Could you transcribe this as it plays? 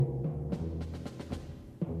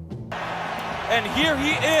And here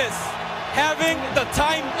he is, having the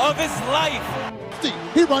time of his life.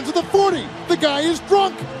 He runs to the 40. The guy is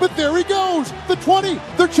drunk, but there he goes. The 20.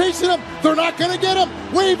 They're chasing him. They're not going to get him.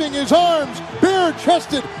 Waving his arms,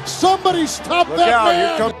 bare-chested. Somebody stop Look that out, man.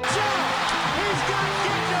 here comes... He's got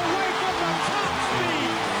getting away from the top speed.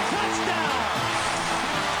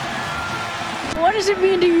 Touchdown. What does it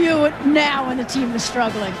mean to you now when the team is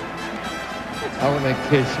struggling? I want to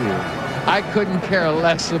kiss you. I couldn't care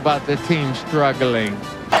less about the team struggling.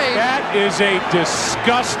 That is a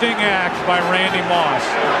disgusting act by Randy Moss.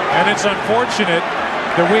 And it's unfortunate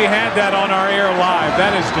that we had that on our air live.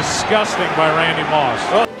 That is disgusting by Randy Moss.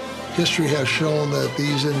 History has shown that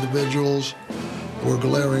these individuals were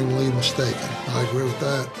glaringly mistaken. I agree with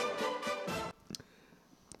that.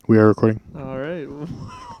 We are recording. All right.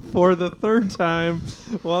 For the third time,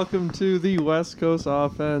 welcome to the West Coast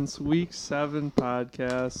Offense Week 7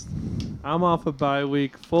 podcast. I'm off a bye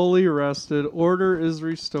week, fully rested. Order is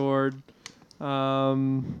restored.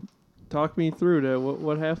 Talk me through that.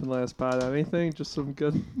 What happened last pod? Anything? Just some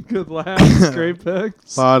good laughs, great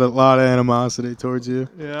picks. Lot of animosity towards you.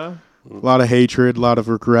 Yeah. A lot of hatred, a lot of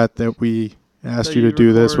regret that we asked you to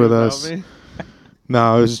do this with us.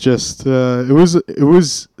 No, it was just it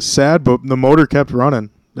was sad, but the motor kept running.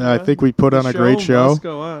 I think we put on a great show.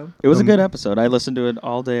 It was a good episode. I listened to it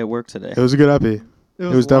all day at work today. It was a good epi. It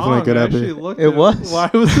was definitely a good epi. It was. Why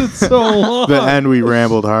was it so long? The end we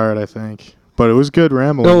rambled hard, I think. But it was good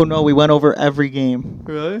rambling. No, we went over every game.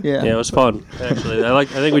 Really? Yeah. Yeah, it was fun, actually. I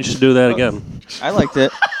think we should do that again. I liked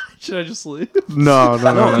it. Should I just leave? No.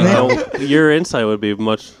 Your insight would be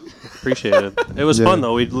much appreciated. It was fun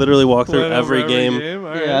though. We literally walked through every game.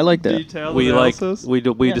 Right. Yeah, I like that.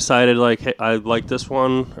 We decided like, hey, I like this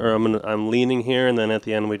one, or I'm leaning here, and then at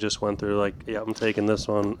the end we just went through like, yeah, I'm taking this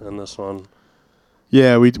one and this one.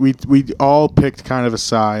 Yeah, we all picked kind of a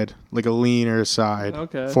side, like a leaner side,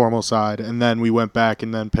 formal side, and then we went back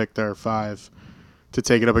and then picked our 5 to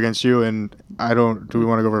take it up against you. And do we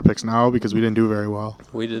want to go over our picks now because we didn't do very well?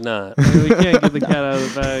 We did not. I mean, we can't get the cat out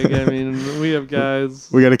of the bag. I mean, we have guys.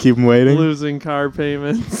 We got to keep them waiting. Losing car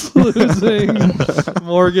payments, losing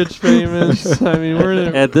mortgage payments. I mean,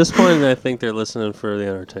 we're at this point. I think they're listening for the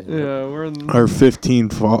entertainment. Yeah, we're in our 15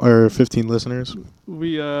 listeners.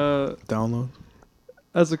 We download.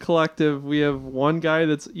 As a collective, we have one guy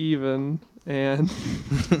that's even, and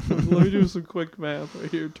let me do some quick math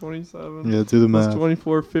right here. 27. Yeah, do the math. Plus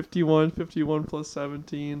 24, 51 plus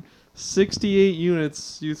 17. 68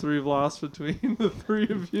 units you three have lost between the three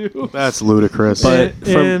of you. That's ludicrous. But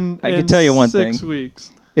I can tell you one 6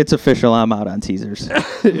 weeks. It's official. I'm out on teasers.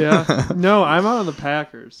 Yeah. No, I'm out on the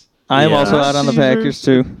Packers. I'm also out on the Packers,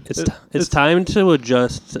 too. It's time to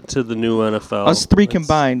adjust to the new NFL. Us three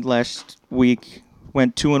combined last week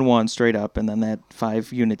went 2-1 straight up, and then that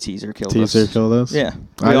 5-unit teaser killed us. Teaser killed us? Yeah.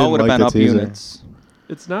 We all would have been up units.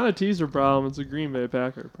 It's not a teaser problem. It's a Green Bay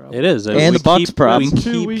Packer problem. It is. And the Bucs problem. We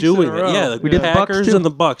keep doing it. Yeah, we did Packers the Bucs and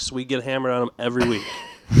the Bucs. We get hammered on them every week.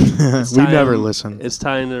 We never listen. It's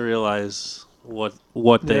time to realize what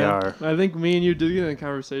they are. I think me and you did get in a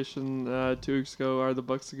conversation 2 weeks ago. Are the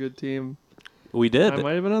Bucs a good team? We did. I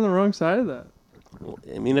might have been on the wrong side of that.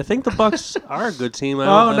 I mean, I think the Bucs are a good team.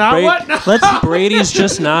 Brady's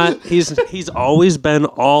just not. He's always been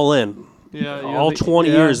all in. Yeah, all 20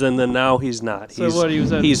 years, and then now he's not. So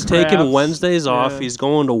he's taking Wednesdays off. He's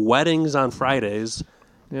going to weddings on Fridays.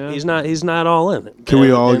 Yeah. He's not all in. Can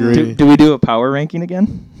we all agree? Do we do a power ranking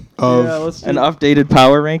again? Let's do an updated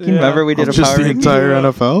power ranking. Yeah. Remember we did a power ranking? Just the entire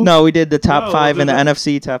NFL? No, we did the top 5 in the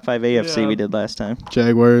NFC, top 5 AFC. Yeah. We did last time.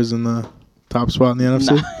 Jaguars in the top spot in the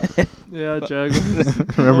NFC. Yeah,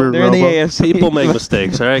 Jaguars. Remember, they're in the AFC. People make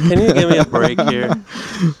mistakes. All right, can you give me a break here?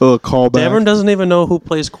 A little callback. Devin doesn't even know who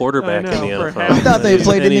plays quarterback in the NFL. I thought they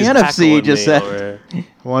played in the NFC. He just said. I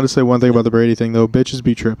wanted to say one thing about the Brady thing though. Bitches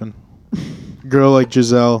be tripping. Girl like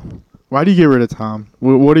Giselle. Why do you get rid of Tom?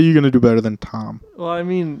 What are you gonna do better than Tom? Well, I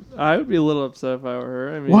mean, I would be a little upset if I were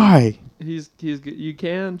her. I mean, why? He's you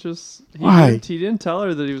can't just. Why? He didn't tell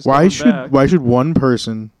her that he was. Why should one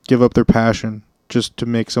person give up their passion just to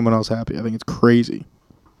make someone else happy? I think it's crazy.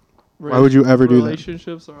 Why would you ever do that?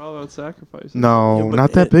 Relationships are all about sacrifices. No,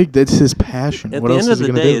 not that big. That's his passion. At the end of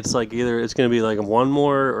the day, it's like either it's going to be like 1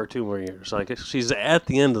 more or 2 more years. Like she's at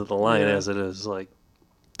the end of the line as it is. Like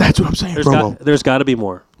that's what I'm saying, there's got to be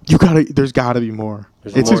more. There's got to be more.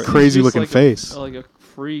 It's his crazy looking face. Like a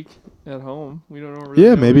freak at home. We don't know.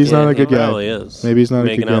 Really maybe he's not a good guy. Probably is. Maybe he's not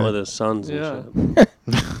a good guy. Making out with his sons. Yeah. And shit.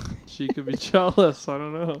 She could be jealous. I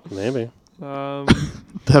don't know. Maybe.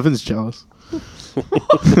 Devin's jealous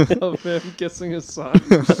of him kissing his son.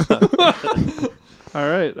 All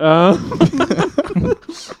right.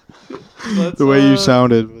 The way you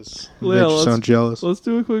sounded was makes you let's- sound jealous. Let's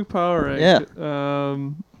do a quick power rank. Yeah.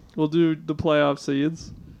 We'll do the playoff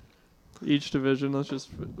seeds. Each division. Let's just.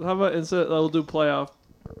 How about instead? We'll do playoff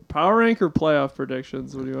power rank or playoff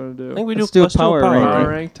predictions. What do you want to do? I think we Let's do a let's power rank. Power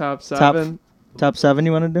rank top 7. Top 7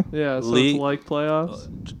 you want to do? Yeah, so League- it's like playoffs.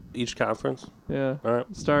 Each conference. Yeah. All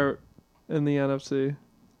right. Start in the NFC.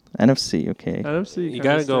 NFC, okay. NFC. You kinda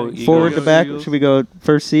gotta go stinks. Forward Go to back. Eagles. Should we go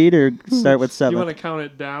first seed or start with You 7? want to count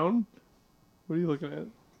it down? What are you looking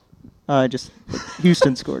at? Just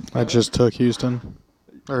Houston scored. I just took Houston.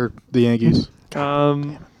 Or the Yankees.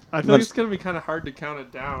 I feel like it's gonna be kind of hard to count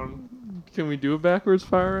it down. Can we do a backwards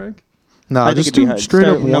power rank? No, I think just it'd be do hard. straight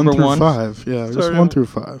Start up with 1 number through 1. 5. Yeah, just Start 1 at- through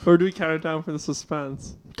 5. Or do we count it down for the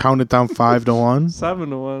suspense? Count it down 5 to 1.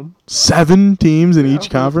 7-1. 7 teams in Yeah, each for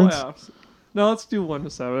the conference. playoffs. No, let's do 1 to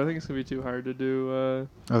 7. I think it's gonna be too hard to do.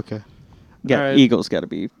 Okay. Yeah, Alright. Eagles got to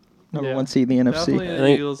be number Yeah. 1 seed in the NFC. Definitely I the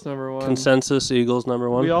think Eagles number 1. Consensus Eagles number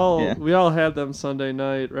 1. We all had them Sunday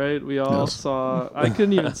night, right? We all Yes. saw. I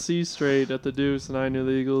couldn't even see straight at the Deuce, and I knew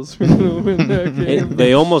the Eagles were gonna win that game.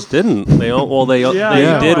 They almost didn't. They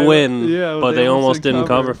Yeah, did I know, win, yeah, but they almost didn't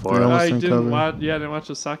cover for They it. almost I didn't didn't cover. watch. Yeah, I didn't watch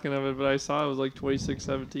a second of it, but I saw it was like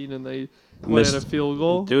 26-17, and they went at a Missed- field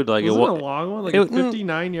goal. Dude, like was it it wa- a long one, like it- a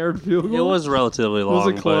 59-yard field goal. It was relatively long. Was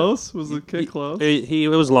it but close? Was the kick close? It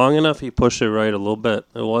was long enough. He pushed it right a little bit.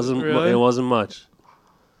 It wasn't. Really? It wasn't much.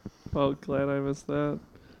 Oh, glad I missed that.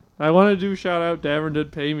 I want to do shout out. Davern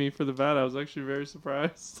did pay me for the bet. I was actually very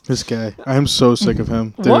surprised. This guy. I'm so sick of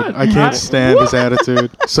him. Dude, What? I can't stand his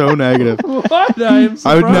attitude. So negative. What? I am surprised.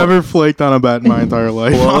 I would never flaked on a bet in my entire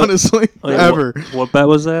life, What? honestly. Wait, Ever. What bet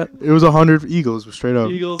was that? It was 100 Eagles, straight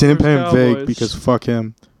up. Eagles Didn't pay him versus big Cowboys. because fuck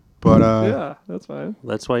him. But Yeah, that's fine.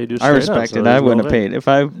 That's why you do. I straight up, respect so it. there's I no wouldn't have bet. paid. If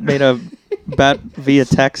I made a bet via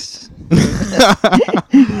text,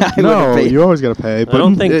 I would've no, paid. you always gotta pay. But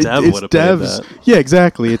don't think Dev it's would've paid Dev's. that. Yeah,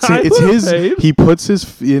 exactly. It's I it's would've his. paid. He puts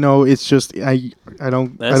his. It's just I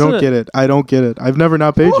don't That's get it. I don't get it. I've never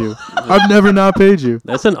not paid you. I've never not paid you.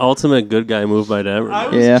 That's an ultimate good guy move by Denver. I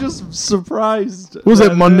was Yeah. just surprised. Was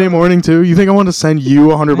that it Monday morning too? You think I want to send you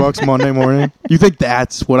 $100 Monday morning? You think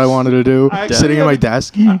that's what I wanted to do? I Sitting at my actually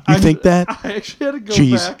desk? You think that? I actually had to go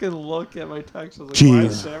Jeez. back and look at my text. I was like, why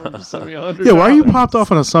Jeez. did Davern just send me $100? Yeah, why are you popped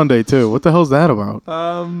off on a Sunday too? What the hell's that about?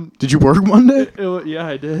 Did you work Monday? Yeah,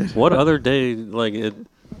 I did. What other day?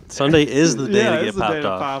 Sunday is the day Yeah, to it's get the day popped to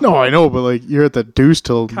off. pop No, off. I know, but like you're at the Deuce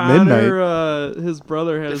till midnight. Connor, his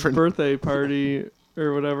brother had Different- his birthday party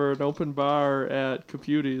or whatever, an open bar at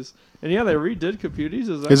Caputi's. And yeah, they redid Caputi's.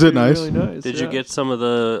 Is it nice? Really nice. Did yeah. you get some of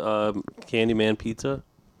the Candyman pizza?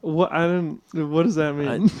 What? I didn't. What does that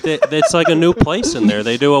mean? It's like a new place in there.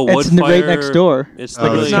 They do a wood It's fire. right next door. It's Oh,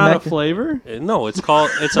 literally It's not a Connected. flavor. no. It's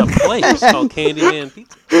a place called Candyman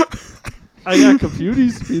Pizza. I got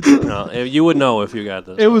Caputi's pizza. No, you would know if you got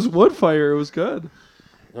this. It was wood fire. It was good.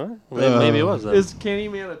 Huh? Maybe it was. Then. Is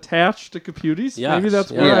Candyman attached to Caputi's? Yes, Maybe that's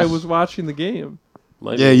yes. where I was watching the game.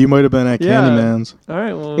 Might Yeah, be. you might have been at Yeah. Candyman's. All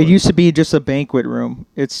right. Well, It used to be just a banquet room.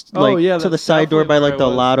 It's Oh, like yeah, to the that's side door by definitely like where the I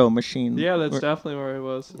was. lotto machine. yeah, that's Where- definitely where I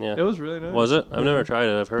was. Yeah. It was really nice. Was it? I've never tried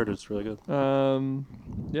it. I've heard it's really good.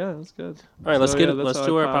 Yeah, that's good. All right, let's So, get yeah, it. that's Let's how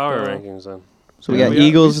do I our popped power off. rankings then. So we Yeah, got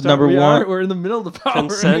Eagles number we 1. We're in the middle of the power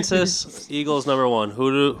Consensus: Eagles number 1.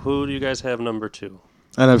 Who do you guys have number 2?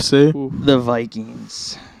 NFC. rankings. The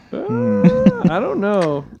Vikings. I don't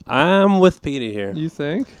know. I'm with Petey here. You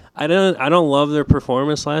think? I don't love their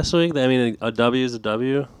performance last week. I mean, a W is a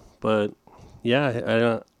W, but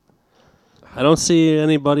yeah, I don't see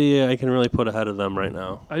anybody I can really put ahead of them right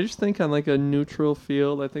now. I just think on like a neutral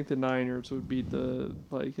field, I think the Niners would beat the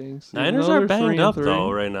Vikings. Even Niners though are they're banged 3-3. up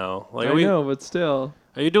though right now. Like, I know, but still.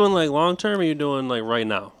 Are you doing like long term? Or are you doing like right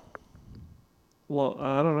now? Well,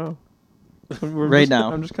 I don't know. We're Right just-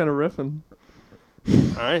 now. I'm just kind of riffing.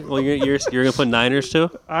 All right. Well, you're gonna put Niners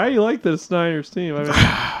too. I like this Niners team. I mean,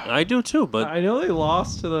 I do too, but I know they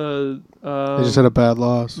lost to the. They just had a bad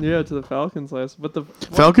loss. Yeah, to the Falcons last. But the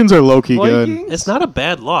Falcons are low key good. Vikings? it's not a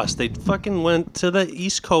bad loss. They fucking went to the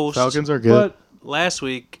East Coast Falcons are good. But last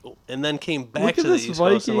week and then came back look to at the this East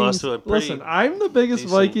Coast and lost Vikings. to a pretty Listen, I'm the biggest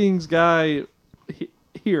decent- Vikings guy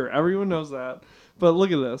here. Everyone knows that. But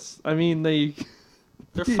look at this. I mean,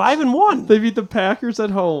 They're 5-1. They beat the Packers at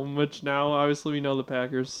home, which now obviously we know the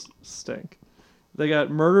Packers stink. They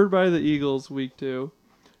got murdered by the Eagles week 2.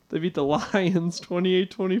 They beat the Lions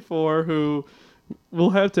 28-24, who we'll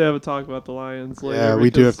have to have a talk about the Lions later. Yeah, we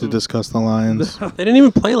do have because to discuss the Lions. They didn't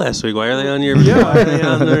even play last week. Why are they on your? Yeah. Why are they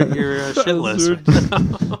on your shit list?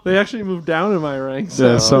 They actually moved down in my ranks.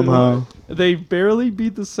 Yeah, so- somehow. They barely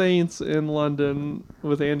beat the Saints in London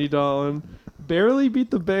with Andy Dalton. barely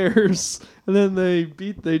beat the Bears, and then they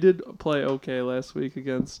did play okay last week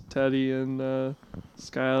against Teddy and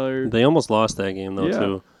Skyler. They almost lost that game though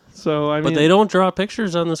too. So but they don't draw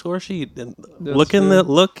pictures on the score sheet. And look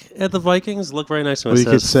at the Vikings. Look right next to it.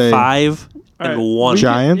 Well, It says 5-1.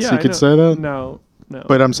 Giants. You could say that. No.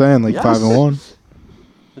 But I'm saying 5-1.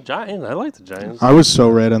 The Giants. I like the Giants. I was so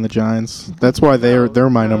red on the Giants. That's why they're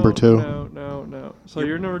my number 2. No. So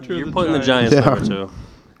you're number 2. You're putting the Giants number 2.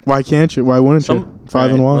 Why can't you? Why wouldn't you?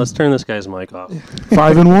 5-1. Let's turn this guy's mic off.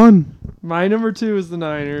 5-1. My number 2 is the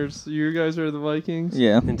Niners. You guys are the Vikings.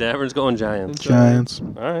 Yeah. And Davern's going Giants. Giants.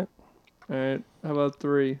 All right. How about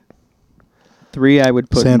 3? 3, I would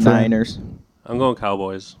put San Fran. Niners. I'm going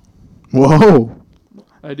Cowboys. Whoa.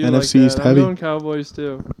 I do NFC like that. East I'm heavy. going Cowboys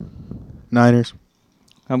too. Niners.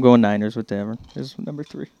 I'm going Niners with Davern. Is number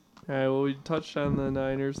 3. All right. Well, we touched on the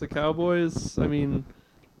Niners. The Cowboys. I mean,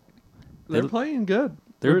 they're playing good.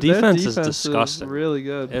 Their defense is disgusting. Really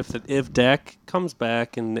good. If Dak comes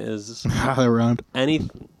back and is around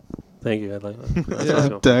thank you. I like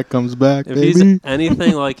that. Dak comes back. If baby. he's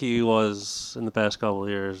anything like he was in the past couple of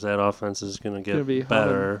years, that offense is going to get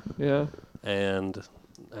better. Yeah. And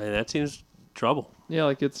that team's trouble.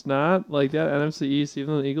 Yeah, it's not like that NFC East.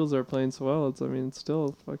 Even though the Eagles are playing so well, it's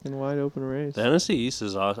still a fucking wide open race. The NFC East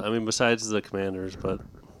is awesome. I mean, besides the Commanders, but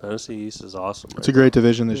the NFC East is awesome. It's a great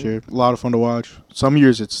division this year. A lot of fun to watch. Some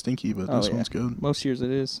years it's stinky, but this one's good. Most years it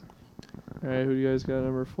is. All right, who do you guys got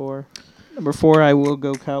number 4? Number 4, I will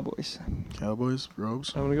go Cowboys. Cowboys,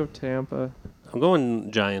 Robes. I'm gonna go Tampa. I'm going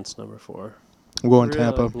Giants number 4. I'm going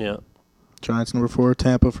Tampa. Yeah. Giants number 4.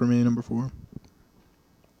 Tampa for me number 4.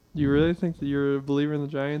 You really think that you're a believer in the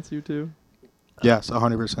Giants, you too? Yes,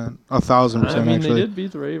 100%. 1,000%. I mean, actually. they did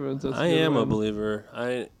beat the Ravens. That's I am a believer.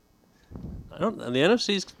 I don't. The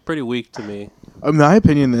NFC is pretty weak to me. In my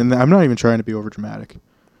opinion, and I'm not even trying to be overdramatic,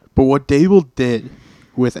 but what Dable did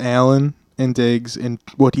with Allen and Diggs and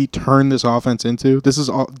what he turned this offense into, this is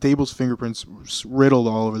all Dable's fingerprints riddled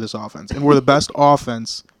all over this offense, and we're the best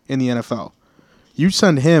offense in the NFL. You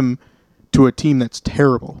send him to a team that's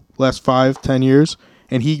terrible last 5-10 years,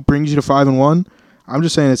 and he brings you to 5-1. I'm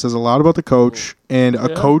just saying it says a lot about the coach, and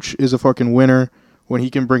a coach is a fucking winner when he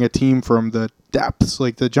can bring a team from the depths.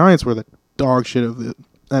 Like the Giants were the dog shit of the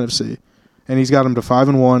NFC, and he's got them to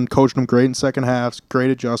 5-1, coached them great in second halves, great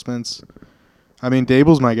adjustments. I mean,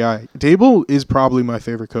 Dable's my guy. Dable is probably my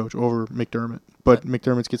favorite coach over McDermott, but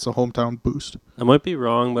McDermott gets a hometown boost. I might be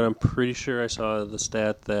wrong, but I'm pretty sure I saw the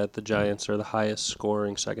stat that the Giants are the highest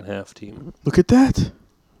scoring second half team. Look at that.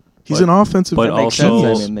 He's an offensive, but also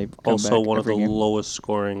back one of the every game. lowest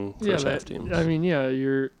scoring first half teams. I mean,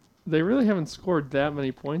 they really haven't scored that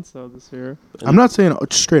many points though this year. I'm not saying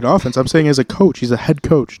straight offense. I'm saying as a coach, he's a head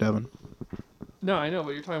coach, Devin. No, I know,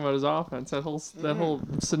 but you're talking about his offense. That whole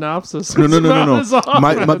synopsis. No.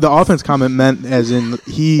 The The offense comment meant as in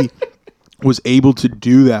he was able to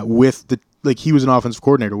do that with he was an offensive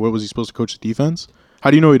coordinator. What was he supposed to coach the defense?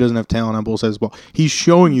 How do you know he doesn't have talent on both sides of the ball? He's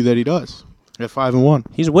showing you that he does. At 5-1,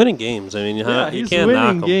 he's winning games. I mean, you can't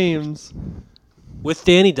knock him. Games with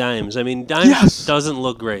Danny Dimes. I mean, Dimes doesn't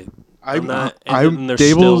look great. I'm they're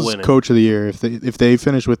still winning. Coach of the year. If they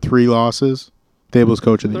finish with 3 losses, Dable's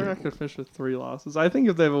coach of the year. They're not going to finish with 3 losses. I think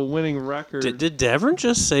if they have a winning record. Did Devon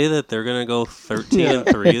just say that they're going to go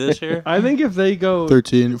 13-3 this year? I think if they go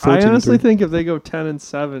 14. I honestly think if they go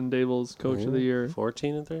 10-7, Dable's coach of the year.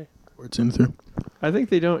 14-3. 14-3. I think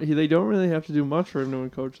they don't really have to do much for him to win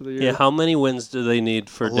coach of the year. Yeah, how many wins do they need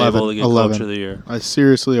for Dable to get 11. coach of the year? I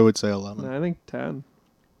would say 11. I think 10.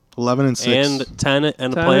 11 and 6. And 10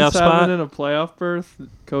 and a 10 playoff and 7 spot? and a playoff berth,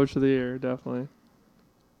 coach of the year, definitely.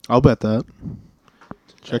 I'll bet that.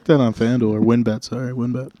 Check that on FanDuel or WinBet. Sorry,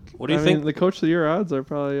 WinBet. What do you think? The coach of the year odds are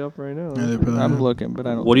probably up right now. Yeah, I'm looking, but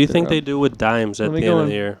I don't. What do you think they do with Dimes at the end of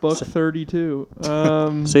the year? Book 32.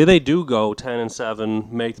 Say they do go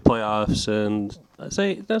 10-7, make the playoffs, and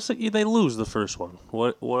they lose the first one.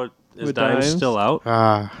 What is With Dimes still out?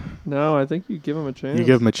 No, I think you give him a chance. You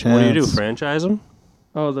give him a chance. What do you do? Franchise him?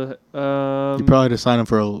 Oh, you probably just sign him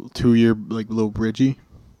for a 2-year little bridgie.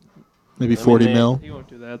 Maybe 40 mil. He won't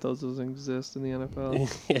do that. Those doesn't exist in the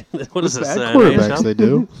NFL. What is this? Bad quarterbacks they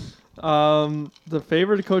do. The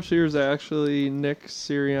favorite coach here is actually Nick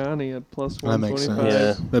Sirianni at plus 125. That makes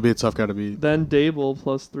sense. Yeah. That'd be a tough guy to beat. Then Dable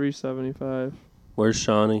plus 375. Where's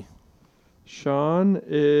Shawnee? Sean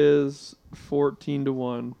is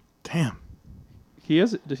 14-1. Damn.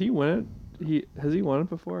 Did he win it? Has he won it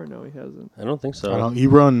before? No, he hasn't. I don't think so.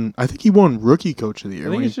 I think he won rookie coach of the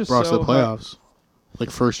year when he brought us to the playoffs. Like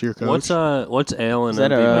first year coach. What's Allen? Is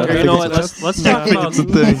that you know what? Let's talk about the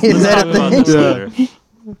thing. Let's talk about this later.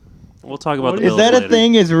 We'll talk about the Is Bills that later. a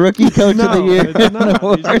thing? Is rookie coach of the year? it's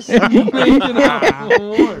not. He's just making up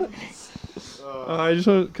awards. I just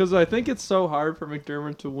because I think it's so hard for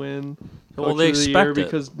McDermott to win Well, Coach they of the expect Year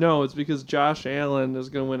it. it's because Josh Allen is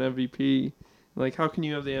going to win MVP. Like, how can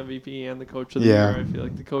you have the MVP and the Coach of the Yeah. Year? I feel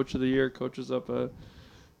like the Coach of the Year coaches up a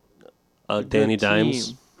Danny good Dimes.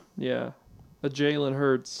 team. Yeah, a Jalen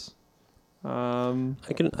Hurts.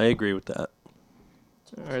 I agree with that.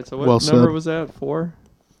 All right, so what Well number said. was that? 4?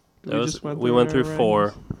 We went through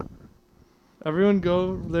 4. Everyone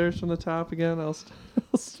go theirs from the top again. I'll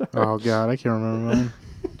start. Oh God, I can't remember mine.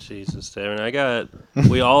 Jesus, Darren.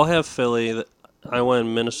 We all have Philly. I went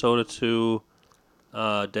Minnesota 2,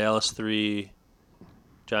 Dallas 3,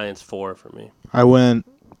 Giants 4 for me. I went.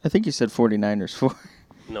 I think you said 49ers 4.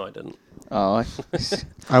 No, I didn't. Oh,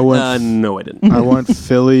 I went. No, I didn't. I went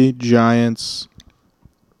Philly, Giants.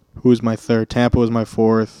 Who was my third? Tampa was my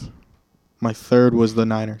fourth. My third was the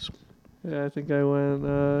Niners. Yeah, I think I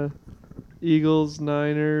went Eagles,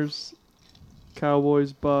 Niners,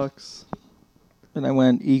 Cowboys, Bucks. and I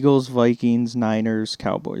went Eagles, Vikings, Niners,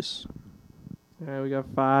 Cowboys. All right, we got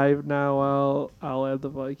 5 now. I'll add the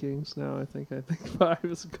Vikings now. I think 5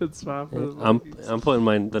 is a good spot for the Vikings. I'm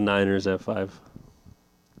putting the Niners at 5.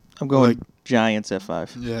 I'm going Giants at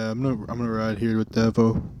 5. Yeah, I'm gonna ride here with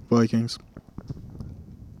Devo Vikings.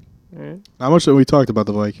 All right. How much have we talked about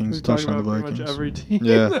the Vikings? We've Touched talked on the about Vikings. pretty much every team.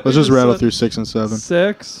 Yeah, let's just rattle through 6 and 7.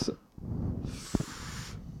 6.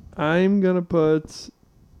 I'm gonna put.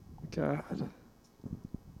 God.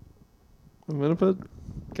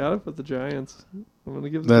 Gotta put the Giants. I'm gonna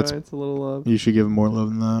give the Giants a little love. You should give them more love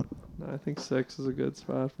than that. No, I think 6 is a good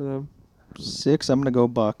spot for them. 6, I'm gonna go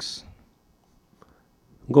Bucks.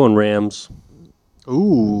 I'm going Rams.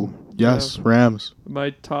 Ooh, yes, Yeah. Rams.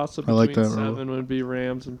 My toss-up I like between that roll. 7 would be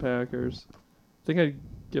Rams and Packers. I think I'd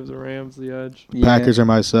give the Rams the edge. Yeah. Packers are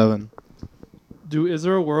my 7. Is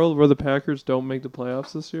there a world where the Packers don't make the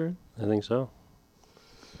playoffs this year? I think so.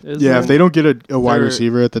 If they don't get a wide They're-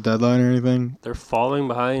 receiver at the deadline or anything, They're falling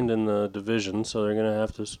behind in the division, so they're gonna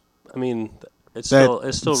have to. I mean, it's That- still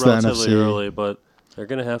it's the relatively NFC. early, but they're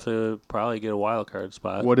gonna have to probably get a wild card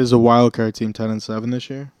spot. what is a wild card team 10 and 7 this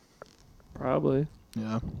year? Probably.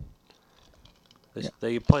 Yeah.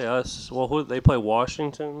 They play us. Well, they play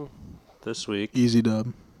Washington this week. Easy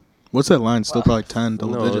dub. What's that line? Still probably 10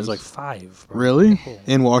 double No, digits. it's like 5. Bro. Really?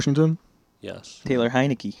 In Washington? Yes. Taylor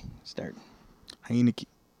Heineke start. Heineke.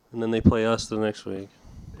 And then they play us the next week.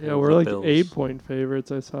 Yeah, with we're the like Bills. 8-point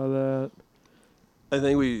favorites. I saw that. I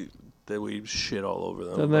think we shit all over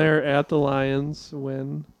them. Then they're at the Lions,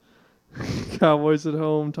 win. Cowboys at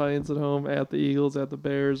home, Titans at home, at the Eagles, at the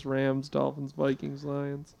Bears, Rams, Dolphins, Vikings,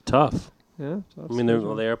 Lions. Tough. Yeah, tough I mean,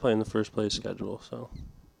 schedule. they are playing the first place schedule, so.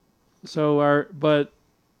 So are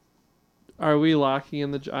we locking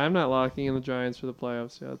in I'm not locking in the Giants for the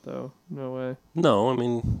playoffs yet, though. No way. No, I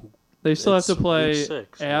mean. They still have to it's play week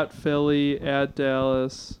 6, at Philly, at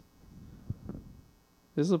Dallas.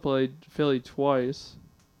 This will play Philly twice.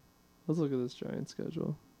 Let's look at this Giants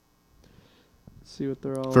schedule. See what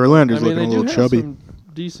they're all. Verlander's I mean, looking a they do little have chubby. some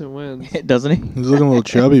decent wins. Doesn't he? He's looking a little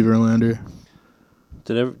chubby, Verlander.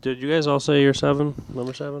 Did you guys all say your 7?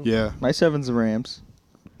 Number 7? Yeah. My 7's the Rams.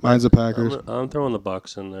 Mine's the Packers. I'm throwing the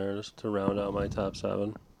Bucks in there just to round out my top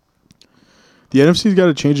 7. The NFC's got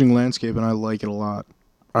a changing landscape, and I like it a lot.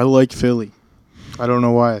 I like Philly. I don't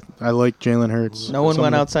know why. I like Jalen Hurts. No one went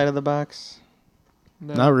Something- outside of the box.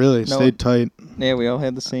 No. Not really. No. Stayed tight. Yeah, we all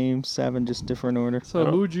had the same 7, just different order. So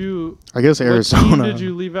who'd you? I guess What Arizona. team did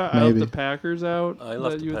you leave out? I left maybe. the Packers out. I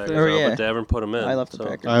left that the you would Packers think? Oh, out, yeah. but Davin put them in. I left the so.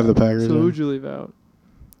 Packers. I have the Packers. So in. who'd you leave out?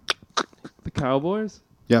 The Cowboys?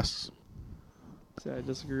 Yes. See, I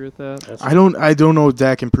disagree with that. I don't know if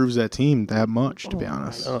Dak improves that team that much, to be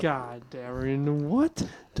honest. God, Darren, what?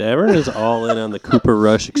 Davin is all in on the Cooper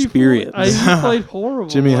Rush experience. He played horrible.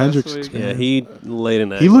 Jimi last Hendrix week. experience. Yeah, he laid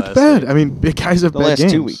an egg He looked last bad. week. I mean, big guys have The bad last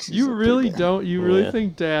games. 2 weeks. he's You looked really pretty bad. don't. You really Yeah.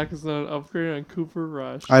 think Dak is not an upgrade on Cooper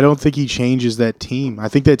Rush? I don't think he changes that team. I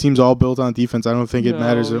think that team's all built on defense. I don't think it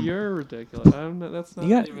matters. You're ridiculous. That's not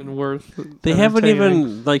You got- even worth. They haven't entertaining.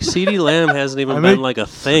 even CeeDee Lamb hasn't even I been make- like a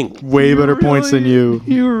thing. Way better points than you.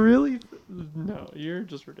 You really? No, you're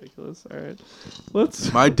just ridiculous. All right,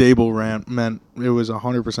 let's. My Dable rant meant it was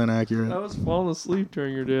 100% accurate. I was falling asleep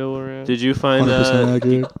during your deal, rant. Did you find 100%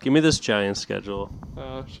 accurate. give me this Giants schedule.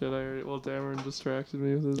 Oh shit! Dameron distracted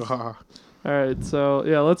me with his. Ah. All right, so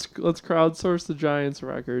yeah, let's crowdsource the Giants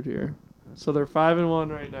record here. So they're 5-1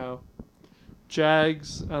 right now.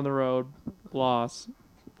 Jags on the road, loss.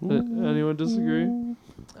 Anyone disagree?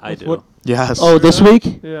 I do. Yes. Oh, this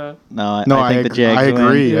week? Yeah. No, No, I think the Jags I win.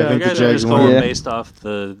 agree. Yeah. I think You the guys are Jags just going win. based off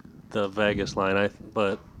the Vegas line.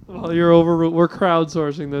 But Well, you're overruled. We're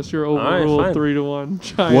crowdsourcing this. You're overruled fine. 3-1.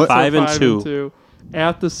 Giants What? are 5-2.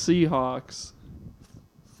 At the Seahawks.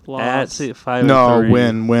 Loss. At 5-3. No,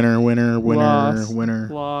 winner, Loss. winner.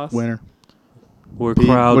 Loss. We're Pete,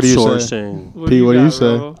 what do you say? crowdsourcing. Pete, what do you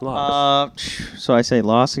say? Loss. So I say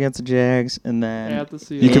loss against the Jags, and then At the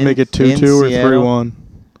Seahawks. You can make it 2-2 or 3-1.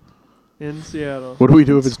 In Seattle. What do we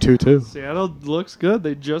do if it's 2-2? Seattle looks good.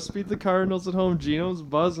 They just beat the Cardinals at home. Geno's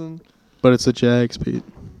buzzing. But it's the Jags, Pete.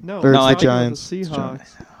 No, Or No, it's I the think Giants. The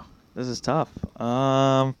Seahawks. this is tough.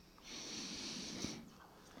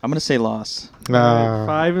 I'm gonna say loss. All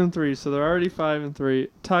right, 5-3. So they're already 5-3.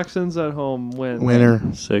 Texans at home win. Winner.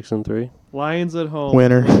 6-3. Lions at home.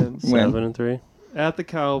 Winner. Wins. Win. 7-3. At the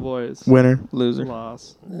Cowboys. Winner. Loser.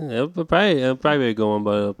 Loss. It'll probably be a good one,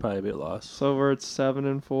 but it'll probably be a loss. So we're at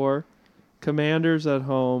 7-4. Commanders at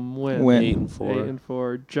home win. Win. 8-4.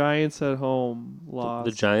 8-4. Giants at home loss.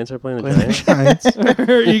 The Giants are playing the Giants. Giants.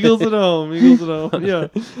 Eagles at home. Eagles at home. Yeah.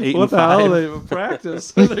 8 What and the hell? 5. They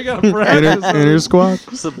practice. They got to practice. Inter squad.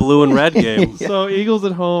 It's the blue and red game. So Eagles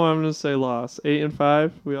at home. I'm gonna say loss.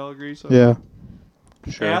 8-5. We all agree. So Yeah.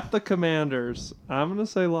 Sure. At the Commanders, I'm gonna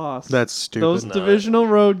say loss. That's stupid. Those No. divisional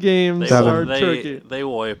road games They, are they, tricky. they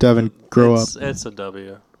wiped. Devin, grow it's, up. It's a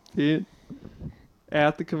W. Pete,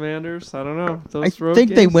 at the Commanders, I don't know. I Those road think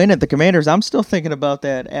they games? win at the Commanders. I'm still thinking about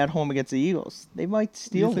that at home against the Eagles. They might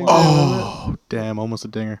steal You think one. they win it? Oh, damn. Almost a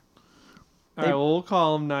dinger. All right, well, we'll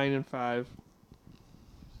call them 9-5.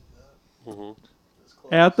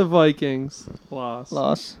 Mm-hmm. At the Vikings, loss.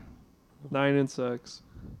 Loss. 9-6.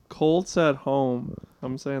 Colts at home.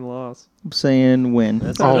 I'm saying loss. I'm saying win.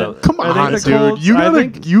 That's Oh, a, come I on, think the dude. Colts,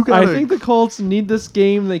 You gotta. I think the Colts need this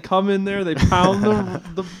game. They come in there, they pound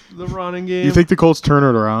the running game. You think the Colts turn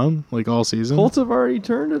it around like all season? Colts have already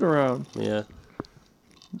turned it around? yeah.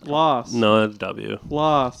 Loss. No, it's W.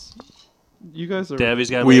 Loss. You guys are. Davey's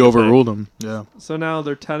got. We overruled them. Yeah. So now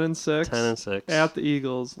they're 10-6. 10-6. At the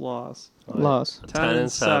Eagles, loss. Loss.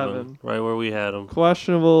 10-7. Right where we had them.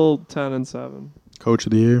 Questionable 10-7. Coach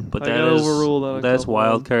of the year. But I that got is overruled on a that's couple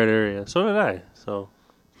wild of card area. So did I. So,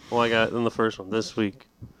 I got in the first one this week.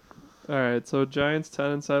 All right, so Giants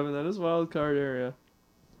 10-7. That is wild card area.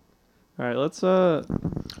 All right, let's go to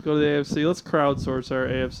the AFC. Let's crowdsource our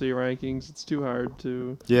AFC rankings. It's too hard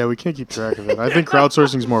to. Yeah, we can't keep track of it. I think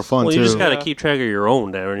crowdsourcing's more fun Well, too. you just got to keep track of your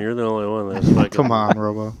own, Darren. You're the only one that's fucking. Come on,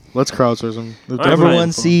 Robo. Let's crowdsource them. right, Number fine.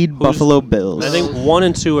 one seed, Buffalo Bills. I think 1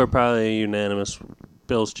 and 2 are probably unanimous.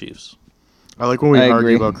 Bills, Chiefs. I like when we I argue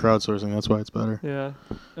agree. about crowdsourcing. That's why it's better. Yeah.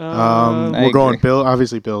 I We're going agree. Bill.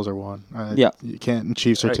 Obviously, Bills are 1. Yeah. You can't. And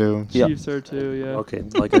Chiefs are Right. 2. Yeah. Chiefs are 2, yeah. Okay,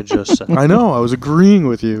 like I just said. I know. I was agreeing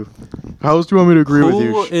with you. How else do you want me to agree with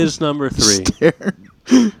you? Who is number 3? Stare.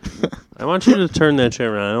 I want you to turn that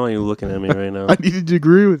chair around. I don't want you looking at me right now. I needed to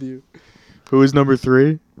agree with you. Who is number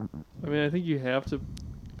 3? I mean, I think you have to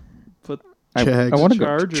put. I Jags. want to go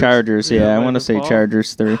Chargers. Chargers. Yeah, Yeah, I by want to say default.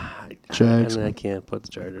 Chargers 3. Jags. And I can't put the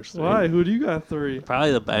Chargers 3. Why? Who do you got 3?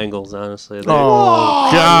 Probably the Bengals, honestly. Oh,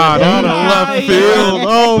 God. Out of left field.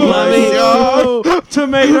 Oh, my God.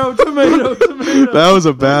 Tomato. That was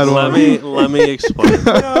a bad one. Let me explain.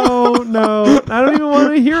 No. I don't even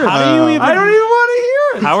want to hear it. How do you even- I don't even want to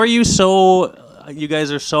hear it. How are you so? You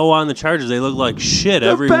guys are so on the Chargers. They look like shit The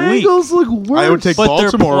every week. Bengals look worse. I would take But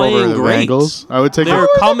they're Baltimore over playing the great. Bengals. I would take. They're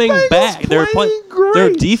coming Bengals back. They're playing great? Their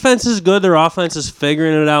defense is good. Their offense is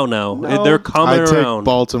figuring it out now. No. They're coming I'd take around.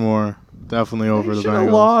 Baltimore definitely over They the should have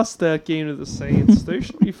Bengals. lost that game to the Saints. They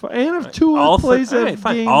should be fine. And if Tua all plays three, that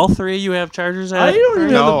fine. game, All 3 of you have Chargers. I don't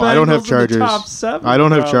even No, have the Bengals I don't have in the Chargers. top 7. I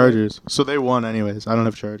don't have probably. Chargers. So they won anyways. I don't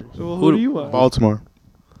have Chargers. So who do you want? Baltimore.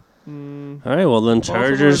 All right. Well, then Baltimore's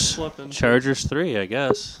Chargers. slipping. Chargers 3, I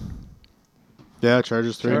guess. Yeah,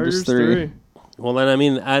 Chargers 3. Chargers three. 3. Well, then I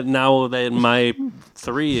mean, now that my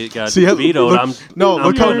 3 got See, vetoed, look- I'm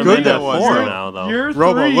look how putting them good into that was. 4 Your- now, though. Your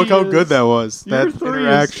Robo, 3 look how good is- that was. your That 3 is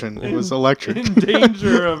interaction. It was electric. In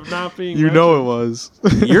danger of not being. You know it was.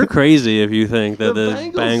 You're crazy if you think that The the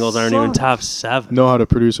Bengals Bengals aren't even suck. top 7. Know how to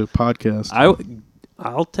produce a podcast.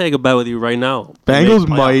 I'll take a bet with you right now. They Bengals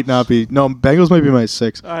make might playoffs. not be. No, Bengals might be my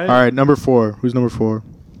 6. I- All right, number 4. Who's number 4?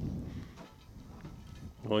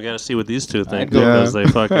 Well, we got to see what these two think I'd go- because they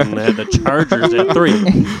fucking had the Chargers at 3.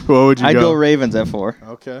 What would you I'd go? go Ravens at 4.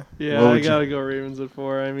 Okay. Yeah, What I would you- gotta go Ravens at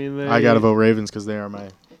 4. I mean, I gotta vote Ravens because they are my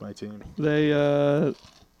team. They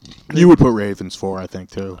You would put Ravens 4, I think,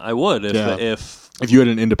 too. I would Yeah. if If you had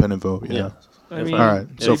an independent vote, yeah. I mean, All right,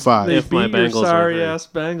 so if- 5. They If my beat your Bengals were sorry there. ass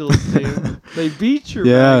Bengals team. They beat your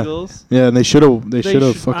Yeah. Bengals. Yeah, and they should have. They should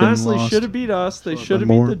have sh- fucking honestly lost. should have beat us. They Should've should have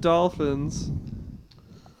been beat more. the Dolphins.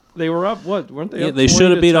 They were up, what? Weren't they Yeah, up they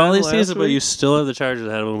should have 20-10 beat all these last teams, but week? you still have the Chargers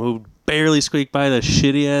ahead of them, who barely squeaked by the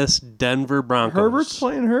shitty-ass Denver Broncos. Herbert's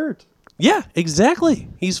playing hurt. Yeah, exactly.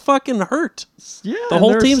 He's fucking hurt. Yeah, the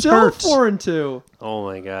whole they're team's still hurt. 4-2. Oh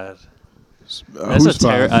my god, who's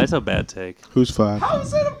five? That's a bad take. Who's 5? How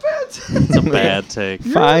is that a bad take? It's a bad take.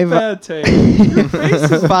 You're 5. a bad take. Your face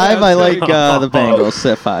is a 5. bad I like take. the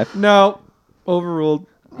Bengals at 5. No, overruled.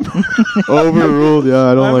 Overruled.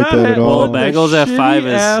 Yeah, I don't like that at all. Well, Bengals at 5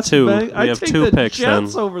 is Shitty-ass 2. Beng- We I'd have take 2 the picks then.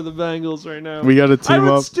 Jets over the Bengals right now. We got to I team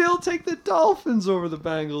would up. still take the Dolphins over the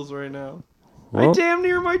Bengals right now. I Well- damn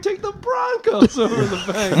near might take the Broncos over the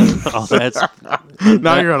Bengals. Oh, that's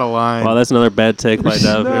Now you're on a line. wow. That's another bad take by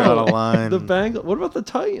Dev. No. You're on a line. The Bengals. What about the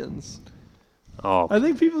Titans? Oh, I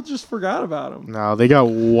think people just forgot about them. No, they got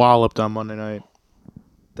walloped on Monday night.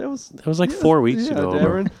 That was like 4 weeks ago.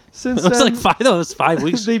 Darren. Since it was then, like 5. That was 5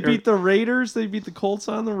 weeks. they beat the Raiders. They beat the Colts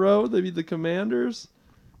on the road. They beat the Commanders.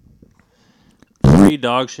 3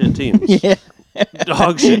 dog shit teams. Yeah.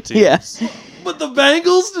 Dog shit teams. Yes. But the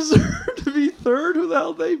Bengals deserve to be third. Who the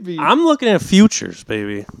hell they beat? I'm looking at futures,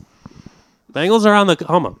 baby. Bengals are on the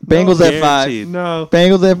come on. Bengals at 5. Guaranteed. No.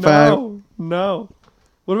 Bengals at 5. No. No.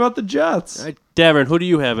 What about the Jets? All right, Davern, who do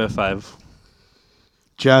you have at 5?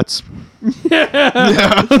 Jets.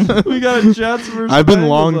 Yeah. We got a Jets versus I've been Bengals,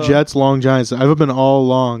 long though. Jets, long Giants. I've been all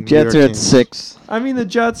long. New Jets York are at teams. 6. I mean, the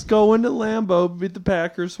Jets go into Lambeau, beat the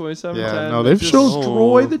Packers 27-10. Yeah, no, they've shown-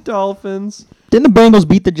 destroy the Dolphins. Didn't the Bengals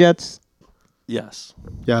beat the Jets? Yes.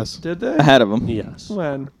 Yes. Did they? Ahead of them. Yes.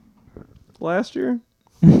 When? Last year?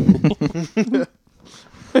 Did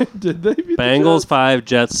they beat Bengals the 5,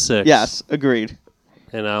 Jets 6. Yes, agreed.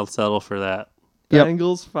 And I'll settle for that. Yep.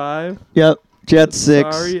 Bengals 5? Yep. Jets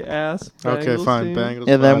 6. Sorry, ass. Okay, Bengals fine. team. Bengals.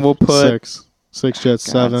 And then 5. we'll put 6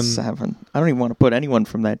 Jets, God, 7. 7. I don't even want to put anyone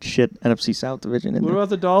from that shit NFC South division in What there. about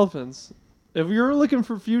the Dolphins? If you're looking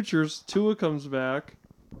for futures, Tua comes back.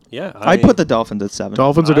 Yeah. I'd put the Dolphins at 7.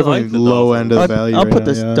 Dolphins are I definitely like the low Dolphins. end of the value. I'll right put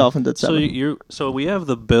now, the yeah. Dolphins at 7. So we have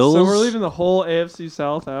the Bills. So we're leaving the whole AFC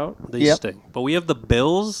South out. They Yep. stink. But we have the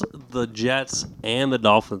Bills, the Jets, and the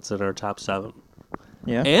Dolphins in our top 7.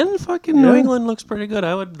 Yeah. And fucking New England looks pretty good.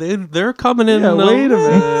 They're coming in. Yeah, wait a minute.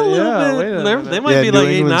 little Yeah, bit. wait a They're- minute. They might Yeah, be New like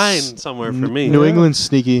 8-9 England's- somewhere for me. New England's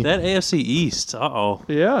sneaky. That AFC East. Uh-oh.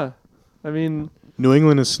 Yeah. I mean, New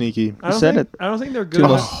England is sneaky. I don't said think, it. I don't think they're good Dude,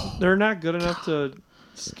 enough. They're not good enough to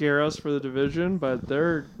scare us for the division, but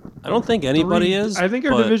they're I don't think anybody is. I think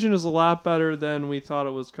our but division is a lot better than we thought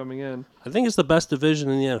it was coming in. I think it's the best division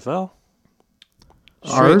in the NFL.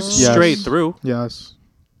 Ours? Yes. Straight through. Yes.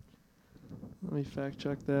 Let me fact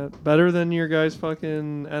check that. Better than your guys'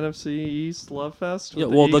 fucking NFC East love fest with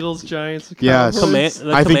Yeah, well, the the- Eagles, Giants, and Yes. Cowboys?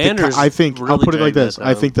 The I think Commanders I think I'll really put it like dragged this. that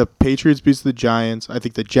I down. think the Patriots beats the Giants. I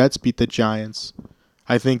think the Jets beat the Giants.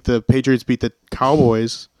 I think the Patriots beat the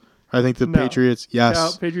Cowboys. I think the No. Patriots.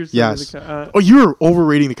 Yes. Patriots. Yes. The Oh, you're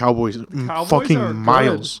overrating the Cowboys. Cowboys are Fucking good.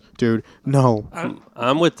 miles, dude. No.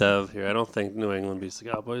 I'm with Dev here. I don't think New England beats the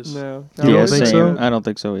Cowboys. No. You don't Cowboys think are so? good. I don't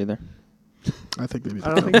think so either. I think they beat.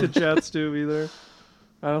 I don't think the Jets do either.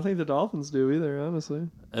 I don't think the Dolphins do either, honestly.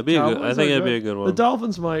 It'd be a good, I Cowboys think are it'd be a good one. The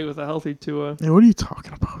Dolphins might with a healthy Tua. Hey, what are you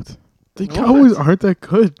talking about? The What? Cowboys aren't that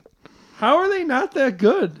good. How are they not that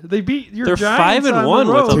good? They beat your They're Giants 5-1 on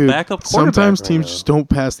the with road. a Dude, backup quarterback sometimes right teams now. just don't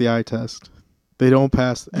pass the eye test. They don't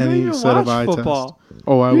pass You don't any even set of watch eye football. tests.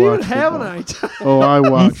 Oh, I You watch even have football. an eye test. Oh, I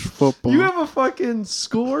watch football. You have a fucking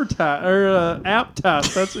score test or app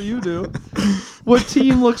test. That's what you do. What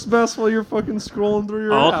team looks best while you're fucking scrolling through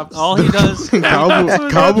your apps? All he does,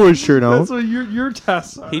 Cowboys sure don't. That's what your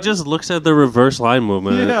tests are. he just looks at the reverse line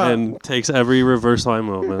movement Yeah. and takes every reverse line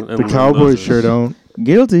movement. And The Cowboys loses. sure don't.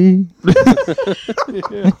 Guilty.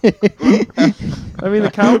 I mean,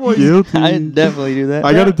 the Cowboys. Guilty. I definitely do that.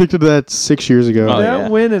 I got addicted to that 6 years ago. Oh, that yeah.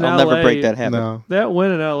 win in I'll LA. never break that habit. No. That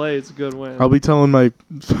win in LA is a good win. I'll be telling my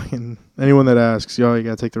fucking anyone that asks, yo, you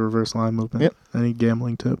gotta take the reverse line movement. Yep. Any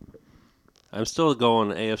gambling tip? I'm still going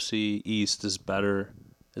AFC East is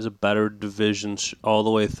a better division all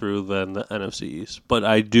the way through than the NFC East. But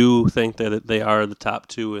I do think that they are the top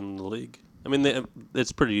 2 in the league. I mean,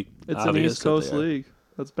 it's pretty It's an obvious East that Coast they are. league.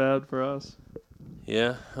 That's bad for us.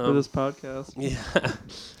 Yeah. For this podcast. Yeah.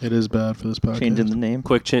 It is bad for this podcast. Changing the name.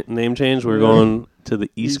 Quick name change. We're Yeah. going to the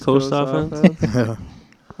East Coast offense. Yeah.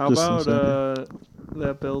 How Just about insane.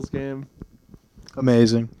 that Bills game?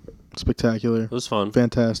 Amazing. Spectacular. It was fun.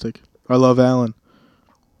 Fantastic. I love Allen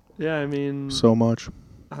Yeah, I mean, so much.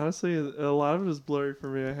 honestly, a lot of it is blurry for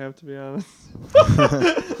me. I have to be honest.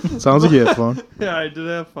 Sounds like you had fun. Yeah, I did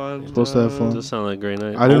have fun. Supposed to have fun. Does sound like a great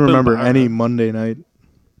night. I didn't Open remember bar. any Monday night.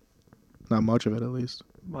 Not much of it, at least.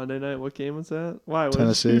 Monday night. What game was that? Why? What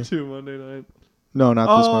Tennessee. did you do Monday night? No,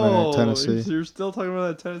 not this Monday night. Tennessee. So you're still talking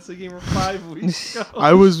about that Tennessee game from 5 weeks ago.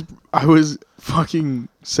 I was fucking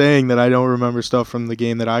saying that I don't remember stuff from the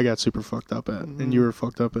game that I got super fucked up at, and you were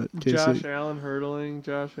fucked up at. KC. Josh Allen hurdling.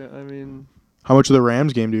 How much of the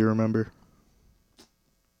Rams game do you remember?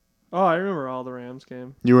 Oh, I remember all the Rams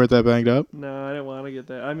game. You weren't that banged up? No, I didn't want to get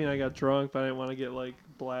that. I mean, I got drunk, but I didn't want to get like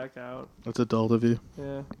blackout. That's adult of you.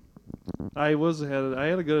 Yeah. I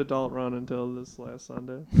had a good adult run until this last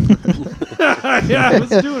Sunday. Yeah, I was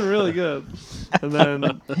doing really good. And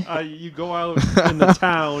then you go out in the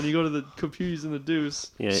town, you go to the Computers and the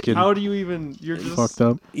Deuce. Yeah. How do you even? You're just fucked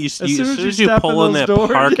up. As soon as you pull in that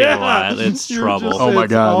parking lot, it's trouble. Oh my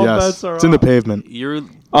god, yes. It's in the pavement. You're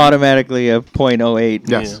automatically a .08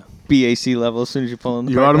 yes. BAC level as soon as you pull in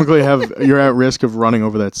the You automatically you're at risk of running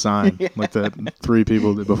over that sign like that 3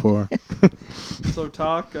 people did before. So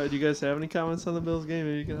do you guys have any comments on the Bills game?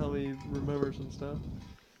 Maybe you can help me remember some stuff.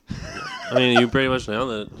 I mean, you pretty much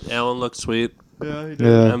nailed it. Allen looked sweet. Yeah, he did.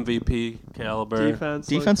 Yeah. MVP caliber. Defense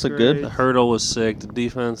looked good. The hurdle was sick. The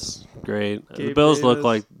defense, great. Gabe the Bills Davis. look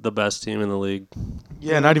like the best team in the league.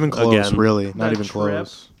 Yeah, not even close, Again. really. Not That even trip.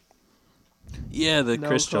 close. Yeah, the No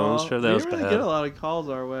Chris call. Jones trip, that was We really bad. get a lot of calls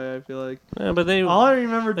our way, I feel like. Yeah, but all I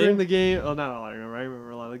remember during the game, not all I remember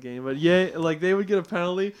a lot of the game, but yeah, like they would get a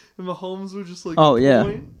penalty and Mahomes would just like Oh, yeah.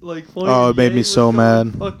 point. Oh, it made me so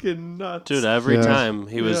mad. Fucking nuts. Dude, every Yeah. time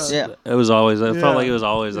he was, Yeah. it was always. It Yeah. felt like it was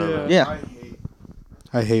always on. Yeah. him. Yeah.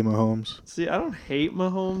 I hate Mahomes. See, I don't hate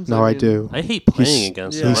Mahomes. No, I mean, do. I hate playing He's-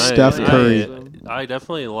 against yeah, him. he's Steph Curry. I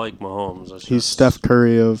definitely like Mahomes. It's He's just Steph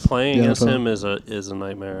Curry of playing the against NFL. him is a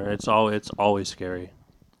nightmare. It's always scary.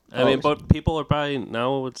 I mean, but people are probably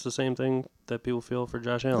now it's the same thing that people feel for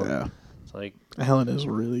Josh Allen. Yeah. It's like Allen is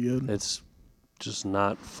really good. it's just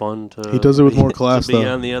not fun to. He does it with more class, to be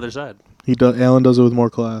though. on the other side. Allen does it with more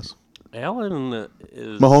class. Allen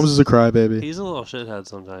is. Mahomes is a crybaby. He's a little shithead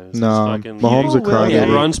sometimes. No, He's Mahomes is a crybaby.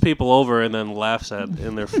 He runs people over and then laughs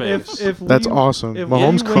in their face. That's awesome. if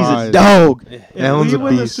Mahomes we win- cries. Dog. If Allen's we a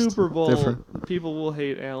win beast. the Super Bowl, Different. people will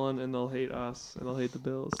hate Allen and they'll hate us and they'll hate the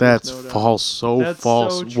Bills. That's There's no doubt. false. So That's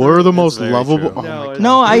false. so true. We're the most very lovable. true. Oh No, my it's- God.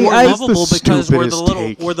 No, We're I lovable because we're the stupidest little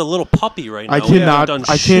take. we're the little puppy right now. I We haven't cannot. done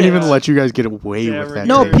I shit. can't even let you guys get away Yeah, with we're that.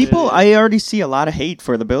 no, take. people. I already see a lot of hate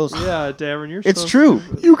for the Bills. Yeah, Davern, you're It's so true.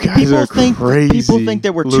 stupid. You guys People are think crazy. people think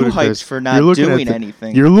that we're too Ludicrous. hyped for not You're looking doing at the,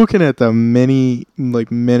 anything. You're looking at the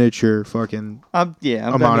miniature fucking Yeah,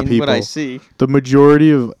 amount I of mean, people. what I see. The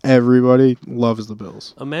majority of everybody loves the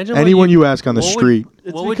Bills. Imagine anyone you ask on the what street.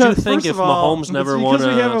 What would you think first if of all, Mahomes never it's won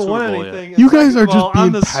because a we haven't Super won Bowl yet? anything. You And guys second are of all, just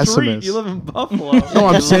on being the street, pessimists. you live in Buffalo. No,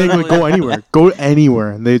 I'm saying like go anywhere. Go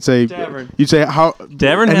anywhere. And they'd say Davern. you'd say how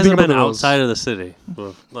Davern anything hasn't about been the Bills. outside of the city.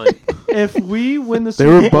 Like If we win the They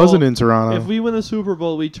Super were Bowl, buzzing in Toronto. If we win the Super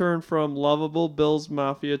Bowl, we turn from lovable Bills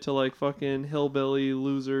Mafia to like fucking hillbilly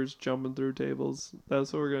losers jumping through tables.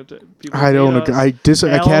 That's what we're gonna do. I don't agree. I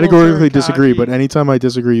Allen will categorically turn disagree, cocky. but anytime I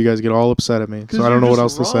disagree, you guys get all upset at me. So I don't know what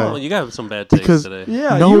else to well, say. you got some bad takes Because- today.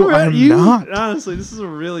 Yeah, No, I'm not. Honestly, this is a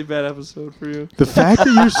really bad episode for you. The fact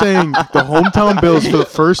that you're saying the hometown Bills for the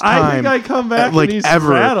first I time, think I come back like and he's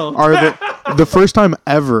ever, rattled. are the first time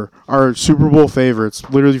ever are Super Bowl favorites,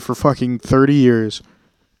 literally for fucking 30 years,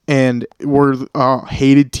 and we're a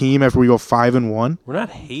hated team after we go 5-1. We're not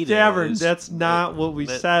hated. Davern, that's not what we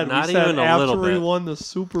said. not We said even a after little we bit. won the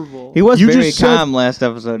Super Bowl. He was You very just said- calm last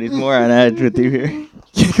episode. He's more on edge with you here.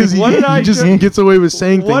 Because What did I he just ju- gets away with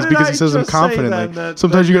saying What things did because I he says them just say confidently. then that-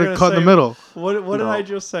 Sometimes that you you're gotta gonna cut in the say- middle. What did No. I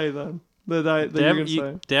just say then? That you're gonna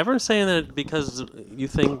say? Daver's saying that because you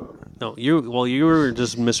think you were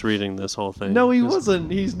just misreading this whole thing. No, he 'Cause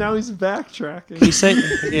wasn't. He's backtracking. He's saying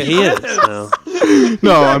yeah, he is. No.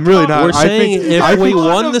 No, I'm really not. We're saying if we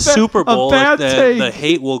won the a Super Bowl, bad the take.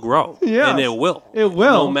 hate will grow. Yes. And it will. It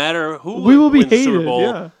will. No matter who We will be wins the Super hated. Bowl.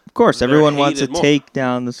 Yeah. Of course, They're everyone wants to hated more. take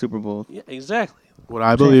down the Super Bowl. Yeah, exactly. What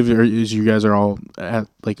I believe is you guys are all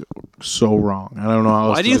so wrong. I don't know how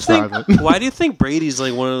else Why to do you think? describe it. Why do you think Brady's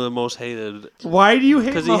like one of the most hated? Why do you hate?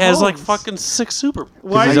 Because he has like Mahomes? fucking 6 Super Bowls.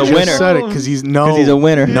 Why He's do a you winner. hate Said it Mahomes? because he's Because he's a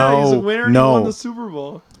winner. Yeah, he's a No, winner and he won no. the Super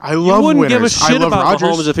Bowl. I You love wouldn't winners. give a shit I love about Rodgers.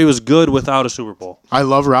 Mahomes if he was good without a Super Bowl. I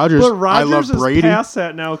love Rodgers. But I love Rodgers is Brady. past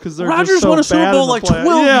that now because they're Rodgers just so won a Super bad Bowl in the like play-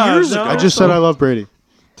 12 Yeah, years no. ago. I just said I love Brady.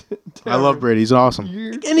 I love Brady. He's awesome.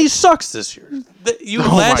 And he sucks this year.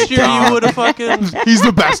 Oh Last my year God. you would have fucking. He's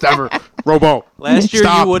the best ever. Robo. Last year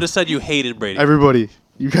Stop. you would have said you hated Brady. Everybody,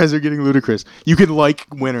 You guys are getting ludicrous. You can like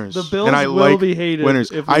winners. The Bills and I will like be hated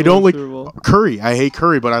winners. if we I don't win like the Super Bowl. Curry. I hate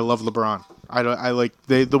Curry, but I love LeBron. I like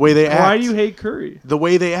the way they act. Why do you hate Curry? The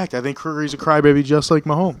way they act. I think Curry's a crybaby just like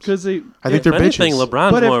Mahomes. Because I think they're If anything, bitches.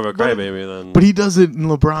 LeBron's But if- more of a but if- crybaby than. But he does it in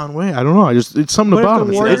LeBron way. I don't know. It's something But if about the him.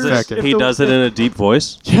 It's Warriors- the X factor. He does it in a deep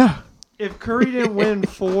voice. Yeah. If Curry didn't win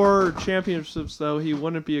 4 championships, though, he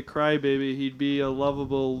wouldn't be a crybaby. He'd be a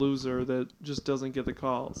lovable loser that just doesn't get the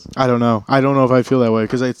calls. I don't know. I don't know if I feel that way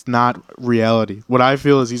because it's not reality. What I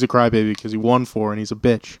feel is he's a crybaby because he won 4 and he's a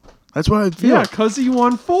bitch. That's what I feel. Yeah, because he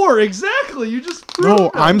won 4. Exactly. You just proved No,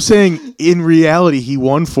 it. I'm saying in reality he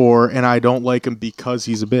won 4 and I don't like him because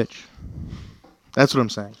he's a bitch. That's what I'm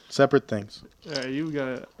saying. Separate things. All right, you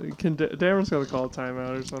got Darren's got to call a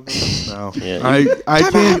timeout or something. No. Yeah, I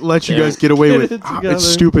can't let you guys get away Get with it together. it's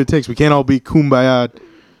stupid takes. We can't all be kumbaya.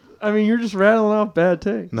 I mean, you're just rattling off bad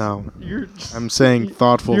takes. No. You're I'm saying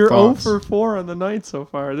thoughtful You're thoughts. 0 for 4 on the night so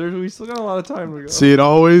far. We still got a lot of time to go. See, it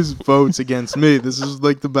always votes against me. This is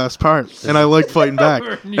like the best part. And I like fighting back.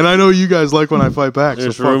 And I know you guys like when I fight back.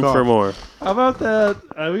 There's so fuck room off. for more. How about that?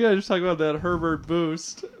 We gotta just talk about that Herbert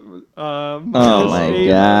boost. Oh my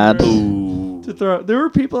God. To throw, there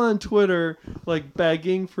were people on Twitter like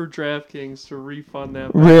begging for DraftKings to refund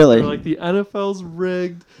that. Back. Really? They're like the NFL's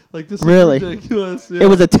rigged. Like this Really? is ridiculous. Yeah. It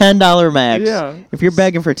was a $10 max. Yeah. If you're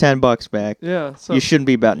begging for $10 back, Yeah, so you shouldn't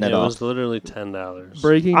be betting at It all. was literally $10.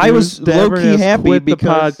 breaking. I was news, Davern low-key has happy quit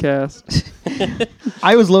because- the podcast.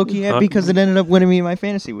 I was low-key happy because it ended up winning me my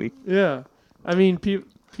fantasy week. Yeah, I mean,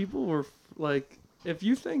 people were like, if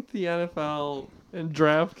you think the NFL and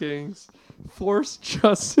DraftKings forced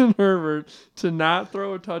Justin Herbert to not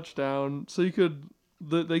throw a touchdown so they could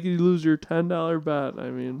lose your $10 bet, I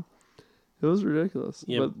mean, it was ridiculous.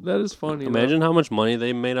 Yeah. But that is funny. Imagine how much money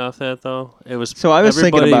they made off that, though. It was. So I was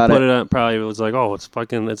thinking everybody about put it. on. Probably was like, oh, it's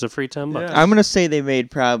a free $10. Yeah. I'm gonna say they made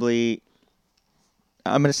probably.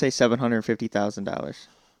 I'm gonna say $750,000.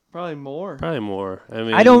 Probably more. Probably more. I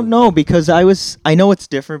mean, I don't know because I know it's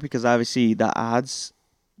different because obviously the odds,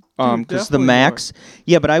 because the definitely max.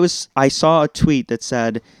 Yeah, but I saw a tweet that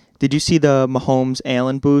said, "Did you see the Mahomes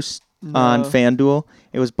Allen boost on No. FanDuel?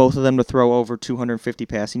 It was both of them to throw over 250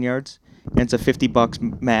 passing yards, and it's a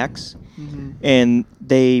 $50 max, and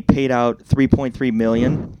they paid out $3.3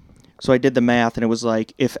 million." So I did the math, and it was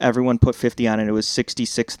like if everyone put 50 on it, it was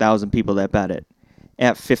 66,000 people that bet it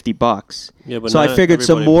at $50. Yeah, but so I not figured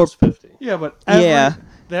some everybody more. puts 50. Yeah, but Yeah.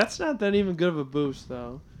 that's not that even good of a boost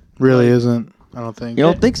though. Really isn't. I don't think. You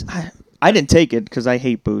don't think? I didn't take it because I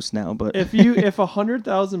hate boost now. But If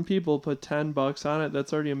 100,000 people put $10 on it,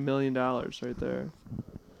 that's already $1 million right there.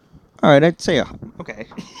 all right, I'd say okay.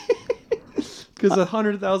 Because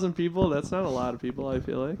 100,000 people, that's not a lot of people. I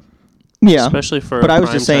feel like. Yeah, Especially for But a I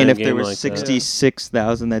was just saying primetime if there game was like that.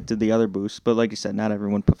 66,000 that did the other boost, but like you said, not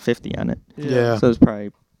everyone put 50 on it. Yeah. So it's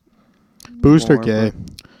probably Boost are more, gay.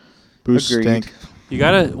 Boost Agreed. stink. You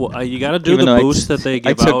gotta do Even the though I boost t- that they I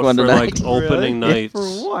give took out one for tonight. like opening Really? nights. For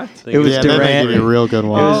what? They It was give- Yeah, that Durant. may give you a real good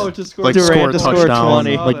one. Oh, to score Like Durant score a to score touchdown,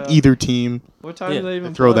 20. like either team. What time Yeah. do they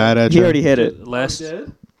even Throw play? that at he you. already hit it. Last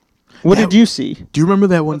did? What did you see? Do you remember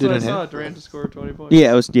that one That's what I didn't saw. hit? Durant to score 20 points.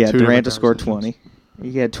 Yeah, it was Two Durant different to score conversations. 20.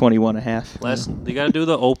 He had 21 and a half. you gotta do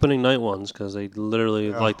the opening night ones because they literally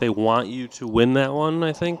like they want you to win that one.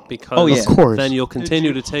 I think because Oh, yeah. Of course. then you'll continue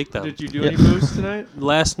you- to take them. Did you do any boosts tonight?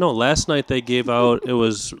 Last night they gave out it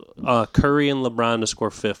was Curry and LeBron to score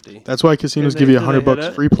 50. That's why casinos And give they- you did they hit $100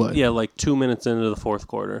 it? free play. Yeah, like 2 minutes into the fourth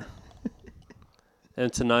quarter.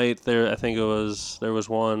 And tonight I think there was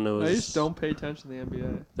one. It was I just don't pay attention to the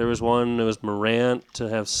NBA. There was one. It was Morant to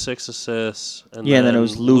have 6 assists, and Yeah, and then it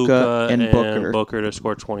was Luka and Booker. to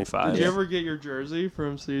score 25. Did you ever get your jersey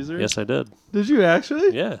from Caesar? Yes, I did. Did you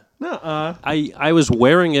actually? Yeah. Nuh-uh. I was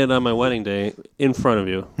wearing it on my wedding day in front of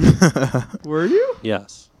you. Were you?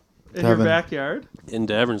 Yes. In your Devin. backyard? In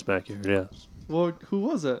Davern's backyard. Yes. Well, who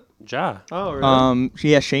was it? Ja. Oh, really?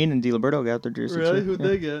 Yeah, Shane and DiLiberto got their jersey. Really? too. Who'd Yeah.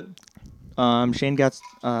 they get? Shane got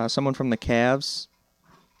someone from the Cavs,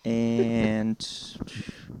 and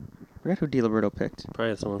I forgot who DiLiberto picked.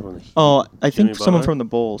 Probably someone from the Heat. Oh, I Jimmy think someone Butler? from the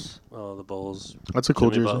Bulls. Oh, the Bulls. That's a cool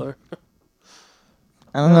Jimmy jersey. Butler.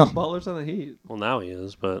 I don't know. Butler's on the Heat. Well, now he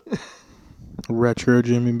is, but Retro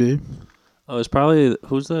Jimmy B. it's probably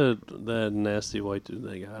who's that nasty white dude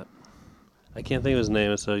they got? I can't think of his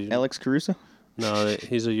name. It's Alex Caruso? No,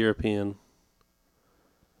 he's a European.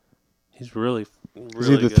 He's really Is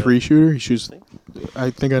he the good. 3-shooter? He shoots. I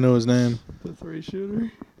think I know his name. The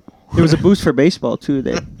 3-shooter. It was a boost for baseball, too,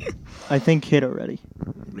 that I think hit already.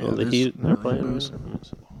 Oh, the there's- Heat. They're no, playing. Boost.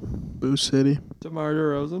 Boost City. DeMar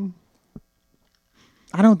DeRozan.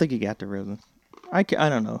 I don't think he got DeRozan. I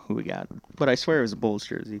don't know who we got, but I swear it was a Bulls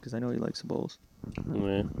jersey because I know he likes the Bulls.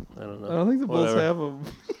 Yeah, I don't know. I don't think the Bulls have a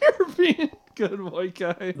European good white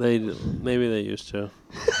guy. Maybe they used to.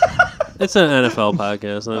 It's an NFL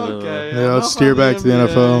podcast. Okay. Yeah, let's steer back to the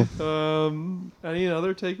NFL. Any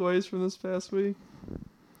other takeaways from this past week?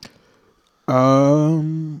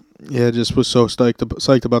 Yeah, just was so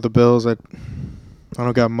psyched about the Bills. I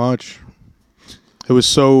don't got much. It was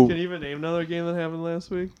so. Can you even name another game that happened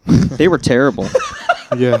last week? They were terrible.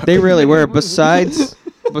 Yeah, they really were. Besides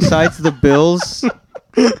the Bills.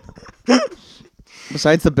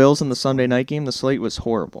 Besides the Bills and the Sunday night game, the slate was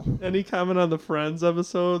horrible. Any comment on the Friends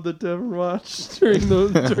episode that Devin watched during the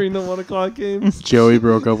 1:00 games? Joey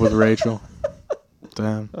broke up with Rachel.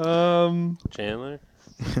 Damn. Chandler.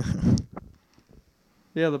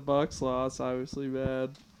 Yeah, the Bucks lost. Obviously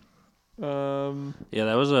bad. Yeah,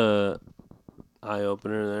 that was a eye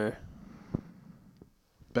opener there.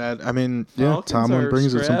 Bad. I mean, yeah, Falcons Tomlin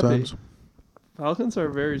brings scrappy. it sometimes. Falcons are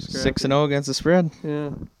very scrappy. 6-0 against the spread.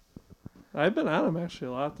 Yeah. I've been on them actually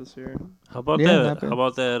a lot this year. How about that? How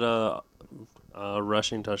about that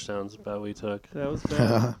rushing touchdowns bet we took? That was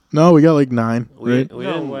bad. No, we got like 9. Right?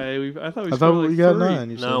 No way. I thought we got 3.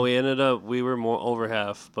 9. No, we were more over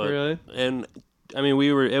half. But really? And I mean,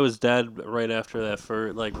 it was dead right after that.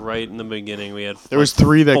 Right in the beginning, we had there was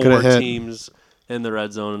 3 that could have hit. 4 teams in the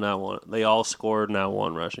red zone and not one. They all scored, not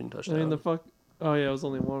one rushing touchdown. I mean Oh yeah, it was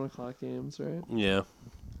only 1:00 games, right? Yeah.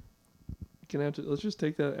 Let's just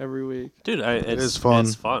take that every week. Dude, it is fun.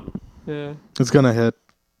 It's fun. Yeah. It's gonna hit.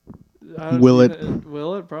 Will it?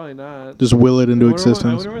 Will it? Probably not. Just will it into existence.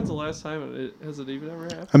 I wonder when's the last time has it even ever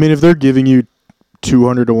happened? I mean, if they're giving you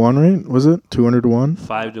 200 to 1, right? Was it 200 to 1?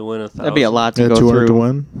 5 to win 1,000. That'd be a lot to go 200 through to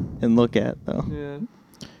win and look at, though. Yeah.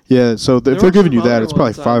 Yeah, so if they're giving you that, it's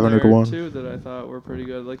probably 500 to 1. Too, that I thought were pretty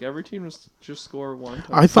good. Like every team just score one.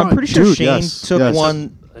 I'm pretty sure Shane took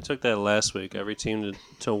one. I took that last week. Every team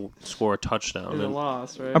to score a touchdown and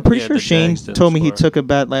lost, right? I'm pretty sure Shane told me he took a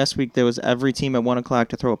bet last week. There was every team at 1:00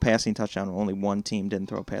 to throw a passing touchdown. Only one team didn't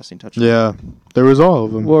throw a passing touchdown. Yeah, there was all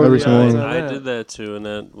of them. Every single one. I did that too, and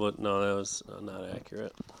that was not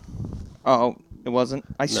accurate. Oh. It wasn't?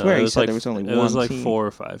 I swear he said there was only one team. It was like 4 or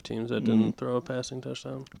 5 teams that didn't throw a passing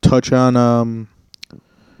touchdown. Touch on,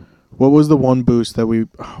 what was the one boost that we,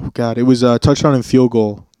 oh God, it was touchdown and field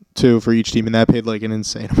goal, too, for each team, and that paid like an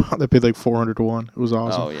insane amount. That paid like 400 to 1. It was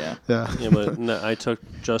awesome. Oh, yeah. Yeah. Yeah, but I took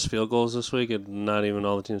just field goals this week, and not even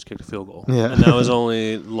all the teams kicked a field goal. Yeah. And that was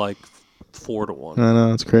only like 4 to 1. I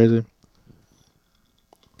know, it's crazy.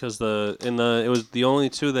 Because it was the only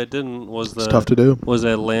 2 that didn't was it's tough to do. Was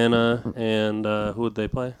Atlanta and who would they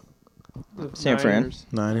play? San Fran.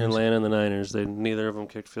 Niners. Atlanta and the Niners. Neither of them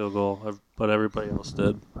kicked field goal, but everybody else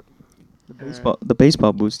did. The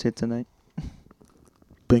baseball boost hit tonight.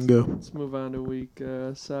 Bingo. Let's move on to week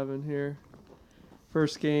 7 here.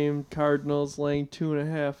 First game, Cardinals laying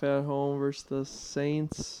 2.5 at home versus the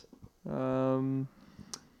Saints.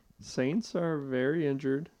 Saints are very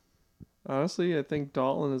injured. Honestly, I think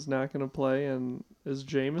Dalton is not going to play, and is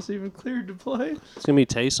Jameis even cleared to play? It's going to be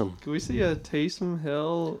Taysom. Can we see a Taysom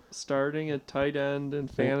Hill starting at tight end in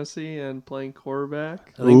fantasy and playing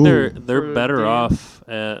quarterback? I think they're better off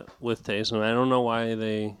with Taysom. I don't know why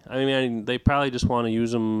they... I mean, they probably just want to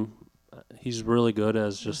use him. He's really good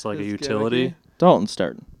as just like a utility. Gimmicky. Dalton's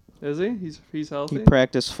starting. Is he? He's healthy? He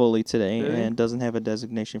practiced fully today and doesn't have a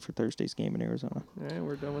designation for Thursday's game in Arizona. All right,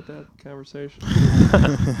 we're done with that conversation.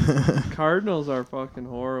 Cardinals are fucking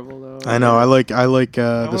horrible, though. I know. I like the Saints.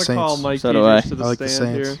 I'm going to call Mike so do I. to the I like the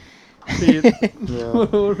stand Saints. here. Pete,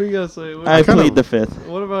 what are we going to say? I plead the fifth.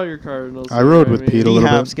 What about your Cardinals? I rode with Pete a little bit.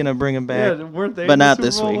 D-Hop's going to bring him back. Yeah, weren't they but in the not Super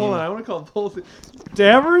this Bowl? week. Hold on, I want to call both.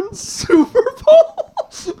 Davern Super Bowl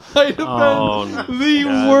might have been the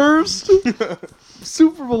worst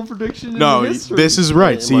Super Bowl prediction in history. This is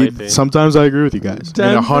right. See, sometimes I agree with you guys.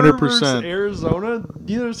 Denver 100%. versus Arizona,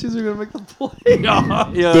 neither of these teams are going to make the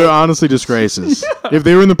playoffs. Yeah. They're honestly disgraces. If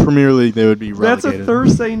they were in the Premier League, they would be relegated. That's a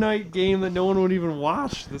Thursday night game that no one would even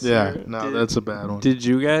watch this year. No, that's a bad one. Did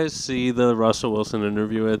you guys see the Russell Wilson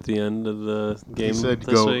interview at the end of the game He said,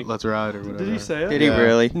 this "Go, week? let's ride," or whatever. Did he say it? Did he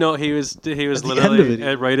really? No, he was At the end of literally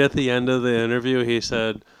it. right at the end of the interview. He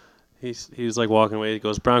said he was like walking away. He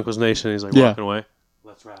goes, "Broncos Nation." He's like walking away.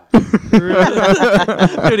 Let's ride.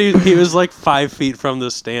 Dude, he was like 5 feet from the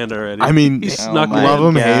stand already. I mean, he snuck in. love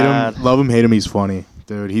him, hate him. He's funny,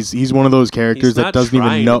 dude. He's one of those characters that doesn't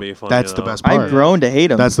even know. That's the best part. I've grown to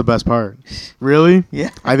hate him. That's the best part. Really? Yeah.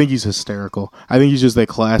 I think he's hysterical. I think he's just that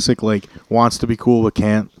classic, like, wants to be cool but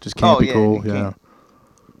can't. Just can't be cool. Yeah.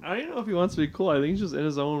 I don't know if he wants to be cool. I think he's just in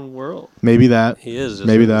his own world. Maybe that. He is just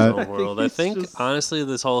Maybe in that. his own world. I think honestly,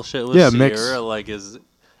 this whole shit with Yeah, Sierra, mix. like,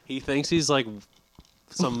 he thinks he's like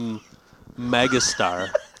some megastar.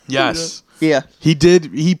 Yes. Yeah. He did.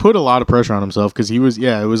 He put a lot of pressure on himself because he was.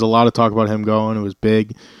 Yeah, it was a lot of talk about him going. It was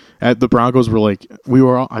big. The Broncos were like,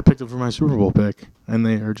 I picked them for my Super Bowl pick, and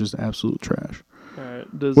they are just absolute trash. All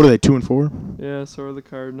right. What are they, 2-4? Yeah, so are the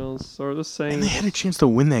Cardinals. So are the Saints. And they had a chance to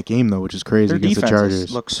win that game though, which is crazy Their against the defenses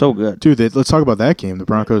Chargers. look so good. Dude, let's talk about that game. The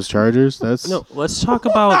Broncos Chargers. That's No, let's talk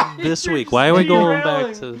about this week. Why are we going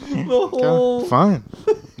back to? Okay, fine.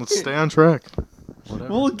 Let's stay on track.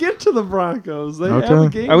 We'll get to the Broncos. They Okay. have a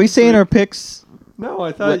game. Are we this saying week. our picks? No,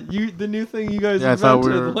 I thought the new thing you guys Yeah, I thought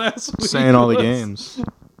invented we were last week saying all the was- games.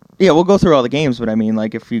 Yeah, we'll go through all the games, but I mean,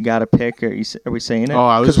 like, if you got a pick, are we saying it? Oh,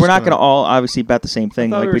 I was Because we're just not gonna- going to all obviously bet the same I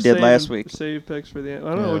thing thought like were we did last saving- week. Save picks for the end. I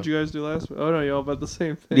don't know Yeah. what you guys do last week. Oh no, y'all bet the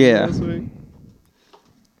same thing Yeah. last week.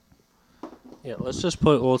 Yeah, let's just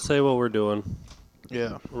we'll say what we're doing.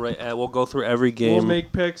 Yeah. Right. We'll go through every game. We'll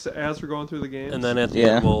make picks as we're going through the games, and then at the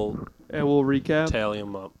Yeah. end we'll recap. tally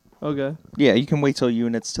them up. Okay. Yeah, you can wait till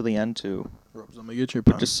units till the end too. Let me get your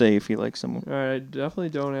But just say if you like someone. All right. I definitely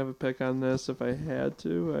don't have a pick on this. If I had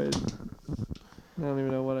to, I don't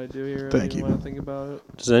even know what I do here. I don't Thank even you. want to think about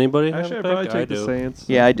it. Does anybody Actually, have I'd a probably pick? take I the do. Saints.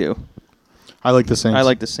 Yeah, I do. I like the Saints. I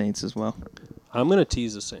like the Saints as well. I'm gonna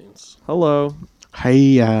tease the Saints. Hello.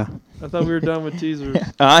 Hey, I thought we were done with teasers.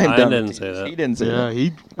 I'm I done. didn't with say these. that. He didn't say yeah, that.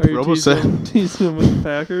 he Are you Robo said. teasing them with the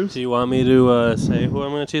Packers? Do you want me to say who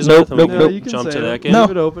I'm gonna tease Nope, with? And we nope, can nope. You can Jump say to it. that game. No.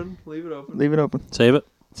 Leave it open. Leave it open. Leave it open. Save it.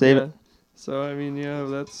 Save Yeah. it. So I mean, yeah,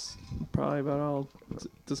 that's probably about all.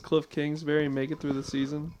 Does Cliff Kingsbury make it through the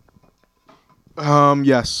season?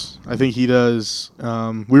 Yes, I think he does.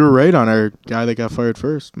 We were right on our guy that got fired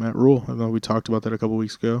first, Matt Rule. I know we talked about that a couple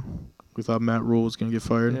weeks ago. We thought Matt Rule was going to get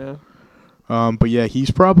fired. Yeah. But yeah, he's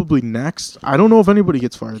probably next. I don't know if anybody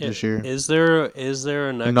gets fired this year. Is there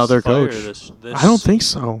a next Another fire coach? This, I don't think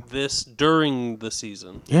so. This during the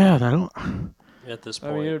season. Yeah, I don't. At this I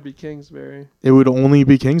point, mean, it would be Kingsbury. It would only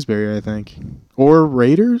be Kingsbury, I think, or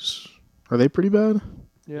Raiders. Are they pretty bad?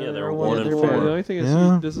 Yeah, they're were 1-4. The only thing is,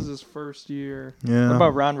 Yeah. this is his first year. Yeah. What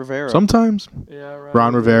about Ron Rivera? Sometimes. Yeah,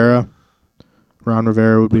 Ron Rivera. Ron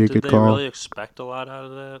Rivera would be a did good they call. really expect a lot out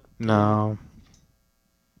of that? No.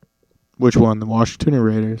 Which one? The Washington or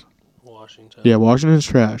Raiders? Washington. Yeah, Washington's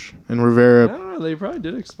trash. And I Rivera, don't know. They probably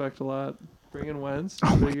did expect a lot. Bringing Wentz.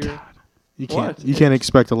 Oh my figure- God. you can't What? you can't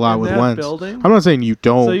expect a lot In with that Wentz. building? I'm not saying you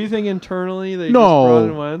don't. So you think internally they No. just brought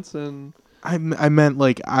in Wentz and I meant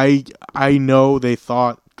like I know they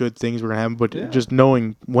thought good things were gonna happen, but Yeah. just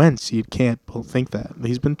knowing Wentz, you can't think that.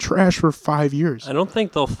 He's been trash for 5 years. I don't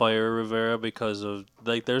think they'll fire Rivera because of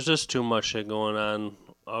there's just too much shit going on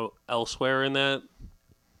elsewhere in that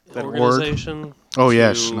That org? organization. Oh yeah,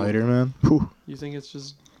 to- Schneider, man. Whew. you think it's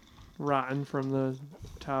just rotten from the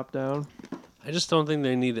top down? I just don't think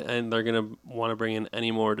they need, and they're gonna want to bring in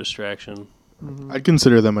any more distraction. Mm-hmm. I'd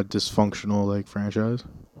consider them a dysfunctional franchise.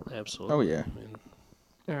 Absolutely. Oh, yeah. I mean,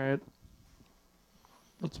 All right.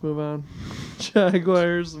 Let's move on.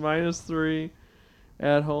 Jaguars -3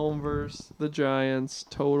 at home versus the Giants.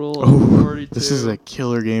 Total of 42. This is a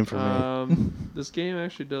killer game for me. This game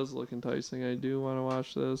actually does look enticing. I do want to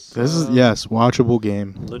watch this. This is watchable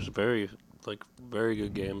game. looks very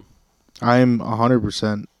good game. I'm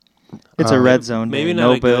 100%. It's a red zone. maybe Day. not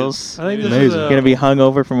No a good- bills. I think this Amazing. is a, Gonna be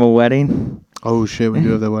hungover from a wedding. Oh shit, we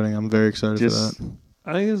do have that wedding. I'm very excited Just for that.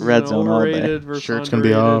 I think this is red an zone all day. overrated versus Shirt's gonna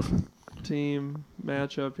be underrated off. team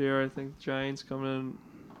matchup here. I think Giants coming in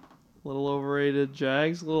a little overrated.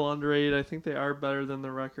 Jags a little underrated. I think they are better than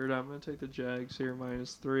the record. I'm going to take the Jags here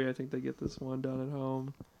 -3. I think they get this one done at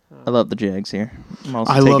home. I love the Jags here. I'm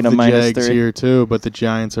also I taking love a the -3. Jags here too, but the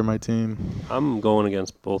Giants are my team. I'm going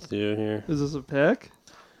against both of you here. Is this a pick?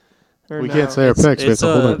 Or We no? can't say our picks. We have it's to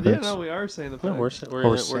hold a- our Yeah, picks. no, we are saying the pick. No, we're Oh,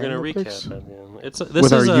 gonna saying recap the picks? it. Yeah. This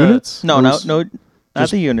With our is units? No, Or no, s- no. Not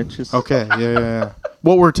just- the unit. Just Okay, yeah.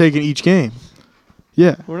 What we're taking each game.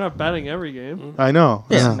 Yeah, We're not betting every game. I know.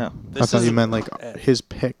 Yeah, no. I This thought is- you meant like his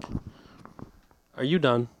pick. Are you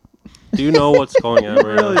done? Do you know what's going on right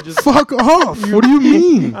Really, now? just Fuck off! What do you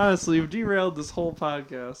mean? honestly, you've derailed this whole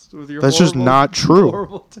podcast with your. That's just horrible- not true.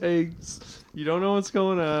 Horrible takes. You don't know what's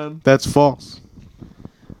going on. That's false.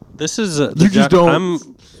 This is You just don't-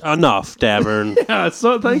 enough, Davern. Yeah.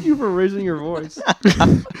 So thank you for raising your voice.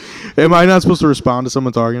 Am I not supposed to respond to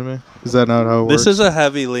someone talking to me? Is that not how it works? This is a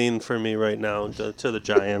heavy lean for me right now to the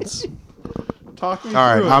Giants. Talk me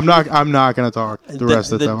All through right, it. I'm not gonna talk the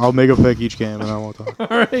rest of the time. I'll make a pick each game and I won't talk. All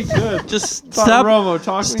right, good. Just Talk stop. Romo,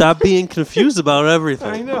 talk me- Stop being confused about everything.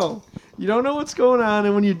 I know. You don't know what's going on,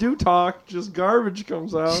 and when you do talk, just garbage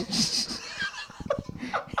comes out.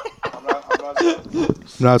 I'm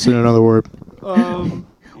not saying another word. You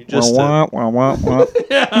just wah, wah, wah, wah.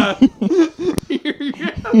 Yeah.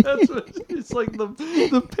 That's what, it's like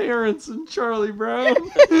the parents in Charlie Brown.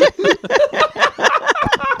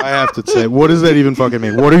 I have to say, what does that even fucking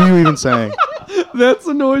mean? What are you even saying? That's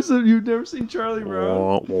the noise that you've never seen Charlie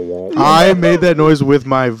Brown. I made that noise with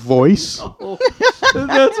my voice. Oh,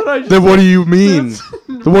 that's what I just Then what do you mean?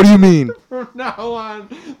 Then what do you mean? From now on,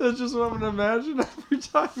 that's just what I'm going to imagine every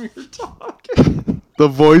time you're talking. The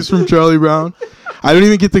voice from Charlie Brown? I don't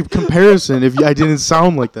even get the comparison if I didn't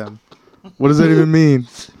sound like them. What does that even mean?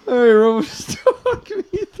 All right, Robo, just talk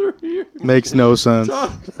me through here. Makes no sense.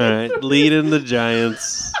 All right, leading the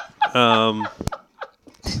Giants.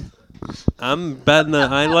 I'm betting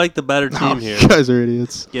that I like the better team here. You guys are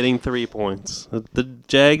idiots. Getting 3 points. The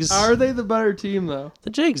Jags. Are they the better team, though? The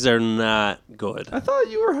Jags are not good. I thought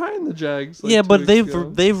you were high in the Jags. Yeah, 2 but weeks ago.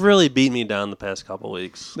 they've really beat me down the past couple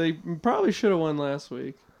weeks. They probably should have won last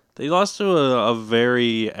week. They lost to a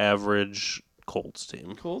very average Colts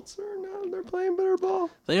team. Colts are now they're playing better ball.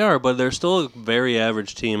 They are, but they're still a very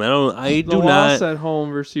average team. The do loss not. at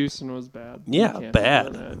home versus Houston was bad. Yeah,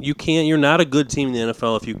 bad. You can't. You're not a good team in the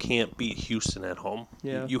NFL if you can't beat Houston at home.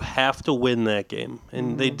 Yeah. You have to win that game,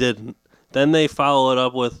 and they didn't. Then they follow it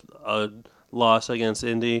up with a loss against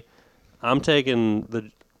Indy. I'm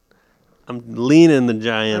leaning the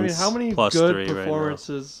Giants. I mean, how many plus good 3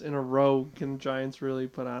 performances in a row can Giants really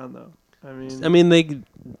put on, though?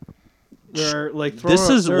 They're like throwing. This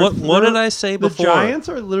is what did I say before? The Giants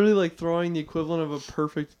are literally like throwing the equivalent of a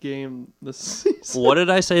perfect game this season. What did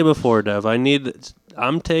I say before, Dev?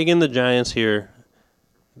 I'm taking the Giants here.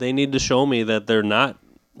 They need to show me that they're not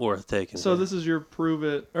worth taking. So this is your prove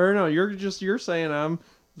it, or no? You're saying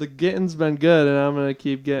the getting's been good, and I'm gonna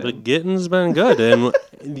keep getting. The getting's been good, and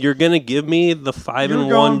you're gonna give me the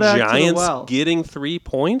 5-1 Giants getting 3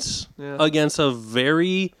 points against a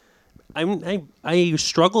very. I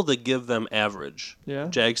struggle to give them average. Yeah.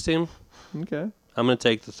 Jags team. Okay. I'm gonna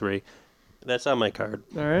take the 3. That's on my card.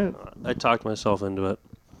 All right. I talked myself into it.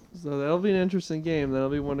 So that'll be an interesting game. That'll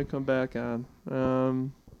be one to come back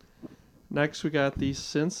on. Next, we got the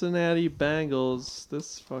Cincinnati Bengals,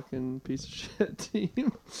 this fucking piece of shit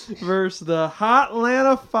team, versus the hot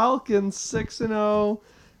Atlanta Falcons, 6-0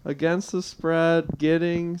 against the spread,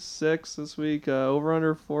 getting 6 this week, over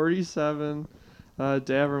under 47.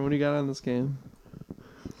 Davern, what do you got on this game?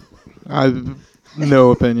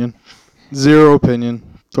 No opinion. Zero opinion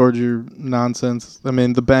towards your nonsense. I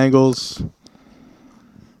mean, the Bengals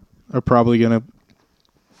are probably gonna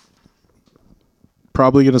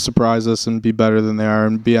surprise us and be better than they are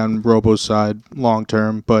and be on Robo's side long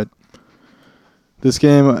term. But this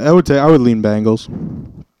game, I would lean Bengals.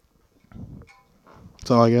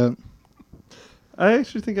 That's all I got. I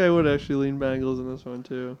actually think I would lean Bengals in this one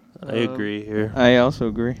too. I agree here. I also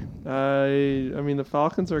agree. I mean the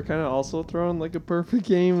Falcons are kind of also throwing like a perfect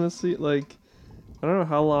game this season. Like I don't know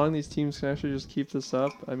how long these teams can actually just keep this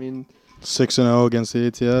up. I mean 6-0 against the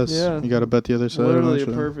ATS. Yeah, you got to bet the other side. Literally a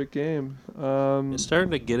perfect game. It's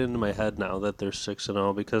starting to get into my head now that they're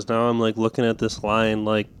 6-0 because now I'm like looking at this line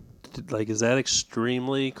like is that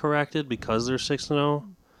extremely corrected because they're 6-0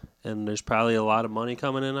 and there's probably a lot of money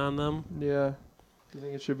coming in on them? Yeah. Do you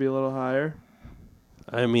think it should be a little higher?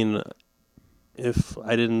 I mean, if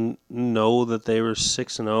I didn't know that they were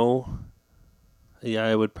 6-0, yeah,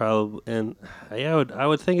 I would probably I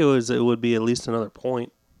would think it would be at least another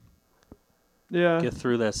point. Yeah. Get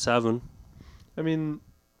through that 7. I mean,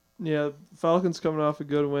 yeah, Falcons coming off a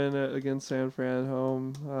good win against San Fran at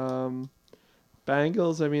home.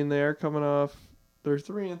 Bengals, I mean, they are coming off. They're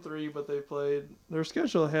 3-3, but their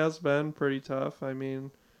schedule has been pretty tough. I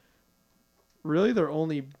mean, really their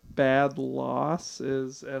only bad loss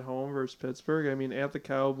is at home versus Pittsburgh. I mean, at the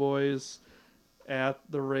Cowboys, at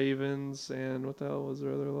the Ravens, and what the hell was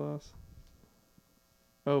their other loss?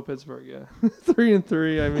 Oh, Pittsburgh, yeah.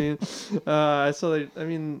 3-3, I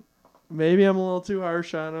mean, maybe I'm a little too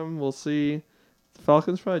harsh on them. We'll see. The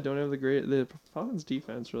Falcons probably don't have the Falcons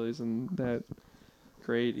defense really isn't that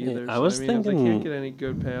great either. Yeah, I was thinking if they can't get any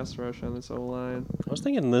good pass rush on this O-line. I was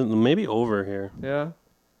thinking maybe over here. Yeah.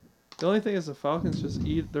 The only thing is the Falcons just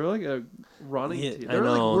eat. They're like a running team. I They're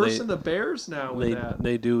know, like worse than the Bears now with that.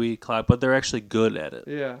 They do eat clock, but they're actually good at it.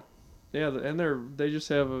 Yeah. Yeah, and they just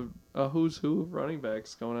have a who's who of running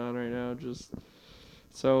backs going on right now.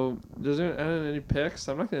 So does it end any picks?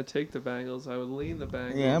 I'm not going to take the Bengals. I would lean the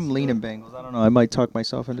Bengals. Yeah, I'm leaning Bengals. I don't know. I might talk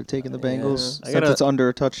myself into taking the Bengals since it's under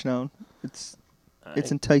a touchdown. It's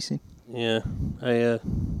enticing. Yeah,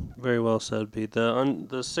 very well said, Pete. The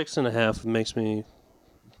 6.5 makes me.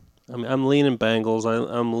 I mean, I'm leaning Bengals.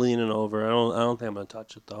 I'm leaning over. I don't think I'm gonna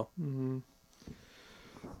touch it though. Mm-hmm.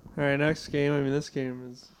 All right, next game. I mean, this game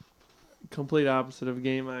is complete opposite of a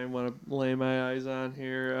game I want to lay my eyes on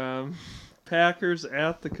here. Packers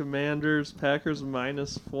at the Commanders. Packers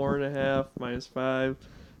minus 4.5, minus 5.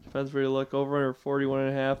 Depends where you look. Over under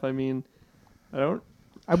 41.5. I mean,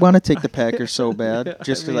 I want to take the Packers so bad,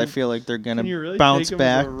 just because I mean, feel like they're gonna really bounce take 'em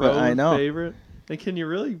as back. a But I road know. favorite? And can you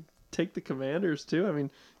really take the Commanders too? I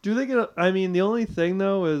mean, do they get? I mean, the only thing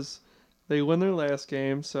though is they win their last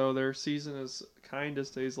game, so their season is kind of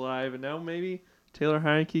stays live, and now maybe Taylor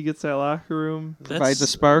Heineke gets that locker room, provides a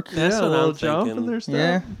spark. That's a what little I'm jump thinking. in their stuff.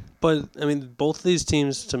 Yeah. But I mean, both of these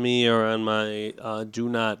teams to me are on my do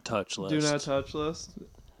not touch list. Do not touch list.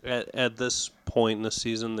 At this point in the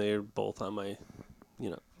season, they're both on my,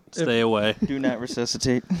 stay away. Do not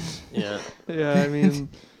resuscitate. Yeah. Yeah, I mean,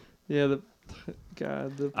 yeah,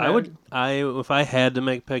 if I had to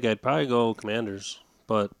make a pick, I'd probably go Commanders,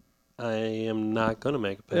 but I am not gonna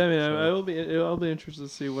make a pick. Yeah, I mean, so. I'll be interested to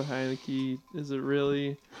see what Heineke is. It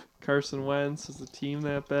really Carson Wentz? Is the team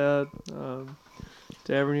that bad?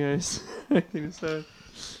 Tavern, anything to say?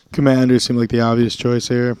 Commanders seem like the obvious choice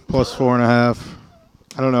here. Plus 4.5.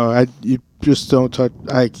 I don't know. You just don't touch.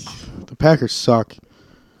 The Packers suck.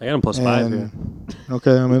 I got them plus 5 here.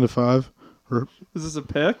 Okay, I'm into 5. Is this a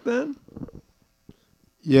pick then?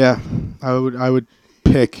 Yeah, I would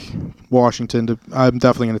pick Washington to. I'm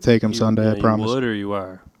definitely going to take them Sunday. I promise. You would or you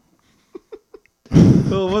are.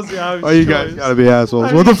 Well, what's the obvious Oh, you choice? guys gotta be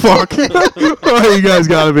assholes. What the fuck? Oh, you guys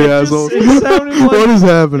gotta be assholes. It sounded like, what is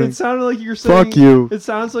happening? It sounded like you're saying. Fuck you. It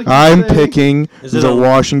sounds like you're I'm saying, picking Is it the on-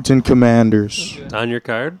 Washington Commanders. Okay. On your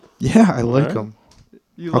card? Yeah, I like Alright. them.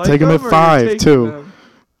 You I'll like take them at or you're 5 taking too. them?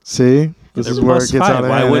 See, this They're is where it plus gets 5. out of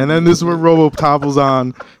Why hand, wouldn't and then this is where Robo topples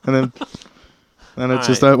on, and then it's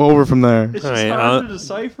just over from there. It's just Alright, hard to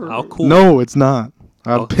decipher. I'll cool. No, it's not.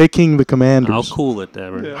 I'm I'll- picking the Commanders. I'll cool it,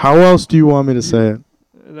 Deborah. Yeah. How else do you want me to say it?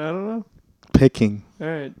 And I don't know. Picking. All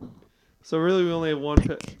right. So really, we only have one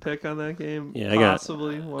pick on that game. Yeah, I got possible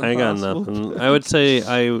nothing. pick. I would say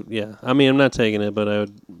I mean, I'm not taking it, but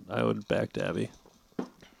I would back Dabby.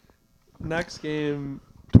 Next game,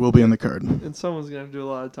 Will be in the card. and someone's gonna have to do a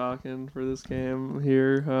lot of talking for this game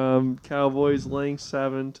here. Cowboys laying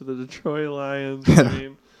 7 to the Detroit Lions.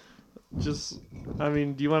 I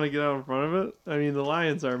mean, do you want to get out in front of it? I mean, the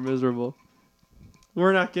Lions are miserable.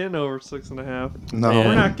 We're not getting over 6.5. No, Yeah.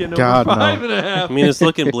 We're not getting God, over no. 5.5. I mean, it's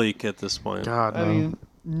looking bleak at this point. God, no. I mean,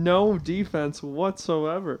 no defense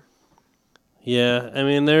whatsoever. Yeah, I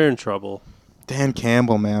mean, they're in trouble. Dan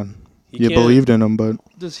Campbell, man. You You can't- believed in him, but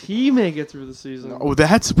Does he make it through the season?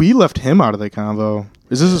 we left him out of the convo.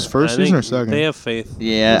 Is this his first I season think or second? They have faith.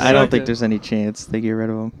 Yeah, Who's I don't second? think there's any chance they get rid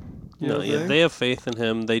of him. You No, don't yeah, think? they have faith in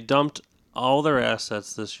him. They dumped all their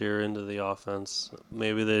assets this year into the offense.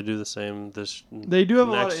 Maybe they do the same this. They do have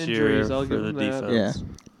a lot of next year injuries, I'll for give the them that. defense.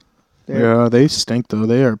 Yeah, they stink though.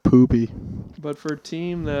 They are poopy. But for a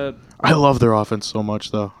team that, I love their offense so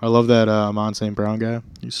much though. I love that Amon St. Brown guy.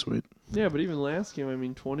 He's sweet. yeah, but even last game, I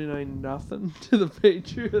mean, 29-0 to the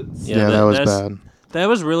Patriots. Yeah, that was that's- bad. That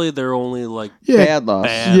was really their only Bad loss.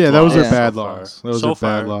 Yeah, that was loss their bad so far. loss. That was so their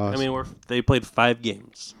far, bad loss. I mean, they played 5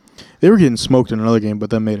 games. They were getting smoked in another game, but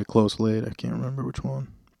then made it close late. I can't remember which one.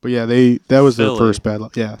 But yeah, that was their Philly. first bad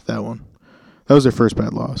loss. Yeah, that one. That was their first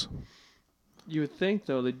bad loss. You would think,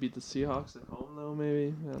 though, they'd beat the Seahawks at home, though,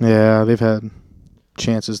 maybe. I don't know. Yeah, they've had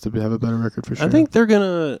chances to have a better record for sure. I think they're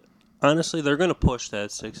gonna push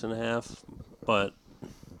that 6.5, but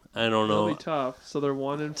I don't It'll know. be tough. So they're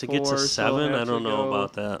 1-4. To get to so 7, they'll I have don't to know go-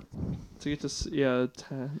 about that. To get to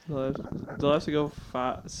 10, they'll have to go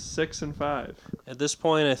 6 and 5. At this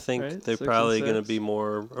point, I think Right? they're 6 and probably going to 6. be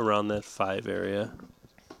more around that 5 area.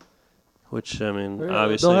 Which, I mean, They'll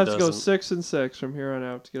obviously have to go doesn't. 6 and 6 from here on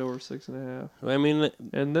out to get over 6.5. I mean,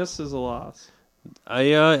 And this is a loss. I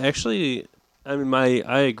agree.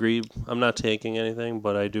 I'm not taking anything,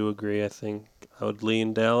 but I do agree. I think I would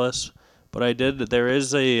lean Dallas. But there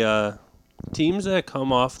is a teams that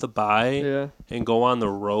come off the bye and go on the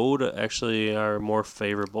road actually are more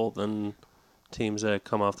favorable than teams that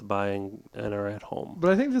come off the bye and are at home.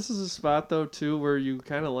 But I think this is a spot, though, too, where you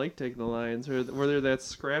kind of like taking the Lions, where they're that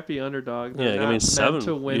scrappy underdog. They're Yeah, I not mean, meant 7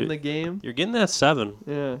 to win the game. You're getting that 7.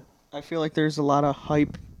 Yeah. I feel like there's a lot of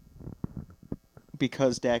hype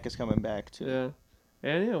because Dak is coming back too. Yeah.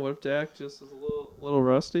 And yeah, what if Dak just is a little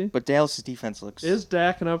rusty? But Dallas' defense looks. Is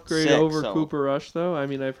Dak an upgrade sick, over so- Cooper Rush, though? I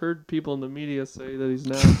mean, I've heard people in the media say that he's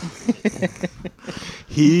not.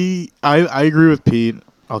 I agree with Pete.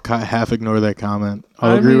 I'll half ignore that comment.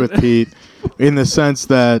 I'll agree with Pete in the sense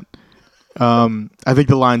that I think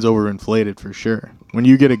the line's overinflated for sure. When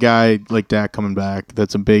you get a guy like Dak coming back,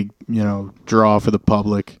 that's a big, draw for the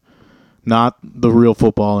public. Not the real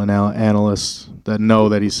football analysts that know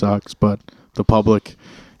that he sucks, but the public.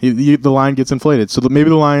 The line gets inflated. So maybe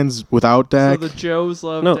the line's without Dak. So the Joes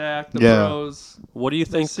love Dak. The Bros. What do you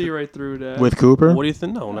think? See right through Dak. With Cooper? What do you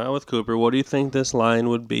think? No, not with Cooper. What do you think this line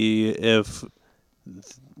would be if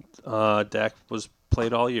Dak was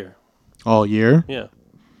played all year? All year? Yeah.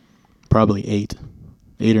 Probably 8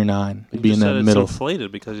 or 9. You Be in that middle. It's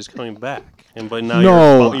inflated because he's coming back, but now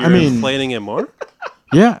you're inflating it more.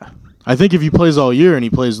 Yeah, I think if he plays all year and he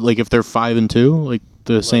plays if they're 5-2, like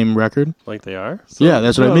the same record, like they are. So, yeah,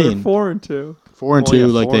 that's what I mean. 4-2.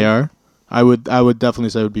 4-2, like they are. I would definitely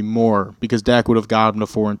say it would be more because Dak would have got him to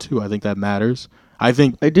 4-2. I think that matters. I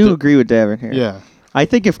do agree with Davin here. Yeah. I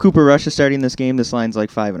think if Cooper Rush is starting this game, this line's like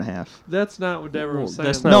 5.5. That's not what Devin was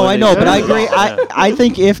saying. No, I know, but I agree. I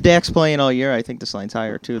think if Dak's playing all year, I think this line's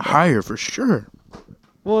higher too. Higher for sure.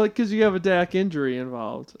 Well, because you have a Dak injury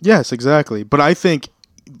involved. Yes, exactly. But I think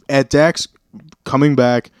at Dak's coming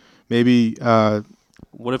back, maybe.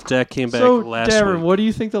 What if Dak came back last Darren, week? what do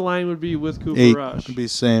you think the line would be with Cooper 8 Rush? would be the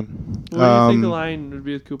same. What do you think the line would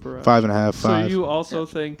be with Cooper Rush? 5.5, 5. So you also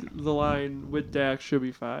think the line with Dak should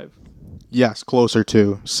be 5? Yes, closer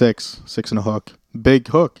to 6 and a hook. Big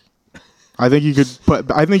hook. I think you could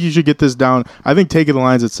put. I think you should get this down. I think taking the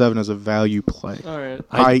lines at 7 is a value play. All right.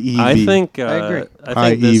 High EV. I think. I agree. I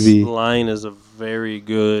think this line is a very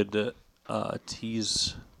good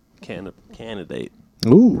tease candidate.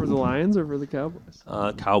 Ooh. For the Lions or for the Cowboys?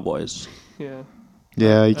 Cowboys. Yeah.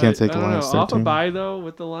 Yeah, you can't take the Lions. Off a bye though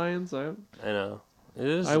with the Lions, I know. It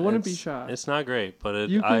is. I wouldn't be shocked. It's not great, but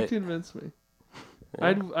you could convince me.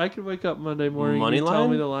 Yeah. I could wake up Monday morning and tell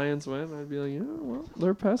me the Lions win. I'd be like, well,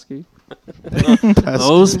 they're pesky.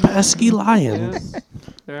 Those pesky Lions. Yeah.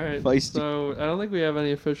 All right. Feisty. So I don't think we have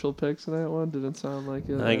any official picks in that one. Didn't sound like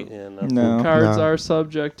it. No. Cards are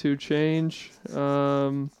subject to change.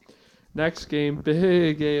 Next game,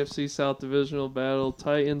 big AFC South divisional battle.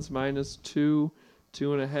 Titans -2,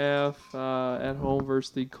 2.5 at home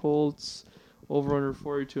versus the Colts. Over under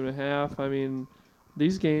 42.5. I mean,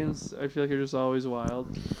 these games I feel like are just always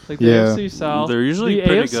wild. Like the AFC South, they're usually the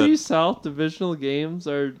pretty AFC good. South divisional games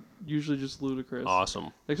are usually just ludicrous.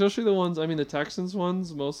 Awesome. Especially the ones. I mean, the Texans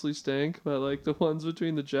ones mostly stink, but like the ones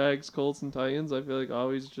between the Jags, Colts, and Titans, I feel like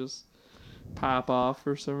always just pop off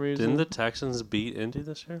for some reason. Didn't the Texans beat Indy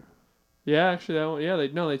this year? Yeah, actually, that one. Yeah,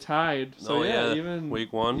 they tied. So even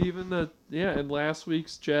week 1. Even and last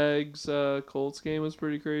week's Jags Colts game was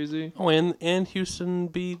pretty crazy. Oh, and Houston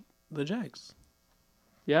beat the Jags.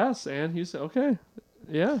 Yes, and Houston. Okay,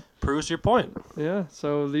 yeah. Proves your point. Yeah.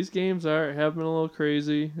 So these games have been a little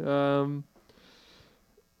crazy.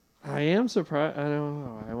 I am surprised. I don't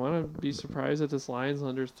know. I want to be surprised that this line's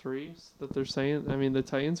under 3. That they're saying. I mean, the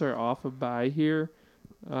Titans are off a bye here.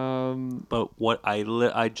 But what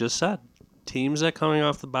I just said, teams that coming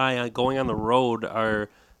off the bye going on the road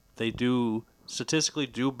they do statistically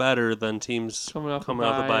do better than teams coming off the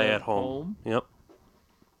bye at home. Yep.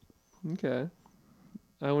 Okay.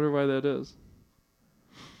 I wonder why that is.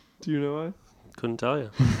 Do you know why? Couldn't tell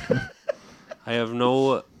you. I have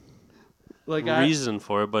no reason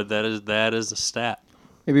for it, but that is a stat.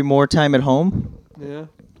 Maybe more time at home. Yeah.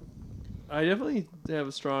 I definitely have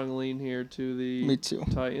a strong lean here to the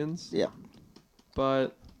Titans. Yeah.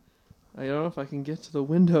 But I don't know if I can get to the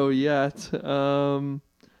window yet. I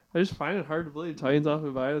just find it hard to believe Titans off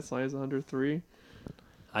a bye. This line's under 3.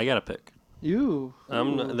 I got a pick. I do have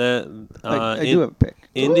a pick.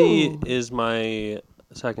 Indy is my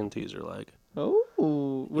second teaser leg.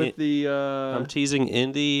 Oh, with I'm teasing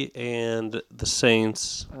Indy and the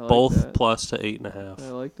Saints, like both that. plus to 8.5. I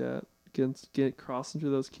like that. Get crossing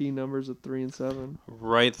through those key numbers of 3 and 7.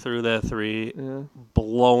 Right through that 3, Yeah.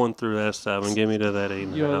 blowing through that 7. Give me to that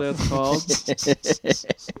 8.5. You know what that's called?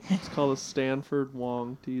 It's called a Stanford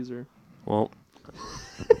Wong teaser. Well,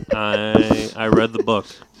 I read the book.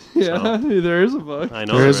 Yeah, so there is a book. I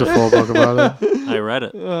know there is a full book about it. I read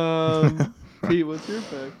it. Pete, what's your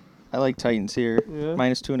pick? I like Titans here. Yeah.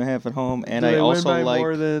 -2.5 at home, and Do I they also win by like.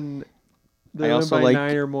 more than. They I win also by like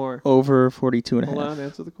 9 or more. Over 42.5. Hold on,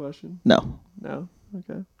 answer the question. No. No.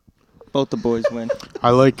 Okay. Both the boys win. I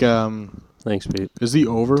like. Thanks, Pete. Is the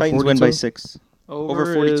over? Titans 42? win by 6.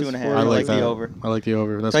 Over 42.5. I like that. the over. I like the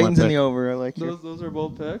over. That's Titans my in pick. the over. I like Those are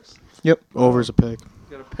both picks. Yep. Over's a pick.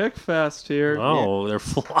 Got a pick fest here. Oh, they're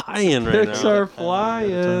flying right Picks now. are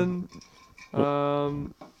flying.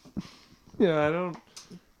 Yeah, I don't.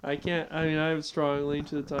 I can't. I mean, I have a strong lean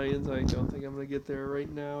to the Titans. I don't think I'm going to get there right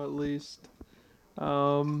now, at least.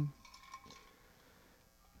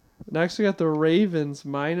 Next, we got the Ravens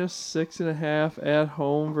minus 6.5 at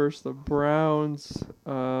home versus the Browns.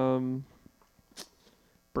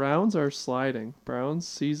 Browns are sliding. Browns'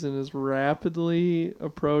 season is rapidly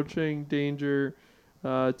approaching danger.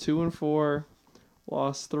 2-4,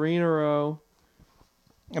 lost 3 in a row.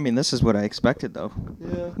 I mean, this is what I expected, though.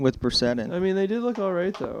 Yeah. With Brissett in. I mean, they did look all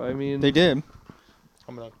right, though. I mean, they did.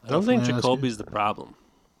 I don't think Jacoby's the problem.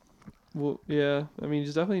 Well, yeah. I mean,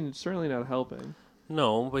 he's certainly not helping.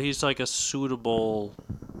 No, but he's like a suitable.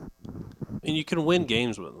 And you can win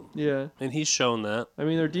games with him. Yeah. And he's shown that. I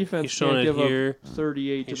mean, their defense can't give up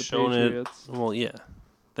 38 to the Patriots. Well, yeah.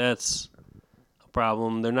 That's a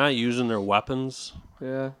problem. They're not using their weapons.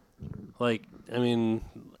 Yeah. Like, I mean,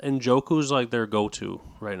 Njoku's like their go-to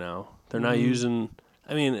right now. They're not using.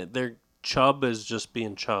 I mean, their Chubb is just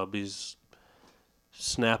being Chubb. He's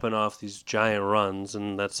snapping off these giant runs,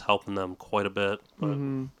 and that's helping them quite a bit. But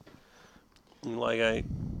like, I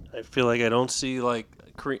feel like I don't see like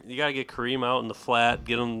you gotta get Kareem out in the flat,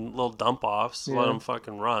 get him little dump offs, let him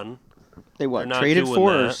fucking run. They traded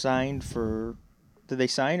for or signed for? Did they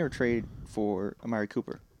sign or trade for Amari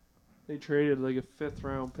Cooper? They traded like a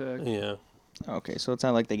 5th-round pick. Yeah. Okay, so it's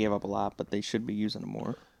not like they gave up a lot, but they should be using him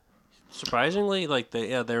more. Surprisingly, like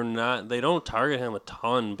they're not. They don't target him a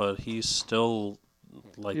ton, but he's still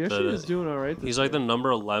like he actually is doing all right. He's like the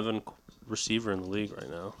number 11 receiver in the league right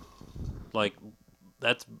now. Like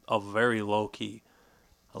that's a very low key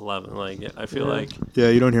 11. Like I feel like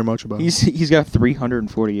you don't hear much about him. He's got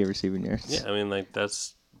 348 receiving yards. Yeah, I mean like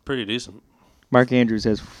that's pretty decent. Mark Andrews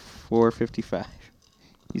has 455.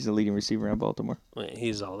 He's the leading receiver in Baltimore. I mean,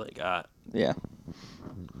 he's all they got. Yeah.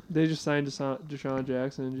 They just signed Deshaun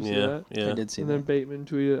Jackson. Did you see that? Yeah, I did see that. And then Bateman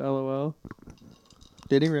tweeted LOL.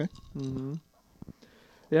 Did he really? Mm-hmm.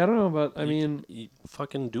 Yeah, I don't know about. I mean, you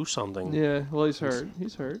fucking do something. Yeah, well, he's hurt.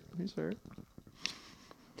 He's hurt.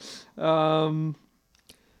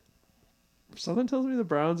 Something tells me the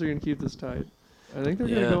Browns are gonna keep this tight. I think they're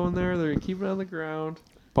gonna go in there. They're gonna keep it on the ground.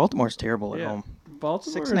 Baltimore's terrible at home.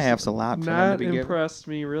 Baltimore 6.5's a lot for them not to be impressed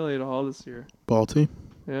me really at all this year. Balti?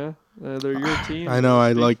 Yeah, they're your team. I know.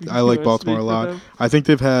 I like Baltimore a lot. I think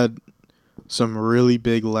they've had some really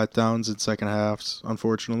big letdowns in second halves,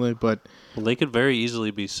 unfortunately. But they could very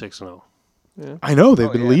easily be 6-0. Yeah. I know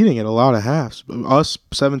they've been leading at a lot of halves. Us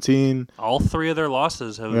 17. All 3 of their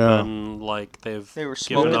losses have been like they were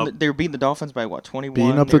smoking. They were beating the Dolphins by what 21.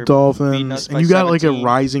 Beating up the Dolphins, and you got 17. Like a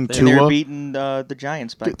rising Tua. They were beating the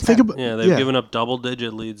Giants by 10. They've given up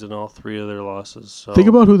double-digit leads in all 3 of their losses. So. Think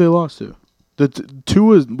about who they lost to. The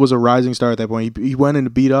Tua was a rising star at that point. He went in to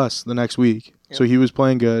beat us the next week, so he was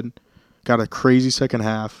playing good. Got a crazy second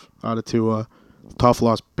half out of Tua. Tough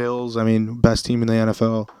loss. Bills. I mean, best team in the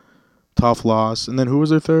NFL. Tough loss. And then who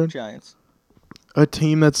was their third? Giants. A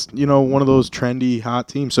team that's, one of those trendy, hot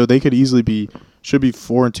teams. So they could easily should be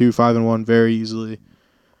 4-2, 5-1 very easily.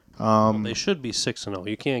 They should be 6-0.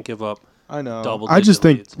 You can't give up I know. double-digit I just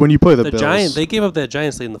think leads. when you play the Bills. Giants, they gave up that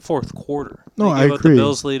Giants lead in the fourth quarter. No, they gave I up agree. the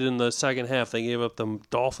Bills lead in the second half. They gave up the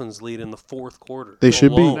Dolphins lead in the fourth quarter. They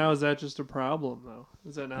should be. Now, is that just a problem, though?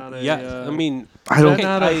 Is that not a... Yeah, I mean... I don't...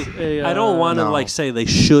 I don't want to, say they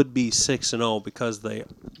should be 6-0 because they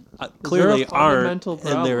clearly aren't,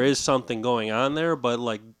 and there is something going on there,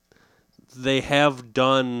 but, they have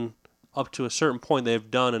done, up to a certain point, they've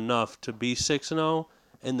done enough to be 6-0,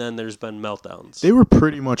 and then there's been meltdowns. They were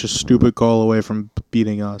pretty much a stupid call away from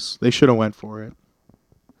beating us. They should have went for it.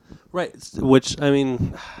 Right, which, I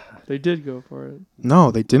mean... They did go for it.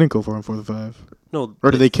 No, they didn't go for it for the 5. No.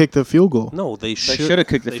 Or did they kick the field goal? No, they should have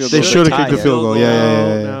kicked the field goal. They should have kicked the field goal.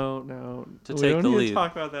 Yeah. No. To we take don't the need lead. to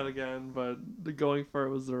talk about that again, but the going for it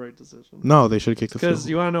was the right decision. No, they should have kicked the field goal. Because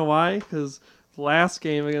you want to know why? Because last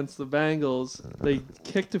game against the Bengals, they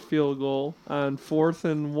kicked a field goal on 4th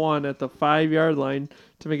and 1 at the 5-yard line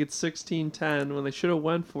to make it 16-10 when they should have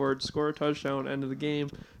went for it, score a touchdown, end of the game.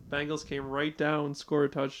 Bengals came right down,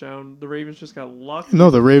 scored a touchdown. The Ravens just got lucky. No,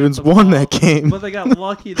 the Ravens won that game. But they got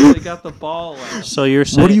lucky that they got the ball out. So you're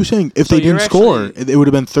saying... What are you saying? If they didn't score, it would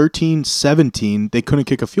have been 13-17. They couldn't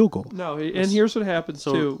kick a field goal. No, and here's what happens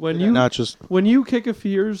too. When you kick a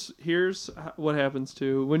here's what happens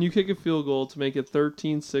too. When you kick a field goal to make it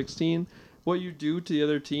 13-16, what you do to the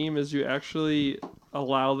other team is you actually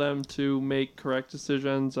allow them to make correct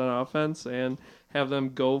decisions on offense and have them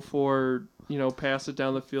go for, pass it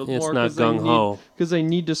down the field more. It's not gung-ho. Because they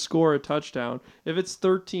need to score a touchdown. If it's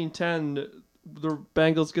 13-10, the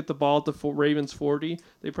Bengals get the ball at the Ravens 40,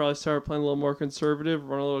 they probably start playing a little more conservative,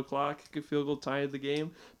 run a little clock, kick a field goal, tie the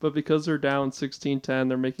game. But because they're down 16-10,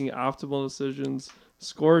 they're making optimal decisions,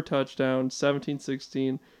 score a touchdown,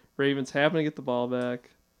 17-16. Ravens happen to get the ball back.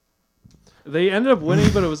 They ended up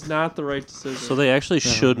winning, but it was not the right decision. So they actually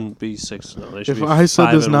shouldn't be 6-0. If I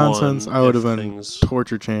said this nonsense, I would have been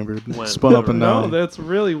torture chambered, spun up and down. No, that's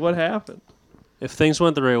really what happened. If things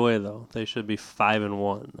went the right way, though, they should be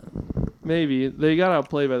 5-1. Maybe they got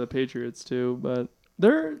outplayed by the Patriots too, but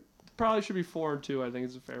they're probably should be 4-2. I think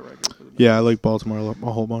is a fair record for them. Yeah, I like Baltimore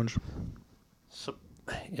a whole bunch. So,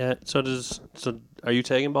 yeah. So are you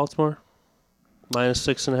taking Baltimore?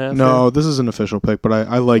 -6.5. No, this is an official pick, but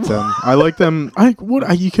I like them. I like them.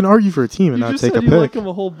 You can argue for a team and you not just take said a you pick. like them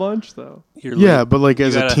a whole bunch though. Yeah, but like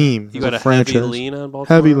as a team, you as got a a franchise, heavy lean on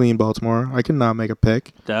Baltimore. Heavy lean Baltimore. I cannot make a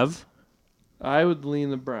pick. Dev, I would lean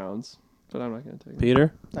the Browns, but I'm not going to take them.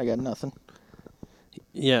 Peter, I got nothing.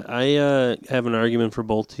 Yeah, I have an argument for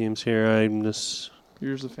both teams here. You're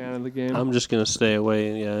just a fan of the game. I'm just gonna stay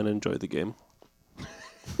away, and enjoy the game.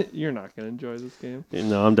 You're not going to enjoy this game.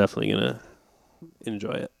 No, I'm definitely gonna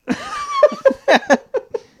enjoy it.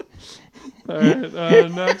 All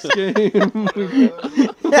right, next game.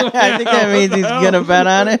 I think that means he's gonna bet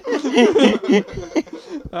on it.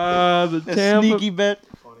 The sneaky bet.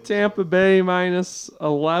 Tampa Bay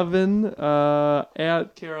 -11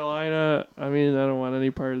 at Carolina. I mean, I don't want any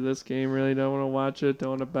part of this game. Really, don't want to watch it. Don't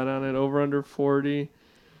want to bet on it. Over under 40.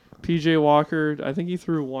 PJ Walker, I think he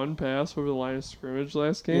threw one pass over the line of scrimmage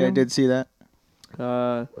last game. Yeah, I did see that.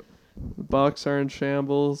 The Bucks are in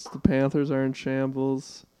shambles. The Panthers are in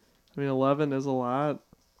shambles. I mean, 11 is a lot,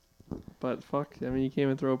 but fuck. I mean, you can't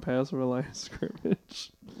even throw a pass over the line of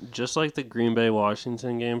scrimmage. Just like the Green Bay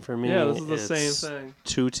Washington game for me. Yeah, this is the same thing.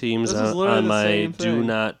 Two teams on my do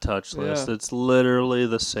not touch list. Yeah. It's literally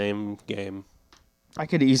the same game. I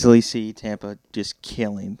could easily see Tampa just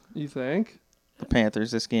killing. You think? The Panthers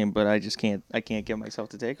this game, but I just can't. I can't get myself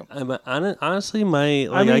to take them. Honestly,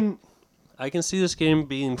 I can see this game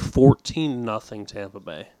being 14-0 Tampa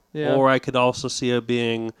Bay. Yeah. Or I could also see it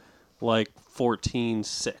being like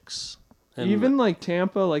 14-6. Even like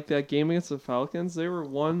Tampa, like that game against the Falcons, they were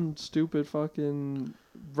one stupid fucking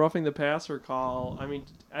roughing the passer call. I mean,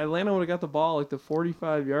 Atlanta would have got the ball like the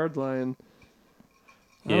 45-yard line.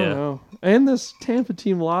 I don't know. And this Tampa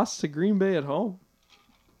team lost to Green Bay at home.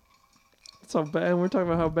 That's how bad. We're talking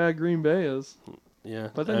about how bad Green Bay is. Yeah.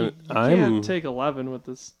 But then you can't take 11 with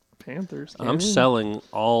this Panthers. I'm selling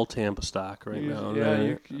all Tampa stock right now.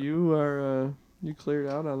 Yeah, you are. You cleared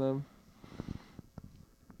out on them.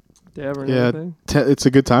 It's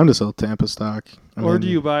a good time to sell Tampa stock. Or do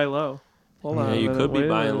you buy low? Hold on. You could be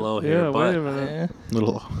buying low here. Yeah, but wait a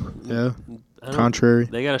minute. Contrary.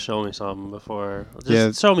 They got to show me something before.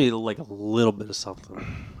 Just show me like a little bit of something.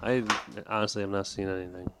 I honestly have not seen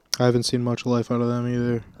anything. I haven't seen much life out of them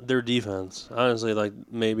either. Their defense, honestly, like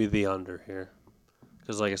maybe the under here.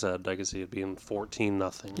 Because, like I said, I can see it being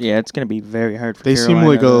 14-0. Yeah, it's going to be very hard for They Carolina. seem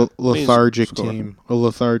like a lethargic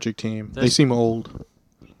team. They seem old.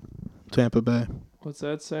 Tampa Bay. What's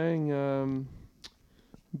that saying?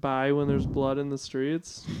 Buy when there's blood in the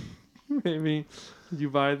streets. Maybe you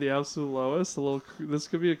buy the absolute lowest. This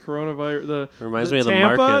could be a coronavirus. Reminds me of the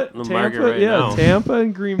market. The market right now. Tampa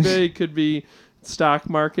and Green Bay could be stock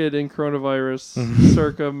market and coronavirus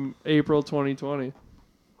circa April 2020.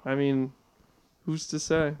 I mean, who's to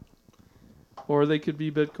say? Or they could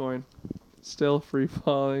be Bitcoin. Still free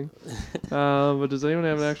falling. But does anyone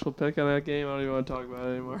have an actual pick on that game? I don't even want to talk about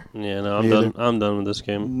it anymore. Yeah, no, I'm done. I'm done with this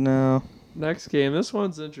game. No. Next game. This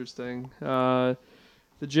one's interesting. The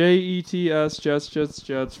Jets, Jets,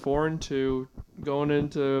 4-2, going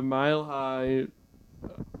into Mile High.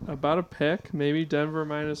 About a pick, maybe Denver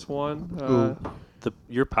 -1.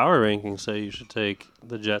 Your power rankings say you should take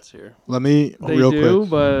the Jets here. Let me They real do, quick.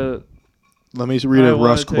 But let me read a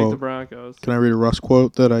Russ quote. The Broncos. Can I read a Russ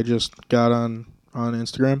quote that I just got on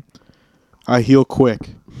Instagram? I heal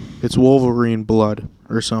quick. It's Wolverine blood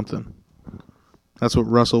or something. That's what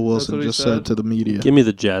Russell Wilson just said to the media. Give me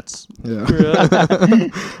the Jets. Yeah.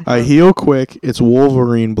 I heal quick. It's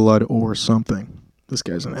Wolverine blood or something. This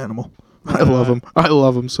guy's an animal. I love him. I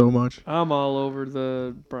love him so much. I'm all over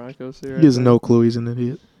the Broncos here. He has no clue he's an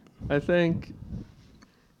idiot. I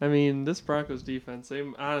mean, this Broncos defense, they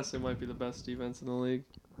honestly might be the best defense in the league.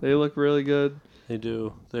 They look really good. They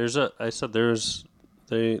do. There's 4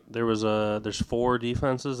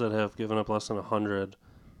 defenses that have given up less than 100.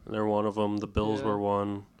 And they're one of them. The Bills were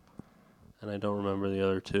one. And I don't remember the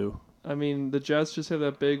other 2. I mean, the Jets just have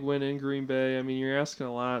that big win in Green Bay. I mean, you're asking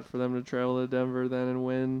a lot for them to travel to Denver then and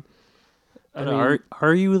win.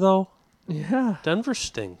 Are you, though? Yeah. Denver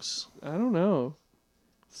stinks. I don't know.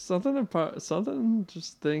 Something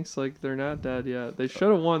just thinks like they're not dead yet. They should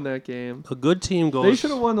have won that game. A good team goes. They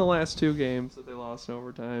should have won the last 2 games that they lost in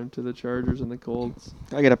overtime to the Chargers and the Colts.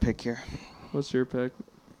 I got a pick here. What's your pick?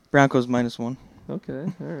 Broncos -1. Okay,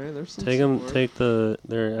 all right. There's some Take them. support. Take the.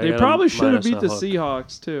 They probably should have beat the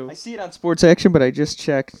Seahawks too. I see it on Sports Action, but I just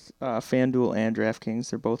checked FanDuel and DraftKings.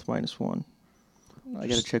 They're both -1. I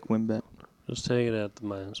got to check WinBet. Just take it at the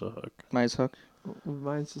 -hook. -hook.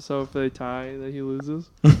 Mine's so if they tie, that he loses.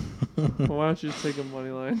 Well, why don't you just take a money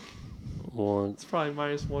line? Well, It's probably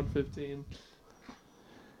 -115.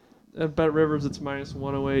 At Bet Rivers, it's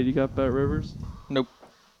 -108. You got Bet Rivers? Nope.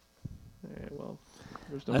 All right, well,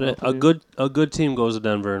 there's no help a in you. good team goes to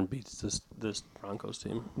Denver and beats this Broncos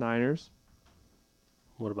team. Niners.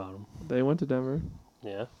 What about them? They went to Denver.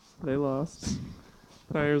 Yeah. They lost.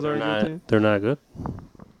 Niners are a good team. They're not good.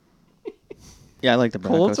 Yeah, I like the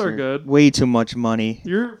Broncos. Colts are here. good. Way too much money.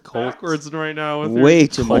 You're backwards right now. With Way your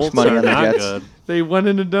too much Colts money are on the not Jets. good. They went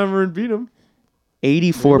into Denver and beat them.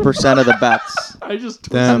 84% of the bets. I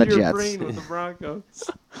just On the twisted your Jets. brain with the Broncos.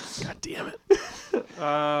 God damn it.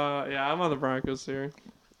 Yeah, I'm on the Broncos here.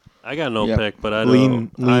 I got no Yep. pick, but I Lean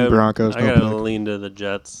Broncos, I no gotta pick. lean to the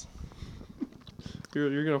Jets.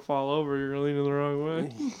 You're gonna fall over. You're gonna lean in the wrong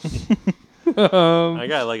way. I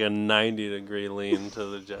got like a 90-degree lean to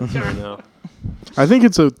the Jets right now. I think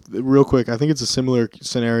it's real quick. I think it's a similar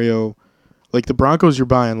scenario. Like the Broncos, you're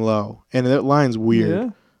buying low, and that line's weird. Yeah.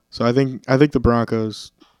 So I think the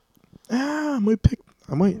Broncos. I'm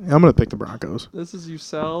gonna pick the Broncos. This is you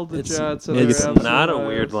sell the It's Jets. And it's they're not a absolute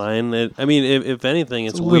weird liars. line. I mean, if anything,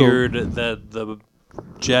 it's a little- weird that the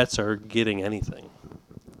Jets are getting anything.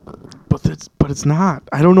 But it's not.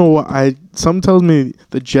 I don't know why. Something tells me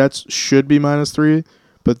the Jets should be -3,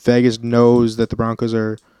 but Vegas knows that the Broncos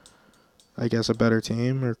are, I guess, a better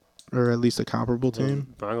team or at least a comparable team.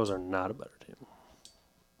 Broncos are not a better team.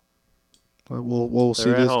 We'll see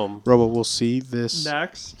They're at this. home. Robo, we'll see this.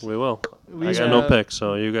 Next, We will. We I got no have- pick,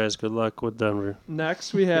 so you guys good luck with Denver.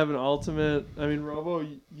 next we have an ultimate. I mean, Robo,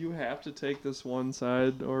 you have to take this one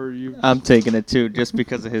side, or you. I'm taking it too, just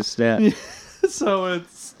because of his stat. So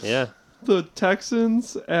it's Yeah. the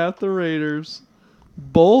Texans at the Raiders.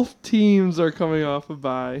 Both teams are coming off a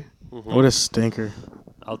bye. What a stinker.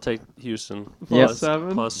 I'll take Houston. Plus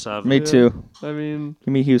 7? Plus 7. Me too. I mean,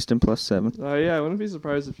 Give me Houston +7. yeah, I wouldn't be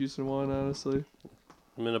surprised if Houston won, honestly.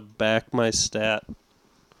 I'm going to back my stat.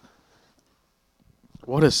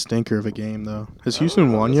 What a stinker of a game, though. Has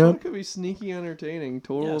Houston won This one yet? could be sneaky entertaining.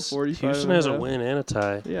 Total Yes, 45. Houston and has a a half. win and a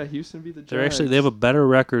tie. Yeah, Houston beat the They Jags. have a better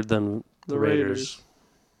record than The the Raiders.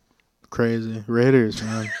 Crazy. Raiders,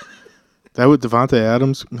 man. That with Devontae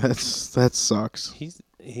Adams, that sucks.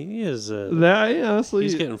 He is. That honestly,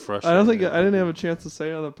 he's getting frustrated. I don't think I didn't have a chance to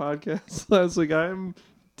say on the podcast last week. I'm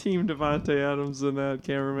Team Devontae Adams and that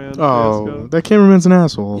cameraman. Oh, fiasco. that cameraman's an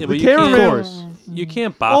asshole. Yeah, The but cameraman, you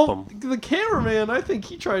can't bop him. The cameraman, I think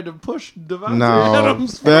he tried to push Devontae No,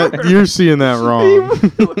 Adams. that first. you're seeing that wrong. He ran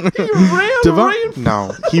right in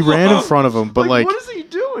No, he ran in front of him, but like what is he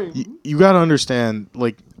doing? you got to understand,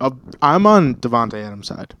 like, I'm on Devontae Adams'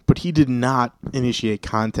 side, but he did not initiate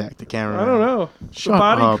contact. The cameraman. I don't know. Shut the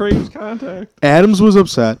body up. craves contact. Adams was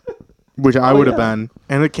upset, which I would have yeah. been,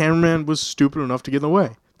 and the cameraman was stupid enough to get in the way.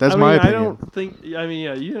 That's I my mean, opinion. I don't think. I mean,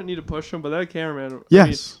 yeah, you don't need to push him, but that cameraman.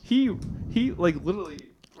 Yes. I mean, he like literally.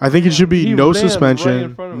 I think it should be He no ran right in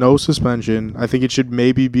suspension. front of him. No suspension. I think it should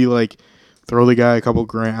maybe be like throw the guy a couple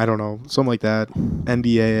grand. I don't know, something like that.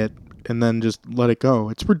 NDA it, and then just let it go.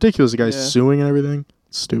 It's ridiculous. The guy's Yeah. suing and everything.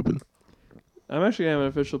 It's stupid. I'm actually gonna have an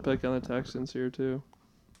official pick on the Texans here too.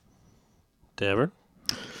 Devin?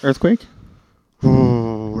 Earthquake?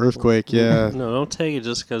 Oh, earthquake. Yeah. No, don't take it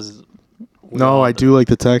just because. No, I do like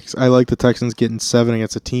the I like the Texans getting 7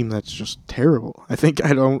 against a team that's just terrible. I think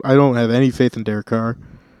I don't have any faith in Derek Carr.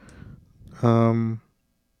 I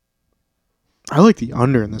like the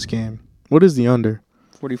under in this game. What is the under?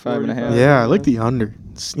 45.5. Yeah, I like the under.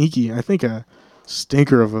 Sneaky. I think a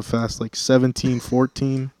stinker of a fest, like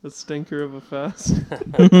 17-14. The stinker of a fest.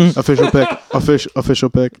 Official pick. Official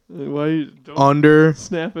pick. Why you don't Under.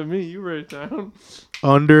 snap at me? You write it down.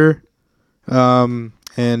 Under. And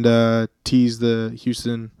tease the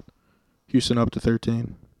Houston up to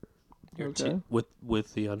 13 Okay.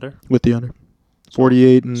 With the under? with the under.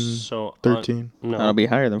 48 and So 13. No. That'll be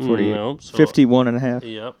higher than 48. No, so 51.5.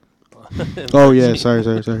 Yep. Oh yeah, sorry.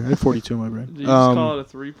 I had 42 in my brain. Did you just call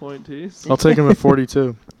it a 3-point tease? I'll take him at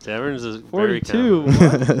 42. Devon's is very 42.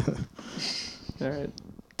 confident. What? All right.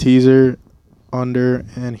 Teaser, under,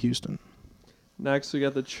 and Houston. Next, we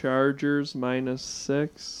got the Chargers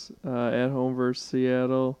 -6 at home versus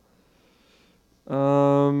Seattle.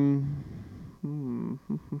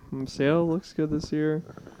 Seattle looks good this year.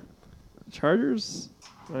 Chargers,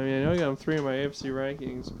 I mean, I know I got them 3 in my AFC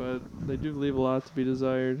rankings, but they do leave a lot to be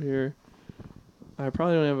desired here. I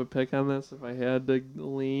probably don't have a pick on this. If I had to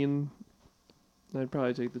lean, I'd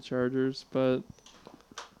probably take the Chargers, but...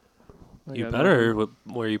 You better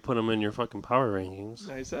where you put them in your fucking power rankings.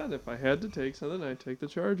 I said if I had to take something, I'd take the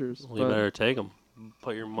Chargers. Well, you better take them.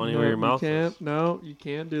 Put your money where your mouth is. No, you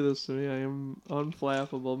can't do this to me. I am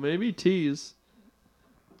unflappable. Maybe tease.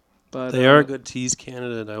 But they are a good tease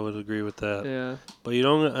candidate. I would agree with that. Yeah. But you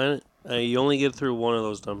don't. You only get through one of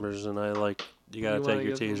those numbers, and you gotta take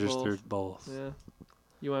your teasers through both. Yeah.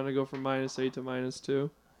 You want to go from -8 to -2,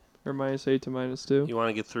 or -8 to -2. You want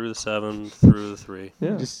to get through the 7, through the 3.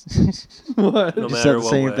 Yeah. What? No you matter said the what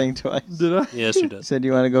same way. thing twice. Did I? Yes, you did. Said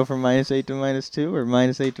you want to go from -8 to -2 or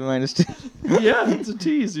 -8 to -2. Yeah, it's a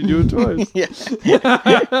tease. You do it twice. Yeah.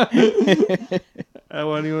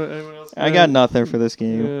 Anyone else? I got nothing for this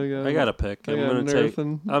game. Yeah, I got a pick.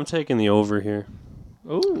 I'm taking the over here.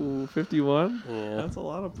 Oh, 51? Yeah. That's a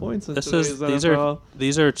lot of points in These NFL.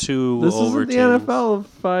 are two This over isn't the teams. NFL of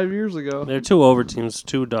 5 years ago. They're 2 over teams,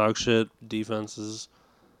 2 dog shit defenses.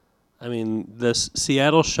 I mean,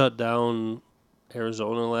 Seattle shut down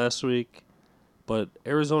Arizona last week, but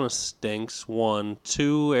Arizona stinks. 1,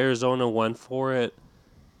 2, Arizona went for it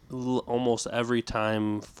almost every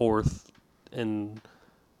time, 4th and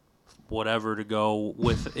whatever to go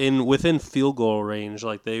within field goal range.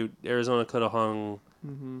 Like Arizona could have hung,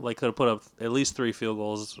 could have put up at least 3 field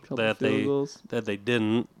goals that they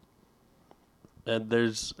didn't. And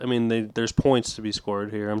there's points to be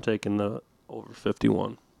scored here. I'm taking the over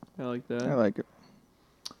 51. I like that. I like it.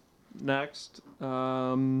 Next,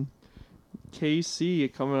 KC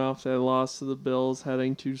coming off that loss to the Bills,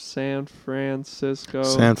 heading to San Francisco.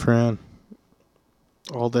 San Fran.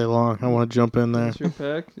 All day long. I want to jump in there. That's your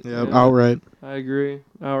pick? Yeah, outright. I agree.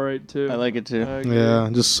 Outright, too. I like it, too. Yeah,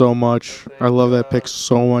 just so much. I love that pick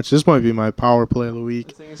so much. This might be my power play of the week.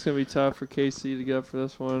 I think it's going to be tough for KC to get up for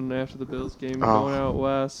this one after the Bills game. Going out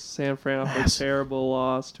west. San Fran off a terrible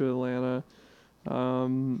loss to Atlanta.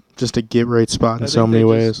 Just a get-right spot in so many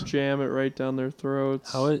ways. Just jam it right down their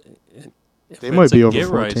throats. They might be over 14.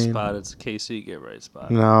 Get-right spot, it's a KC get-right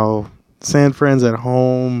spot. No. San Fran's at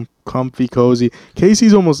home, comfy, cozy.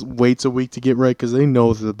 KC's almost waits a week to get right because they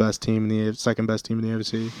know they're the best team in the second best team in the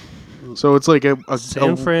AFC. So it's like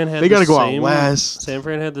San Fran had they got to go same, out west. San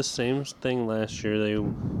Fran had the same thing last year. They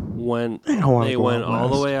went out all the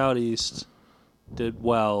west. way out east, did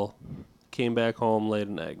well, came back home, laid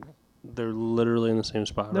an egg. They're literally in the same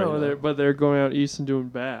spot right now. But they're going out east and doing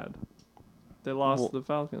bad. They lost to the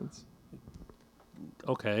Falcons.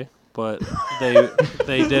 Okay. But they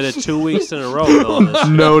did it 2 weeks in a row. Though,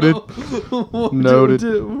 Noted. Noted.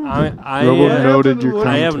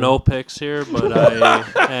 I have no picks here, but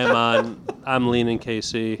I'm leaning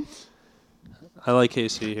KC. I like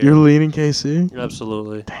KC here. You're leaning KC?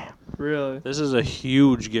 Absolutely. Damn. Really? This is a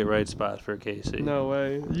huge get-right spot for KC. No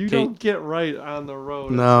way. You don't get right on the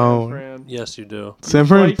road. No. San Fran. Yes, you do. San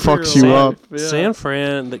Fran fucks you up. Yeah. San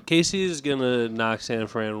Fran, KC is going to knock San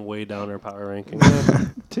Fran way down their power rankings.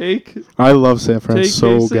 I love San Fran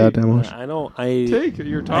so KC. goddamn much. I know.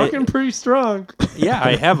 You're talking pretty strong. Yeah,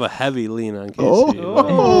 I have a heavy lean on KC.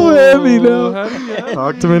 Oh, heavy now. Heavy.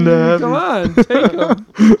 Talked him into heavy. Come on, take him.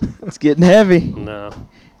 It's getting heavy. No.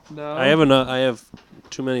 No. I have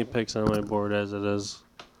too many picks on my board as it is.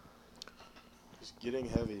 It's getting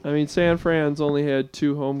heavy. I mean, San Fran's only had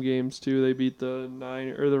 2 home games too. They beat the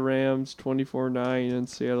Rams 24-9 and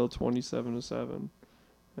Seattle 27-7.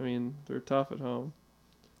 I mean, they're tough at home.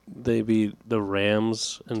 They beat the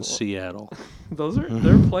Rams and Seattle.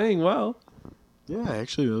 They're playing well. Yeah,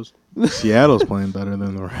 actually, Seattle's playing better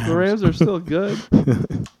than the Rams. The Rams are still good.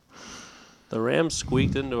 The Rams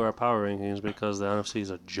squeaked into our power rankings because the NFC is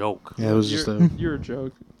a joke. Yeah, it was just You're a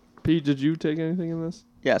joke. Pete, did you take anything in this?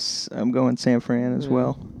 Yes, I'm going San Fran as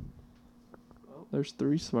well. Well, there's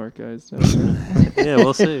 3 smart guys down there. Yeah,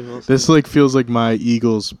 we'll see. This feels like my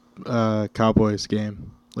Eagles Cowboys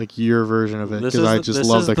game. Like your version of it, because I just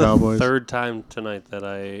love the Cowboys. This is the 3rd time tonight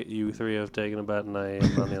that you 3 have taken a bet and I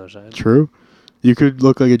am on the other side. True. You could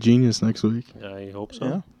look like a genius next week. I hope so.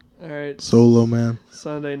 Yeah. All right. Solo man.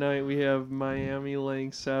 Sunday night we have Miami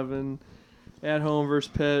laying 7 at home versus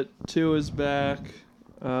Pitt. 2 is back.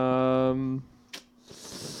 I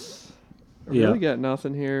really got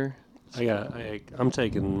nothing here. I'm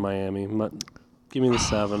taking Miami. Give me the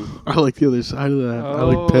 7. I like the other side of that. I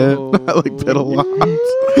like Pitt. I like Pitt a lot.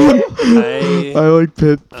 I like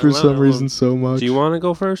Pitt for some reason so much. Do you want to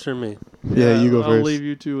go first or me? Yeah, you go first. I'll leave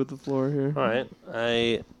you 2 with the floor here. All right.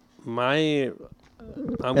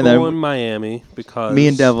 I'm And then going Miami because Me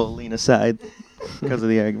and Devil lean aside because of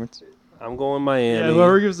the arguments. I'm going Miami. Yeah,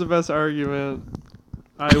 whoever gives the best argument,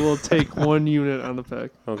 I will take 1 unit on the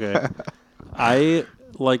pick. Okay. I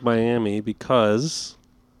like Miami because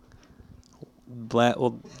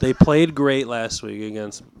they played great last week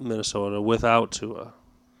against Minnesota without Tua.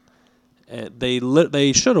 And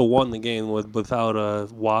they should have won the game without a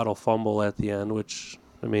Waddle fumble at the end, which,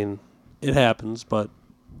 I mean, it happens, but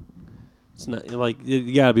it's not like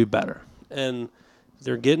you got to be better. And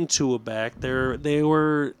they're getting Tua back. They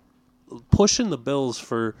were pushing the Bills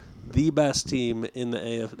for the best team in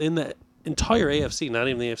the entire AFC, not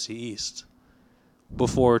even the AFC East,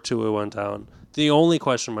 before Tua went down. The only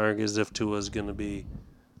question mark is if Tua is going to be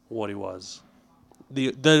what he was.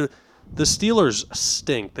 The Steelers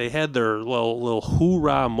stink. They had their little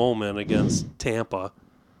hoorah moment against Tampa.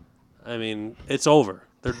 I mean, it's over.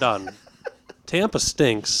 They're done. Tampa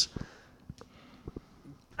stinks.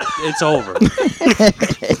 It's over. All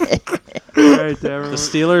right, Darren. The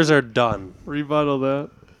Steelers are done. Rebuttal that.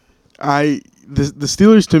 The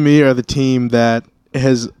Steelers to me are the team that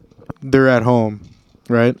they're at home,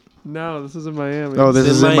 right? No, this is in Miami. Oh, this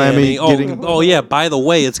is in Miami. Oh, yeah. By the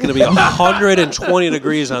way, it's going to be 120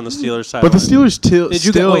 degrees on the Steelers side. But the Steelers still.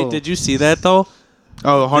 Did you see that though?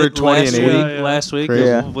 Oh, 120 and 80. Last week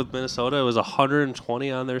with Minnesota, it was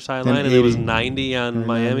 120 on their sideline, and it was 90 on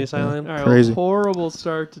Miami sideline. All right, Crazy. Horrible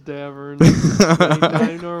start to Davern. I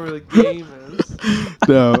don't know where the game is.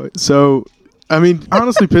 No, so I mean,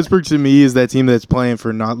 honestly, Pittsburgh to me is that team that's playing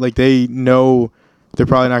for not like they know they're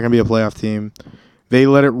probably not going to be a playoff team. They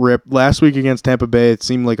let it rip. Last week against Tampa Bay, it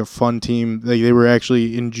seemed like a fun team. They were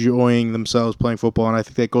actually enjoying themselves playing football, and I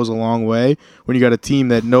think that goes a long way when you got a team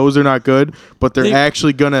that knows they're not good, but they're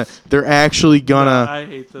actually gonna. I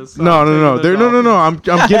hate this. No. I'm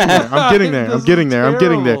getting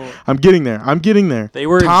there. They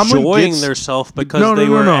were enjoying themselves because they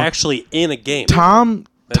were actually in a game.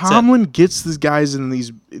 Tomlin gets these guys in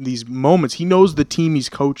these moments. He knows the team he's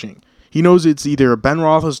coaching. He knows it's either a Ben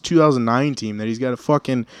Roethlisberger 2009 team that he's got to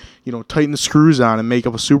fucking, tighten the screws on and make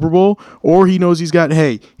up a Super Bowl, or he knows he's got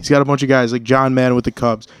a bunch of guys like John Madden with the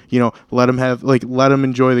Cubs. Let him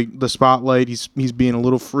enjoy the spotlight. He's being a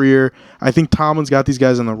little freer. I think Tomlin's got these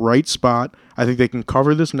guys in the right spot. I think they can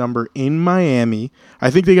cover this number in Miami.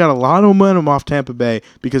 I think they got a lot of momentum off Tampa Bay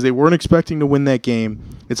because they weren't expecting to win that game.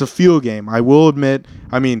 It's a field game. I will admit.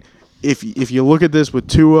 I mean, if you look at this with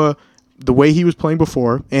Tua, the way he was playing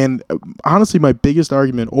before, and honestly, my biggest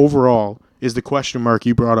argument overall is the question mark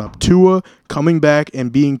you brought up. Tua coming back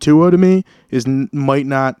and being Tua to me might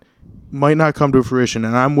not come to fruition,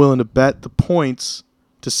 and I'm willing to bet the points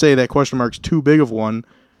to say that question mark's too big of one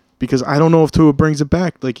because I don't know if Tua brings it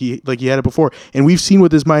back like he had it before, and we've seen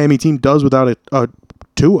what this Miami team does without a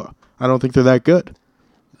Tua. I don't think they're that good.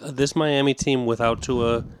 This Miami team without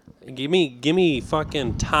Tua, give me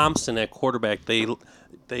fucking Thompson at quarterback.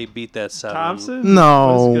 They beat that 7. Thompson?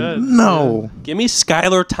 No. Yeah. Give me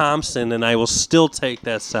Skylar Thompson, and I will still take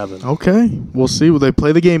that 7. Okay. We'll see. Will they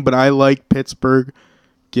play the game? But I like Pittsburgh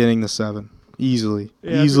getting the 7. Easily.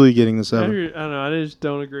 Yeah, Easily getting the 7. I don't know. I just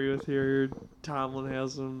don't agree with your Tomlin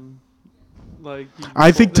has them.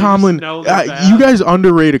 I think Tomlin... you guys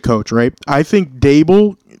underrate a coach, right? I think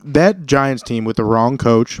Dable... That Giants team with the wrong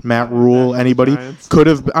coach, Matt Rule, anybody could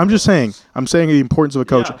have. I'm saying the importance of a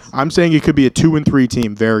coach. Yes. I'm saying it could be a 2-3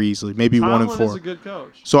 team very easily, maybe Tomlin 1-4. Is a good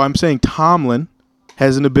coach. So I'm saying Tomlin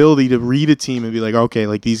has an ability to read a team and be like, okay,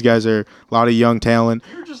 like these guys are a lot of young talent.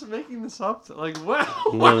 You're just making this up. Wow.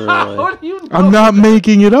 How do you know? I'm not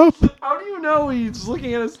making it up. How do you know he's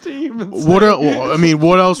looking at his team? And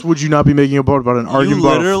what else would you not be making about an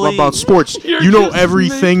argument about sports? You know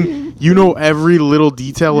everything. You know every little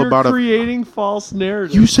detail about You're creating false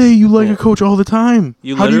narratives. You say you like a coach all the time.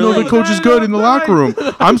 How do you know the coach is good in the locker room?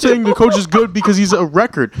 I'm saying the coach is good because he's a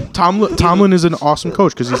record. Tomlin is an awesome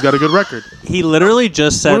coach because he's got a good record. He literally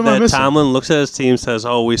just said that Tomlin looks at his team, says,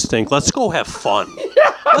 "Oh, we stink. Let's go have fun.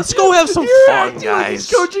 Let's go have some fun,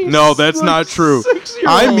 guys." No, that's not true.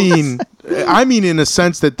 I mean in a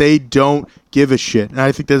sense that they don't give a shit, and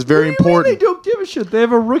I think that's very important. They don't give a shit. They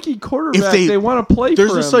have a rookie quarterback. They want to play for him.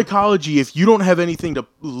 There's a psychology. If you don't have anything to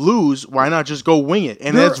lose, why not just go wing it?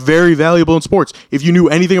 And that's very valuable in sports. If you knew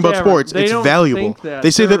anything about sports, it's valuable.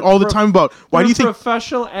 They say that all the time about why do you think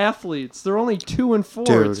professional athletes? They're only 2-4.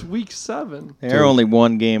 Dude. It's week 7. They're only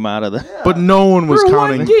one game out of the. But no one was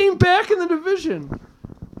counting. One game back in the division.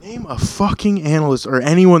 Name a fucking analyst or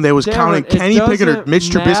anyone that was counting Kenny Pickett or Mitch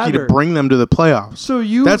Trubisky to bring them to the playoffs.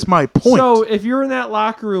 That's my point. So if you're in that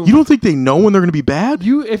locker room, you don't think they know when they're going to be bad?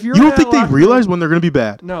 You don't think they realize when they're going to be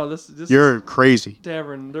bad? No, this you're crazy.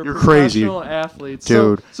 Davern, they're you're crazy, professional athletes,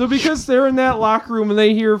 dude. So because they're in that locker room and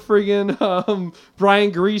they hear friggin' Brian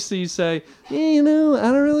Greasy say, "Hey, I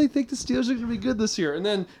don't really think the Steelers are going to be good this year," and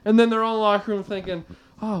then they're all in the locker room thinking,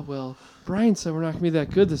 "Oh well, Brian said we're not going to be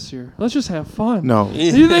that good this year. Let's just have fun." No. Do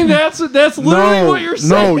you think that's literally what you're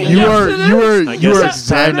saying? No, you are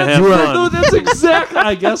exaggerating. No, that's exactly.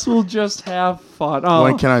 I guess we'll just have fun. Oh,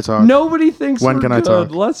 when can I talk? Nobody thinks when we're can good. I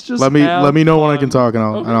talk? Let's just let me know when I can talk, and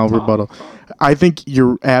I'll rebuttal. I think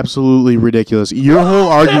you're absolutely ridiculous. Your whole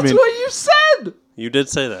argument. That's what you said. You did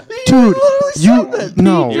say that, dude.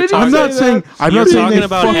 I'm not saying. I'm not saying talking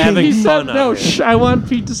about having fun. I want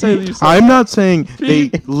Pete to say that you said. I'm not saying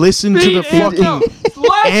they listen to the fucking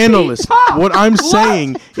analysts. What I'm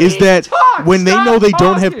saying is that when they know they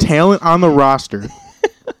don't have talent on the roster,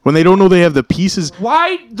 when they don't know they have the pieces.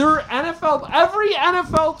 Why they're NFL? Every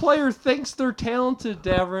NFL player thinks they're talented,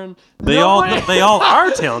 Davern. They all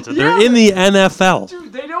are talented. Yeah. They're in the NFL.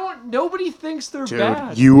 Dude, they don't. Nobody thinks they're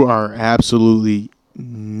bad. You are absolutely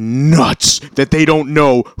nuts that they don't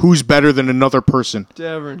know who's better than another person.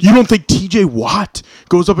 Davern. You don't think TJ Watt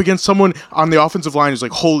goes up against someone on the offensive line who's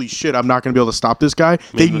like, holy shit, I'm not going to be able to stop this guy?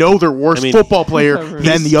 They know they're worse football player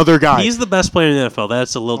than the other guy. He's the best player in the NFL.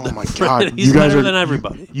 That's a little different. Oh my God. He's better than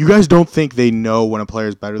everybody. You guys don't think they know when a player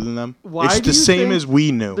is better than them? Why it's the same as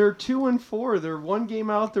we knew. They're 2-4. They're one game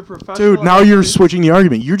out. They're professional. Dude, now you're switching the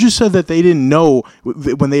argument. You just said that they didn't know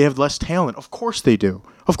when they have less talent. Of course they do.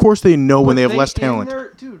 Of course they know when they have less talent.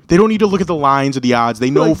 They don't need to look at the lines or the odds.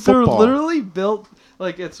 They know football. They're literally built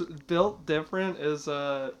like it's built different is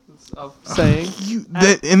a saying.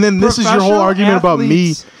 And then this is your whole argument about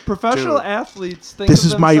me. Professional athletes think this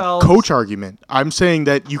of is my themselves. coach argument. I'm saying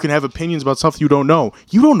that you can have opinions about stuff you don't know.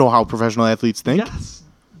 You don't know how professional athletes think. Yes.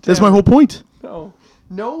 That's my whole point. No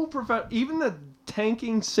even the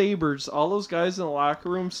tanking Sabres, all those guys in the locker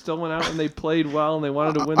room still went out and they played well and they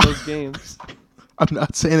wanted to win those games. I'm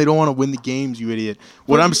not saying they don't want to win the games, you idiot.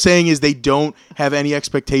 What I'm saying is they don't have any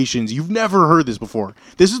expectations. You've never heard this before.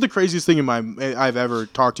 This is the craziest thing I've ever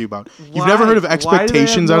talked to you about. You've never heard of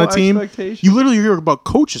expectations on a team? You literally hear about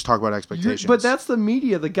coaches talk about expectations. But that's the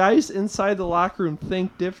media. The guys inside the locker room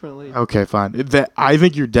think differently. Okay, fine. I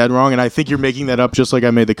think you're dead wrong, and I think you're making that up just like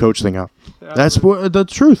I made the coach thing up. That's the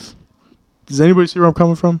truth. Does anybody see where I'm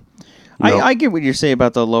coming from? No. I get what you're saying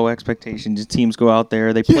about the low expectations. Teams go out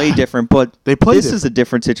there, they play different, but this is a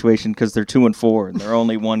different situation because they're 2-4 and they're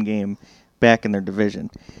only one game back in their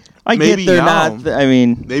division. Maybe get they're not. I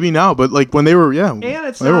mean, maybe now, but like when they were, and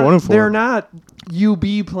it's they were 1-4. They're not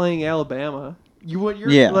UB playing Alabama.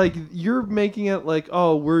 You're making it like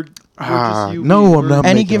we're just UB. No, I'm not.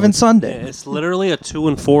 Any given Sunday, it's literally a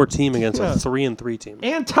 2-4 team against a 3-3 team.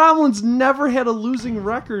 And Tomlin's never had a losing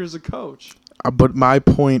record as a coach. But my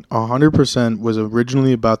point 100% was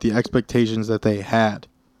originally about the expectations that they had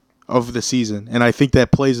of the season. And I think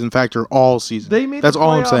that plays in factor all season. That's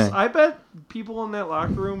all I'm saying. I bet people in that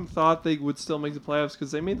locker room thought they would still make the playoffs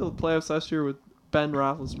because they made the playoffs last year with Ben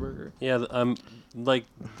Roethlisberger. Yeah,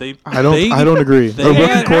 I don't agree. The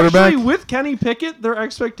rookie quarterback. Actually, with Kenny Pickett, their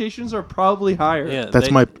expectations are probably higher. Yeah,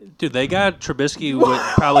 they got Trubisky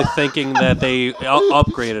probably thinking that they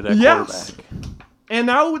upgraded at quarterback. And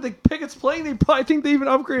now with the Pickett's playing, they probably think they even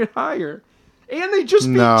upgraded higher. And they just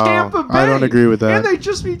beat Tampa Bay. I don't agree with that. And they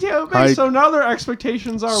just beat Tampa Bay, so now their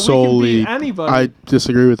expectations are solely, we can beat anybody. I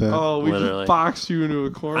disagree with that. Oh, we just boxed you into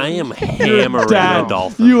a corner. I am hammering the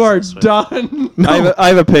Dolphins. You are done. No. I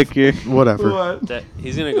have a pick here. Whatever. What?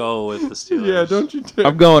 He's going to go with the Steelers. Yeah, don't you dare.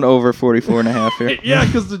 I'm going over 44.5 here. Yeah,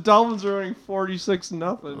 because the Dolphins are winning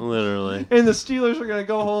 46-0. Literally. And the Steelers are going to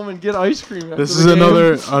go home and get ice cream after This is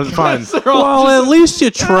another fine. Well, at least you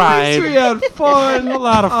tried. At least we had fun. A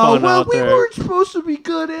lot of fun out there. We weren't supposed to be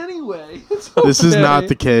good anyway. This is not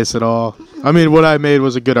the case at all. I mean, what I made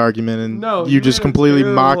was a good argument, and you just completely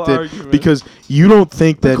mocked it because you don't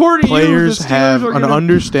think that players have an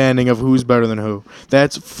understanding of who's better than who.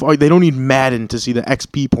 They don't need Madden to see the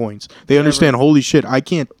XP points. They understand, holy shit, I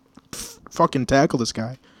can't fucking tackle this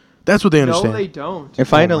guy. That's what they understand. No, they don't.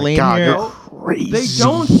 If I had a lean here, you're crazy. They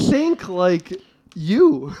don't think like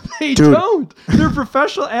They Dude. don't. They're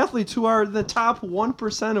professional athletes who are the top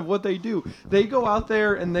 1% of what they do. They go out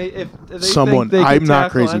there and if they Someone, think they I'm can not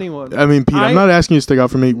tackle crazy. anyone. I mean, Pete, I'm not asking you to stick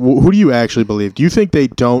out for me. Who do you actually believe? Do you think they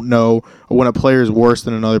don't know when a player is worse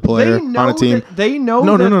than another player on a team? They know.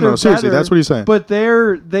 No. They're Seriously, better, that's what he's saying. But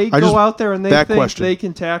they go out there and they think question. they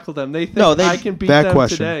can tackle them. They think I can beat that them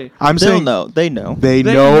question. today. I'm saying They know. They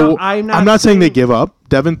know. I'm not saying they give up.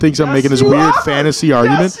 Devin thinks I'm making this weird fantasy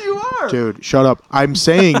argument. Yes, you are. Dude, shut up. I'm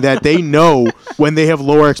saying that they know when they have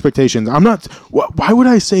lower expectations. I'm not. Why would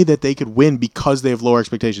I say that they could win because they have lower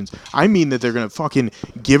expectations? I mean that they're going to fucking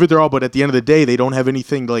give it their all, but at the end of the day, they don't have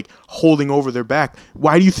anything like holding over their back.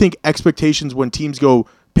 Why do you think expectations when teams go,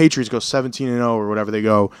 Patriots go 17-0 or whatever they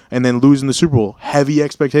go, and then lose in the Super Bowl? Heavy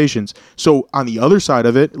expectations. So on the other side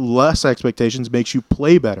of it, less expectations makes you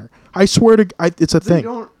play better. I swear to it's a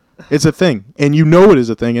thing. It's a thing, and you know it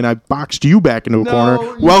is a thing, and I boxed you back into a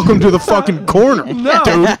corner. Welcome to the fucking corner, dude.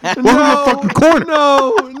 Welcome to the fucking corner.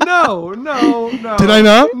 No. Did I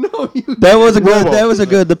not? No, you That was a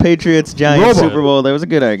good. The Patriots Giants Super Bowl. That was a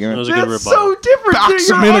good argument. That was a good That's rebuttal. so different. Box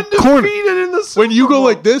You're him in a corner. undefeated in the Super When you go Bowl.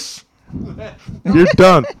 like this, you're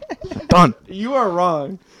done. Done. You are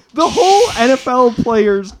wrong. The whole NFL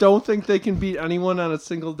players don't think they can beat anyone on a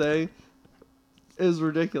single day is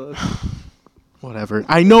ridiculous. Whatever.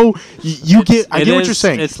 I know you get. I get what you're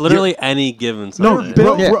saying. It's literally any given No, Sunday.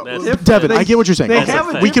 Devin, I get what you're saying. They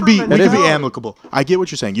have a We could be different amicable. I get what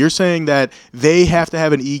you're saying. You're saying that they have to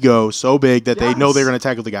have an ego so big that they know they're going to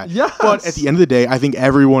tackle the guy. Yes. But at the end of the day, I think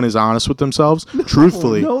everyone is honest with themselves.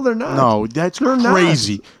 Truthfully, no, they're not. No, that's They're not.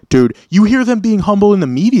 crazy, dude. You hear them being humble in the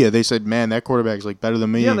media. They said, "Man, that quarterback's like better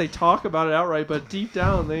than me." Yeah, they talk about it outright, but deep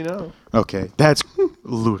down they know. Okay, that's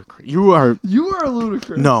ludicrous. You are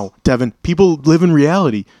ludicrous. No, Devin. People live in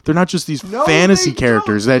reality. They're not just these No, fantasy they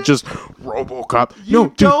characters don't. that just RoboCop. You No,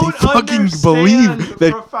 dude, they don't fucking understand believe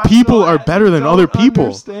that professional people are better than You other don't people.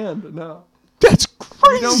 Understand? No. That's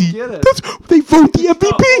You don't crazy. get it. They vote the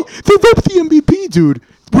MVP. They vote the MVP, dude.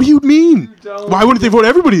 What do you mean? Why wouldn't they vote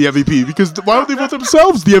everybody the MVP? Because why would they vote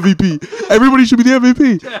themselves the MVP? Everybody should be the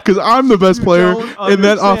MVP. Because I'm the best player, and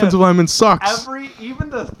that offensive lineman sucks. Even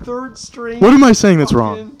the third string. What am I saying that's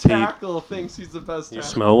wrong? Tackle thinks he's the best. You tackle.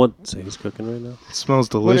 smell what he's cooking right now? It smells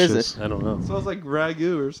What is delicious. it? I don't know. It smells like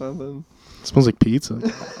ragu or something. It smells like pizza.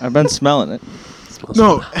 I've been smelling it.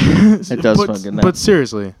 No, It does but, smell good now. But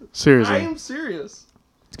seriously, I am serious.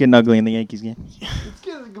 It's getting ugly in the Yankees game. It's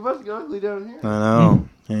getting about to go ugly down here. I know.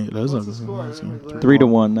 Hey, it is What's the ugly. score?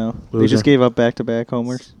 3-1 now. They Loser. just gave up back-to-back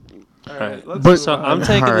homers. All right, let's But- move So on. I'm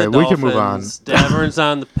taking All right, the we Dolphins. can move on. Davern's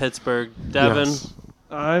on the Pittsburgh. Devin. Yes.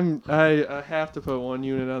 I have to put one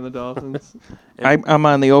unit on the Dolphins. I'm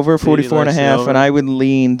on the over 44.5, and I would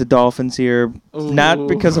lean the Dolphins here. Not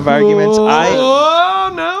because of arguments. No.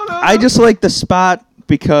 I just like the spot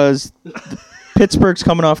because Pittsburgh's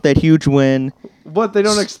coming off that huge win. But they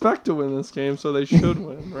don't expect to win this game, so they should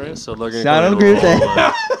win, right? So they're gonna So I don't agree with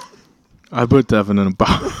that. I put Devin in a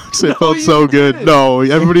box. It felt so good. No,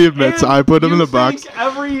 everybody admits I put him in the box.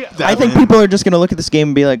 I think people are just going to look at this game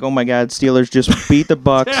and be like, oh my God, Steelers just beat the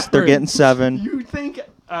Bucks. They're getting 7. You think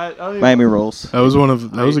Miami rolls. That was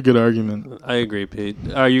was a good argument. I agree, Pete.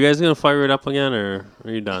 Are you guys gonna fire it up again, or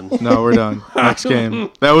are you done? No, we're done. Next game.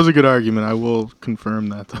 That was a good argument. I will confirm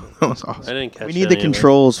that. Though. That was awesome. I didn't catch. We need the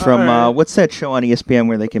controls from All right. what's that show on ESPN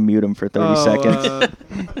where they can mute them for 30 seconds?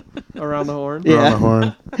 Around the horn. Yeah. Around the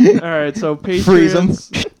horn. All right, so Freeze 'em.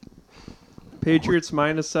 Patriots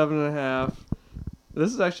minus 7.5.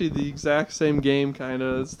 This is actually the exact same game, kind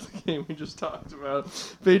of, as the game we just talked about.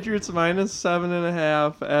 Patriots minus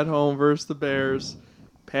 7.5 at home versus the Bears.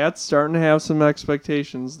 Pat's starting to have some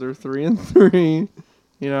expectations. They're 3-3.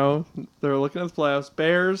 You know, they're looking at the playoffs.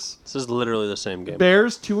 Bears. This is literally the same game.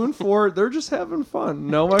 Bears 2-4. They're just having fun.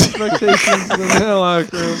 No expectations in the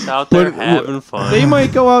locker room. Just out there having fun. They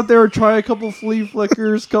might go out there and try a couple flea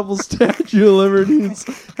flickers, couple Statue of Liberties,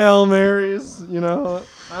 Hail Marys. You know,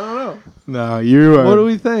 I don't know. No, you are. What do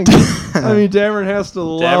we think? I mean, Davern has to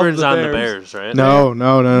love Davern's the on Bears. the Bears, right? No.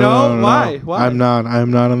 Why? Why? I'm not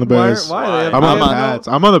on the Bears. Why? I'm on the Pats.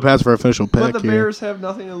 I'm on the Pats for official pick But the here. Bears have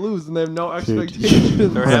nothing to lose, and they have no expectations.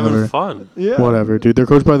 They're having Whatever. fun. Yeah. Whatever, dude. They're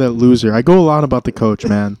coached by that loser. I go a lot about the coach,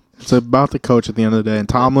 man. It's about the coach at the end of the day. And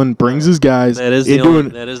Tomlin brings his guys That is into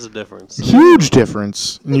that is the difference. huge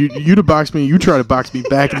difference. And you to box me, you try to box me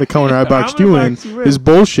back in the corner I boxed I'm you gonna in box you in. is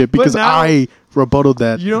bullshit because now- I rebutted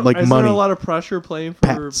that You don't, like is money. there a lot of pressure playing for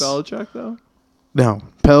Pats. Belichick, though? No,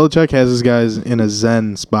 Belichick has his guys in a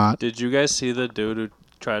zen spot. Did you guys see the dude who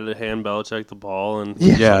tried to hand Belichick the ball and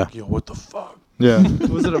Yeah. like, yo, what the fuck? Yeah.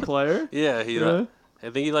 Was it a player? Yeah, he Really? I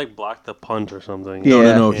think he like blocked the punt or something.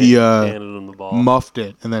 Yeah. No. He handed him the ball. muffed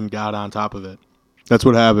it and then got on top of it. That's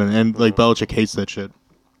what happened. And like Belichick hates that shit.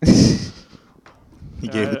 He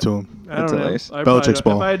gave it to him. I don't know. Belichick's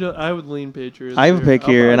ball. I would lean Patriots. I have a pick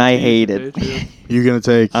here, and I hate it. You're gonna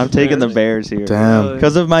take? I'm taking the Bears here. Damn.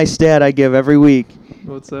 Because of my stat I give every week.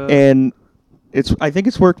 What's that? And I think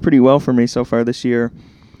it's worked pretty well for me so far this year.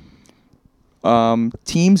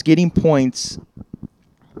 Teams getting points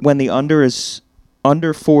when the under is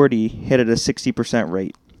under 40 hit at a 60%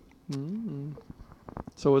 rate.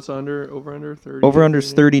 So it's over under 30. Over under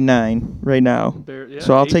is 39 right now.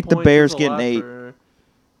 So I'll take the Bears getting 8.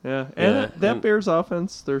 And that Bears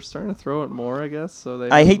offense, they're starting to throw it more, I guess. So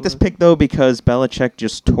I hate this pick though because Belichick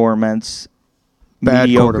just torments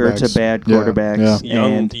mediocre to bad quarterbacks.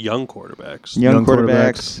 Young quarterbacks. Young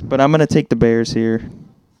quarterbacks. But I'm going to take the Bears here.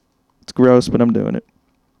 It's gross, but I'm doing it.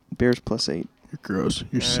 Bears +8. You're gross.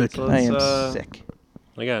 You're sick. I am sick.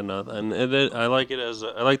 I got nothing. I like it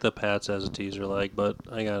I like the Pats as a teaser leg, but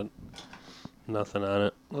I got nothing on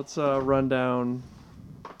it. Let's run down.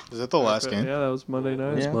 Is that the last game? Yeah, that was Monday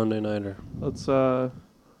night. It's Monday nighter. Let's I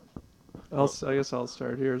guess I'll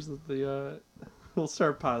start here. We'll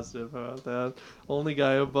start positive about that. Only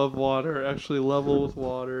guy above water, actually level with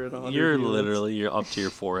water at 100 You're up to your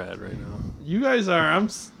forehead right now. You guys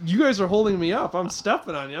are holding me up. I'm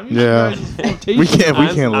stepping on you. I'm we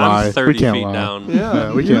can't lie. I'm 30 we can't feet lie. down.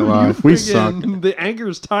 Yeah, we can't lie. We suck. The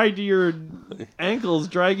anchor's tied to your ankles,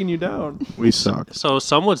 dragging you down. We suck. So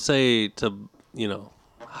some would say to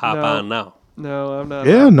hop on now. No, I'm not.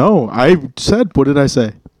 Yeah, no. I said. What did I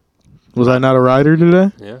say? Was I not a rider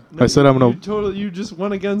today? Yeah. I said I'm gonna. You just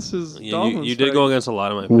went against his. Dolphins you did go against a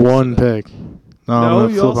lot of my picks one today. pick. No,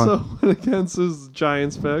 you also went against his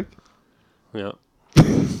Giants pick. Yeah.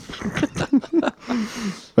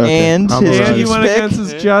 And you went against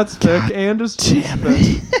his Jets pick and his Chiefs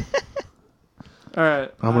pick. All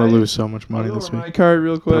right. I'm gonna lose so much money this week. My card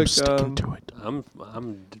real quick. I'm sticking to it. I'm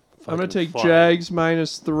gonna take Jags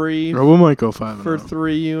 -3. Robo might go 5 for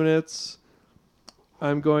 3 units.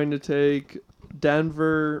 I'm going to take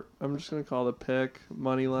Denver. I'm just going to call the pick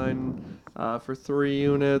money line for 3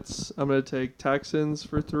 units. I'm going to take Texans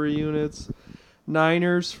for 3 units,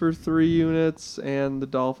 Niners for 3 units, and the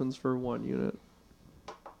Dolphins for 1 unit.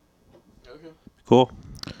 Okay. Cool.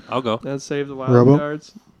 I'll go. And save the wild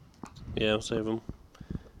cards. Yeah, I'll save them.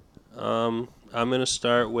 I'm going to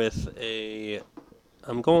start with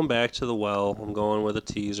I'm going back to the well. I'm going with a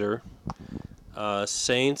teaser.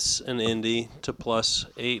 Saints and Indy to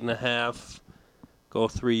 +8.5. Go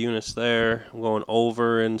 3 units there. I'm going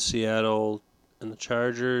over in Seattle and the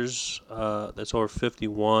Chargers. That's over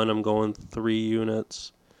 51. I'm going 3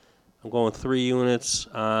 units. I'm going 3 units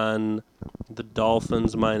on the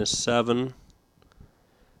Dolphins -7.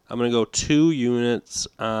 I'm going to go 2 units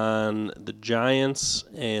on the Giants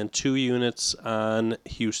and 2 units on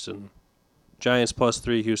Houston. Giants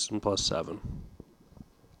 +3, Houston +7.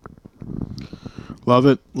 Love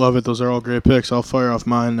it. Those are all great picks. I'll fire off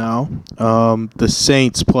mine now. The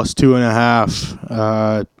Saints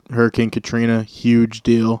 +2.5. Hurricane Katrina, huge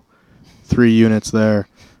deal. 3 units there.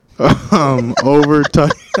 Over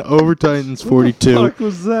Titans 42. What the fuck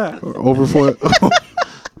was that?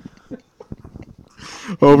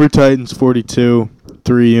 Over Titans 42.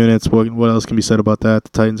 3 units. What else can be said about that?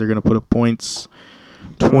 The Titans are going to put up points.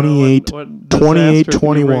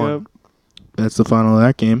 28-21. That's the final of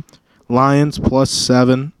that game. Lions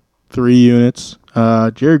 +7, 3 units.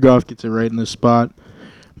 Jared Goff gets it right in this spot.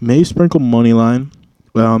 May sprinkle money line.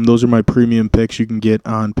 Those are my premium picks you can get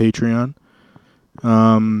on Patreon.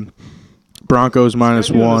 Broncos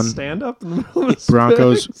 -1. Stand up in the middle of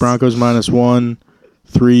Broncos -1,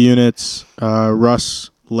 3 units. Russ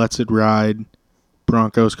lets it ride.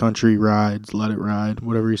 Broncos country rides. Let it ride.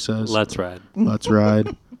 Whatever he says. Let's ride. Let's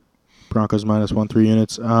ride. Broncos -1, 3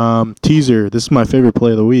 units. Teaser. This is my favorite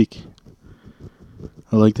play of the week.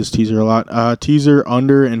 I like this teaser a lot. Teaser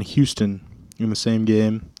under in Houston in the same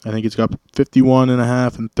game. I think it's got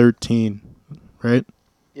 51.5 and 13, right?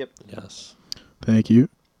 Yep. Yes. Thank you.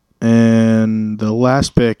 And the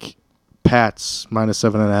last pick, Pats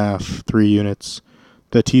 -7.5, 3 units.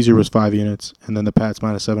 The teaser was 5 units, and then the Pats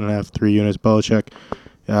 -7.5, 3 units. Belichick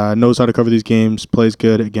knows how to cover these games, plays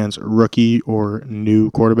good against rookie or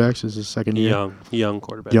new quarterbacks. This is his second year. Young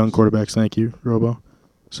quarterbacks. Young quarterbacks, thank you, Robo.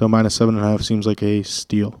 So -7.5 seems like a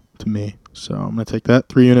steal to me. So I'm going to take that,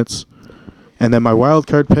 3 units. And then my wild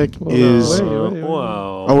card pick is...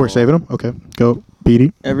 Whoa. Oh, we're saving them? Okay. Go,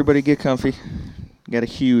 Petey. Everybody get comfy. Got a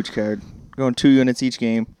huge card. Going 2 units each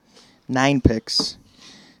game. 9 picks.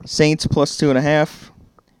 Saints +2.5.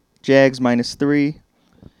 Jags -3.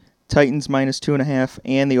 Titans minus 2.5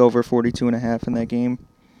 and the over 42.5 in that game.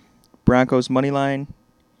 Broncos money line.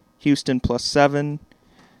 Houston plus 7.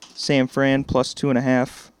 San Fran plus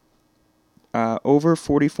 2.5. Over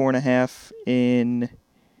 44.5 in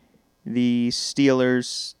the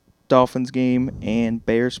Steelers Dolphins game, and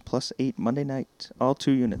Bears plus 8 Monday night. All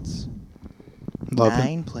 2 units. Love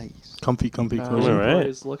 9 plays. Comfy. All right.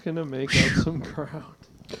 He's looking to make up some ground.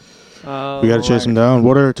 We got to chase him down.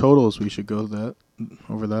 What are our totals? We should go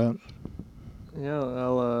over that. Yeah,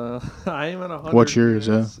 I am at 100. What's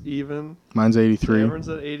yours? Even. Mine's 83. Cameron's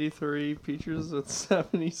at 83. Peacher's at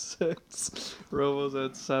 76. Robo's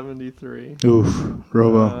at 73. Oof,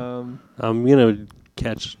 Robo. I'm gonna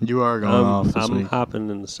catch. You are going off this I'm week. hopping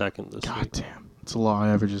in the second this week. God damn, it's a law of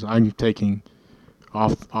averages. I'm taking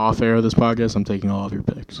off air of this podcast. I'm taking all of your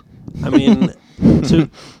picks. I mean, to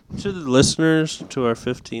the listeners, to our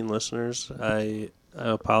 15 listeners, I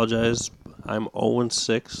apologize. I'm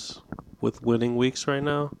 0-6 with winning weeks right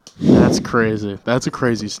now. That's crazy. That's a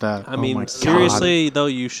crazy stat. I mean, seriously though,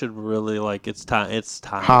 you should really it's time. It's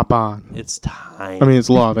time. Hop on. It's time. I mean, it's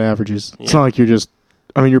law of averages. It's not like you're just.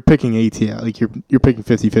 I mean, you're picking ATL. Like you're picking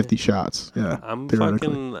 50-50 shots. Yeah.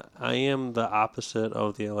 I am the opposite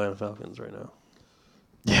of the Atlanta Falcons right now.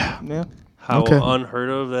 Yeah. How unheard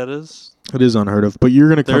of that is. It is unheard of, but you're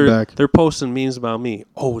gonna come back. They're posting memes about me.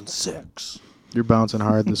 0-6. You're bouncing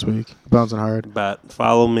hard this week. Bouncing hard.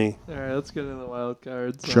 Follow me. All right, let's get into the wild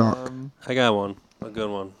cards. Chalk. I got one. A good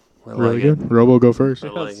one. Really good. Robo, go first.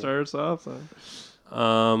 Let's start us off then.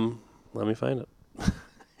 Let me find it.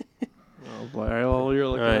 Oh boy, all you're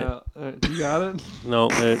looking at. All right, you got it? No,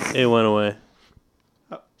 it went away.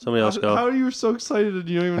 Somebody else go. How are you so excited and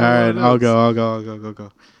you don't even All know right, what it is? I'll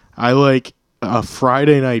go. I like a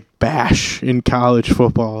Friday night bash in college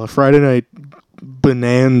football. A Friday night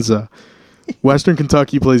bonanza. Western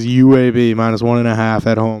Kentucky plays UAB minus 1.5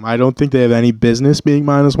 at home. I don't think they have any business being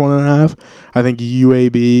minus 1.5. I think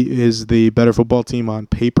UAB is the better football team on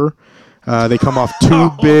paper. They come off two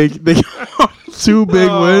big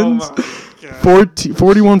wins.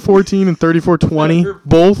 41-14 and 34-20,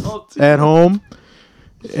 both at home.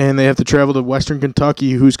 And they have to travel to Western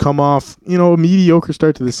Kentucky, who's come off, a mediocre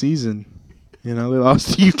start to the season. They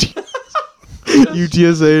lost to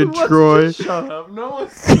UTSA and Troy. Shut up. No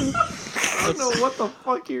one's... I don't know what the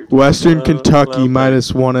fuck you're... Western Kentucky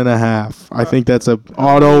minus 1.5. I think that's a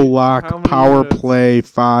auto lock power play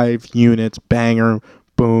 5 units banger.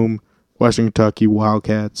 Boom. Western Kentucky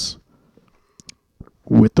Wildcats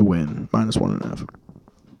with the win minus 1.5.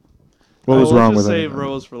 What was wrong with it? Save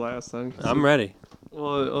Rose for last time. I'm ready.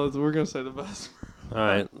 Well, we're gonna say the best. All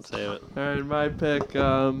right, save it. All right, my pick.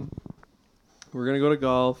 We're gonna go to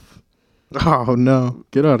golf. Oh no!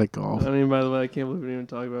 Get out of golf. I mean, by the way, I can't believe we didn't even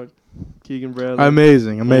talk about Keegan Bradley.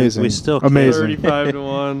 Amazing. We still amazing.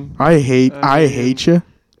 35-1. I hate you,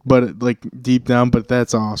 but deep down, but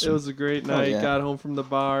that's awesome. It was a great night. yeah. Got home from the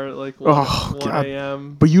bar at 1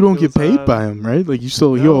 a.m. But you don't get paid by him, right? Like he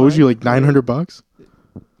owes you $900.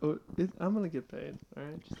 I'm gonna get paid. All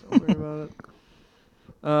right, just don't worry about it.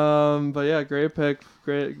 But yeah, great pick.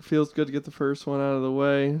 Great, feels good to get the first one out of the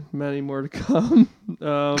way. Many more to come.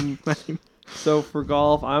 So for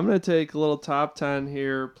golf, I'm gonna take a little top 10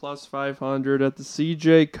 here, plus 500 at the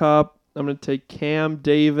CJ Cup. I'm gonna take Cam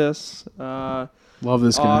Davis. Love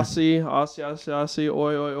this guy. Aussie.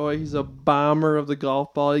 Oi. He's a bomber of the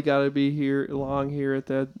golf ball. He got to be along here at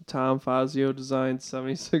that Tom Fazio designed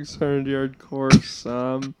 7,600-yard course.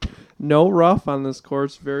 No rough on this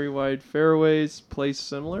course. Very wide fairways. Plays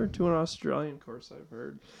similar to an Australian course, I've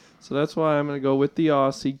heard. So that's why I'm going to go with the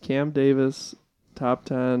Aussie. Cam Davis, top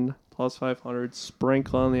 10, plus 500.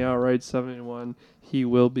 Sprinkle on the outright 71. He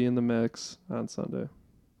will be in the mix on Sunday.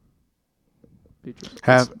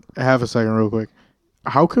 Have a second real quick.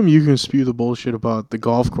 How come you can spew the bullshit about the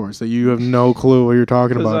golf course that you have no clue what you're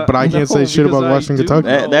talking about, but I can't say shit about Western Kentucky?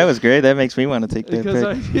 That was great. That makes me want to take that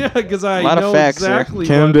pick. Because I a lot know of facts exactly.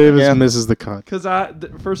 Cam Davis misses the cut. Because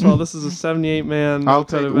first of all, this is a 78-man. I'll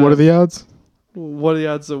take. What are the odds? What are the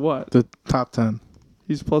odds of what? The top 10.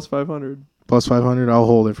 He's plus 500. Plus 500. I'll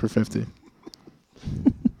hold it for 50.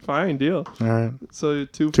 Fine deal. All right. So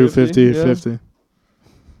 250. 250, 50.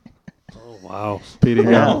 Wow. Petey,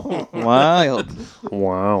 yeah. Wild.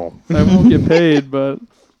 Wow. I won't get paid, but...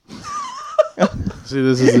 See,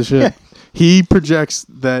 this is the shit. He projects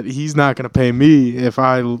that he's not going to pay me if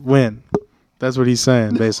I win. That's what he's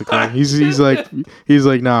saying, basically. He's like,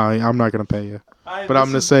 nah, I'm not going to pay you. But I'm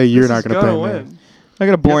going to say you're not going to pay me. I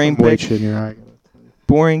got a boring white pick. Shit in your eye.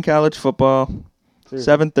 Boring college football.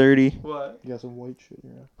 7:30. What? You got some white shit in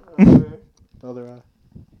your eye. Other eye.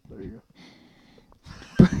 There you go.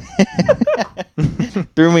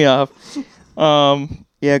 Threw me off.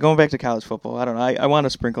 Yeah, going back to college football. I don't know. I want to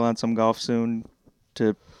sprinkle on some golf soon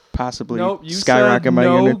to possibly skyrocket said my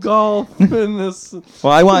no units. golf in this.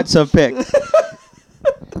 Well, I want some picks.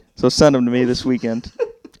 So send them to me this weekend.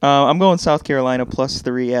 I'm going South Carolina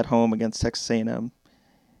 +3 at home against Texas A&M.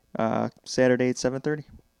 Saturday at 7:30.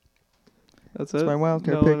 That's my wild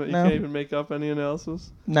card no, pick. You No. can't even make up any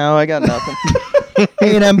analysis. No, I got nothing.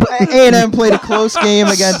 A&M played a close game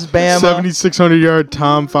against Bama. 7,600-yard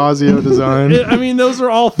Tom Fazio design. I mean, those are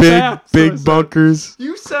all big, facts. big bunkers.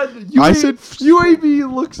 You said I said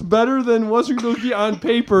UAB looks better than Western Kentucky on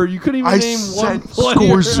paper. You couldn't even name one player.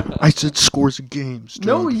 Scores. I said scores of games. Dude.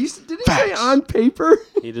 No, did he say on paper?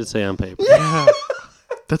 He did say on paper. Yeah.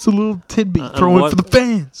 That's a little tidbit. Throw it for the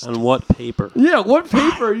fans. On what paper? Yeah, what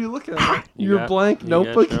paper are you looking at? Your blank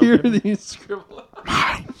notebook here that you scribble.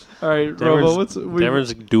 All right, Robo,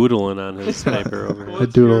 Darren's doodling on his paper over here.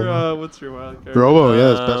 What's your wild card? Robo,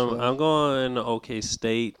 yeah, it's best. I'm going OK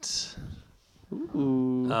State.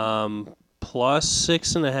 Ooh.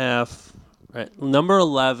 +6.5. Right, number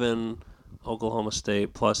 11, Oklahoma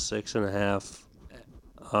State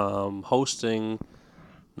 +6.5. Hosting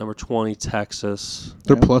number 20, Texas.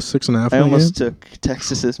 They're +6.5. I almost took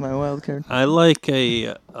Texas as my wild card. I like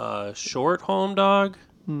a short home dog.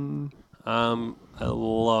 I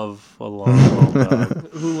love a long home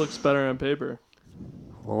dog. Who looks better on paper?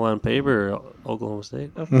 Well, on paper, Oklahoma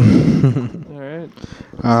State. Okay. All right.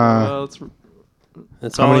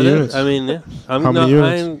 That's how all many it units? is. I mean, yeah. How many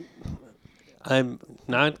units? I'm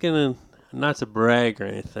not gonna, not to brag or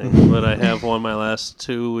anything, but I have won my last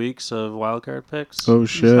 2 weeks of wildcard picks. Oh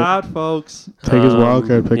shit! He's hot, folks. Take his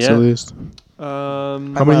wildcard picks yeah. at least. My How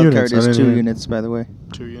many wild units? card I is didn't 2 hear. units, by the way.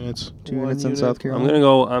 2 units. 2 1 units in unit. South I'm Carolina.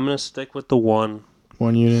 gonna stick with the 1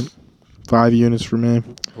 unit. 5 units for me.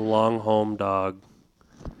 long home dog.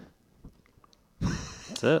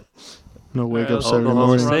 That's it. No wake All up right, 7 in the Oklahoma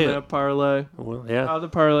morning. State. Run that parlay. Well, yeah. How'd the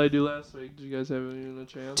parlay do last week? Did you guys have even a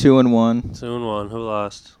chance? 2-1. 2-1. Who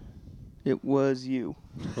lost? It was you.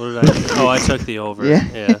 What did I? Oh, I took the over.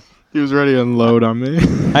 Yeah. He was ready to unload on me.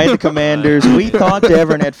 I had the Commanders. We thought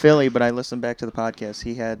Devin had Philly, but I listened back to the podcast.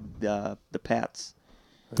 He had the Pats.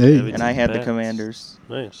 Hey. And I had the Pats. Commanders.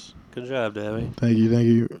 Nice. Good job, Davey. Thank you.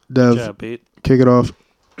 Good Dev, job, Pete. kick it off.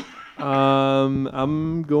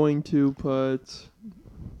 I'm going to put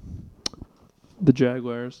the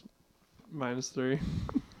Jaguars -3.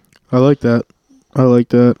 I like that.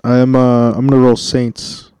 I'm gonna roll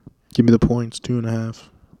Saints. Give me the points. 2.5.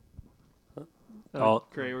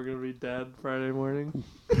 Great, we're gonna be dead Friday morning.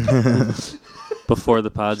 Before the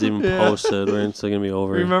pod's even posted, we're still gonna be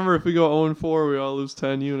over. Remember, if we go 0-4, we all lose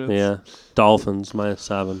 10 units. Yeah. Dolphins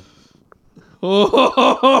 -7.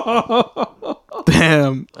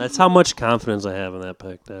 Damn. That's how much confidence I have in that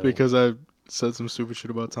pick. Davey. Because I said some stupid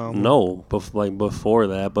shit about Tom. No, before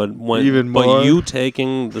that, but when Even more? you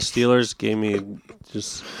taking the Steelers gave me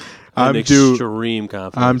just I'm extreme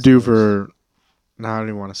confidence. I'm due for. No, I don't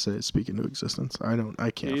even want to say it. Speak into existence.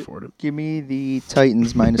 I can't afford it. Give me the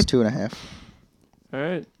Titans -2.5. All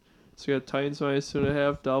right. So we got Titans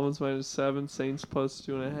 -2.5, Dolphins -7, Saints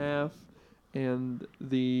 +2.5, and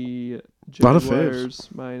the Lot of Jaguars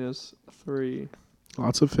 -3.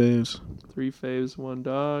 Lots of faves. 3 faves, 1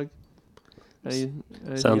 dog. Anything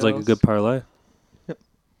Sounds like a else? good parlay.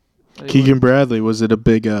 Keegan Bradley, was it a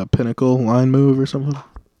big Pinnacle line move or something?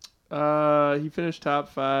 He finished top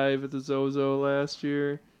 5 at the Zozo last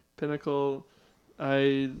year. Pinnacle,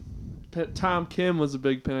 Tom Kim was a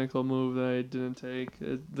big Pinnacle move that I didn't take.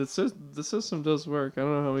 The system does work. I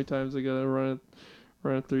don't know how many times I gotta run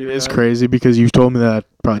it through. It is crazy because you told me that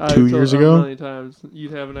probably 2 years ago. How many times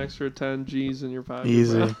you'd have an extra 10 G's in your pocket?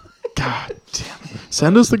 Easy. bro. God damn it.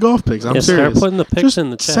 Send us the golf picks. I'm Yeah, start serious. putting the picks Just in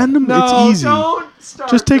the chat. Send them. No, it's easy. don't start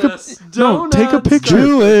Just take this. take a picture.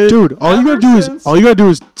 Do it. Dude, all you Ever gotta do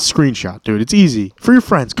is since- screenshot, dude. It's easy. For your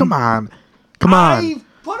friends. Come on. Come on. I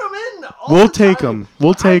put them in. All We'll the take time. them.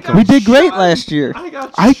 We'll take them. We did great last year.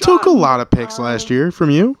 I took a lot of picks last year from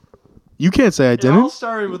you. You can't say I It all didn't.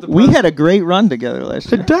 started with the We had a great run together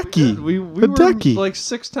last year. Hideki. We were Hideki. like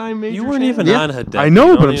 6-time major. You weren't even champions. on Hideki. I know,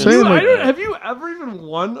 Don't but I'm even saying, say like- I don't, that. have you ever even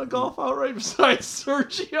won a golf outright besides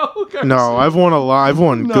Sergio Garcia? No, I've won a lot. I've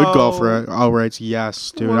won good No. golf outrights.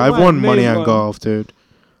 Yes, dude. What I've about won money name on one? golf, dude.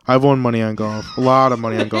 I've won money on golf. A lot of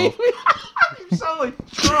money on golf. You sound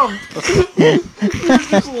like Trump. You're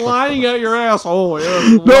just lying out your ass. Oh,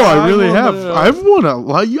 yeah. No, I really won have. the- I've won a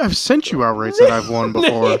lot. I've sent you outrights that I've won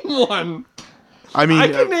before. Name one. I mean, I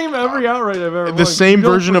can name every outright I've ever won. the same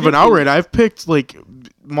Don't version of an forget outright. I've picked like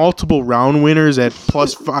multiple round winners at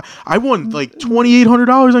 +5. I won like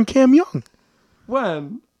 $2,800 on Cam Young.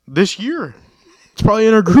 When? This year. It's probably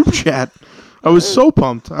in our group chat. I was so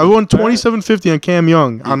pumped. I won $27.50 on Cam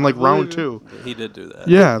Young on like round 2. He did do that.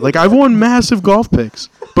 Yeah, like I've won massive golf picks,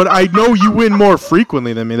 but I know you win more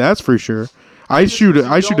frequently than me. That's for sure. I shoot at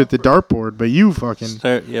the dartboard, but you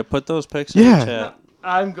fucking put those picks in the chat.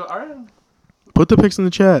 All right. Put the picks in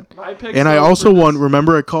the chat. My picks and I also won.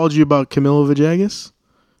 Remember, I called you about Camilo Villegas.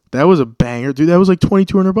 That was a banger, dude. That was like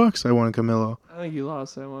 $2,200. I won Camilo. I think you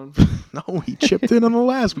lost that one. No, he chipped in on the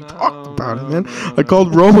last. We talked about it, man. I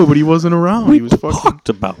called Romo, but he wasn't around. He was fucking talked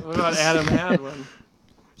about. What about Adam Hadwin?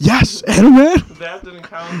 Yes, Adam Hadwin. That didn't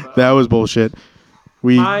count. Though. That was bullshit.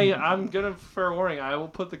 I'm gonna fair warning. I will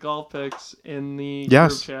put the golf picks in the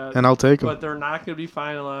group chat. And I'll take them. But they're not gonna be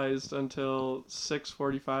finalized until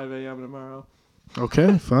 6:45 a.m. tomorrow.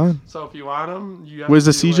 Okay, fine. So if you want them, you have was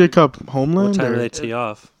to the CJ Cup homeland? What time do they tee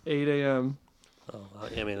off? 8 a.m. Oh,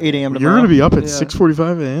 I mean, 8 a.m. tomorrow. You're gonna be up at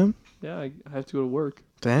 6:45 a.m. Yeah, I have to go to work.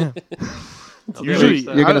 Damn. Usually,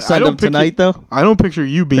 you're gonna send them tonight, though. I don't picture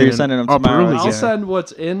you being you're sending them up tomorrow. early. I'll send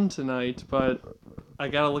what's in tonight, but I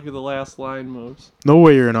gotta look at the last line moves. No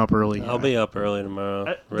way you're an up early. I'll be up early tomorrow.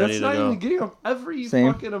 Ready That's to not go. even getting up. Every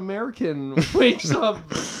Same. fucking American wakes up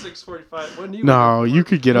at 6:45. When do you? No, wake up? you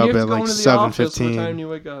could get When up you have at to go like into the office, 7:15. What time do you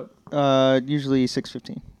wake up? Usually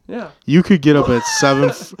 6:15. Yeah. You could get up at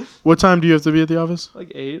 7. What time do you have to be at the office?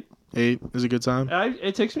 Like 8. 8 is a good time.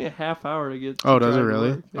 It takes me a half hour to get. Oh, to does it drive to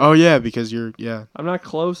really? work. Yeah. Oh yeah, because you're I'm not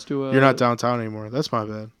close to it. You're not downtown anymore. That's my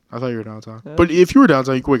bad. I thought you were downtown. Yeah. But if you were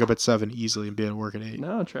downtown, you could wake up at 7 easily and be at work at 8.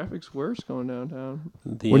 No, traffic's worse going downtown.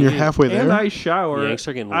 When you're halfway there. And I shower. Yanks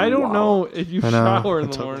are getting I don't know if you I know. shower in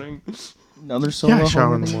That's the okay. morning. Another Yeah, I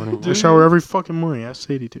shower in the morning. I shower every fucking morning. Ask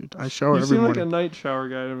Sadie, dude. I shower You every seem like morning. a night shower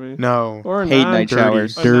guy to me. No. Or a Hate non- night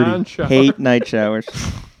showers. a Dirty. non-shower. Hate night showers.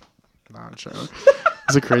 Non-shower.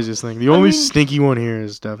 It's the craziest thing. The only stinky one here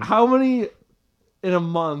is Devin. How many in a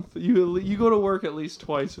month you go to work at least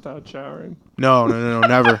twice without showering? No,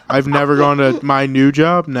 never. I've never gone to my new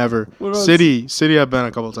job. Never. What about City, I've been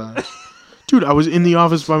a couple times. Dude, I was in the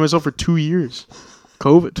office by myself for 2 years.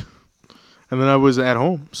 COVID. And then I was at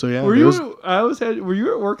home. So yeah. Were you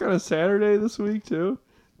at work on a Saturday this week too?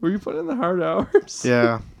 Were you putting in the hard hours?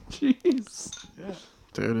 Yeah. Jeez. Yeah.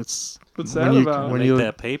 Dude, it's What's that about? Make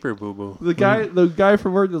that paper, boo boo. The guy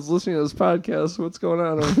from work that's listening to this podcast, what's going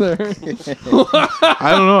on over there?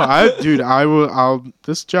 I don't know.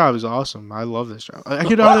 This job is awesome. I love this job. I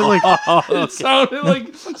get out at like It sounded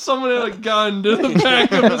like someone had a gun to the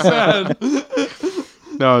back of his head.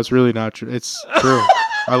 No, it's really not true. It's true.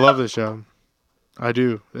 I love this job. I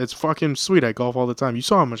do. It's fucking sweet. I golf all the time. You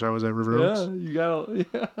saw how much I was at River Oaks. Yeah, you gotta.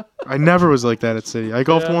 Yeah. I never was like that at City. I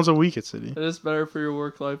golfed once a week at City. It is better for your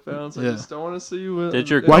work-life balance. I Yeah. just don't want to see you.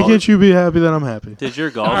 Why can't you be happy that I'm happy? Did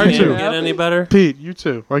your golf Are game you get happy? any better? Pete, you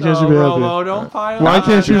too. Why can't you be happy? Romo, don't pile Why on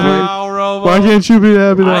can't you be? now, Romo. Why can't you be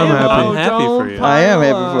happy that I'm I'm happy? happy for you. Don't I am pile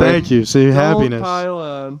happy on. for you. Thank you. See, Don't happiness. pile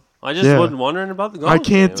on. I just Yeah. wasn't wondering about the golf. I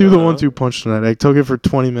can't game. do the 1-2 punch tonight. I took it for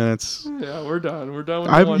 20 minutes. Yeah, we're done. We're done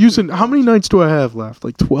with the I'm 1-2 using. How punch. many nights do I have left?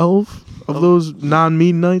 Like 12 of those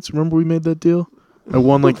non-mean nights. Remember we made that deal? I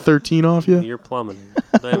won like 13 off you. You're plummeting.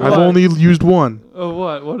 I've only used one. Oh,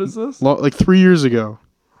 what? What is this? Like 3 years ago.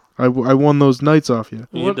 I won those nights off you.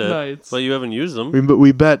 You What did. nights? But you haven't used them.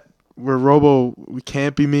 We bet. We're Robo. We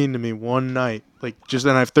can't be mean to me one night. Like just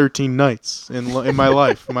then I have 13 nights in my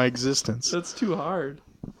life, my existence. That's too hard.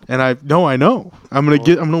 And I know. I'm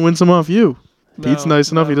gonna win some off you. Pete's No,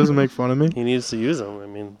 nice enough. He never. doesn't make fun of me. He needs to use them. I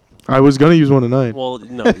mean, I was gonna use one tonight. well,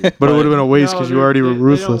 no. But it would have been a waste because you already were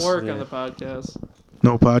ruthless. They don't work on the podcast.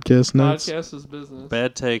 No podcast nights. Podcast is business.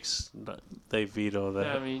 Bad takes. They veto that.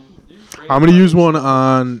 Yeah, I mean, I'm gonna use one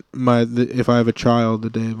on if I have a child the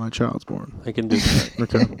day my child's born. I can do that.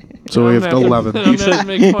 Okay. So we have 11. You should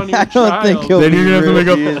make fun of your I don't think child. he'll Then be you're gonna have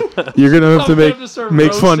to real make up. You're gonna have to I'm gonna have to start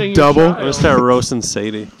make fun roasting your double. child. I'm gonna start roasting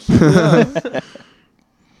Sadie.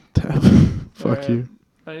 Fuck Alright. you.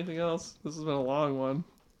 Anything else? This has been a long one.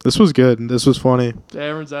 This was good. This was funny.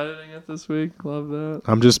 Dameron's editing it this week. Love that.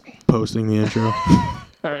 I'm just posting the intro.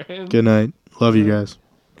 All right. Good night. Love you guys.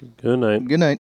 Good night. Good night.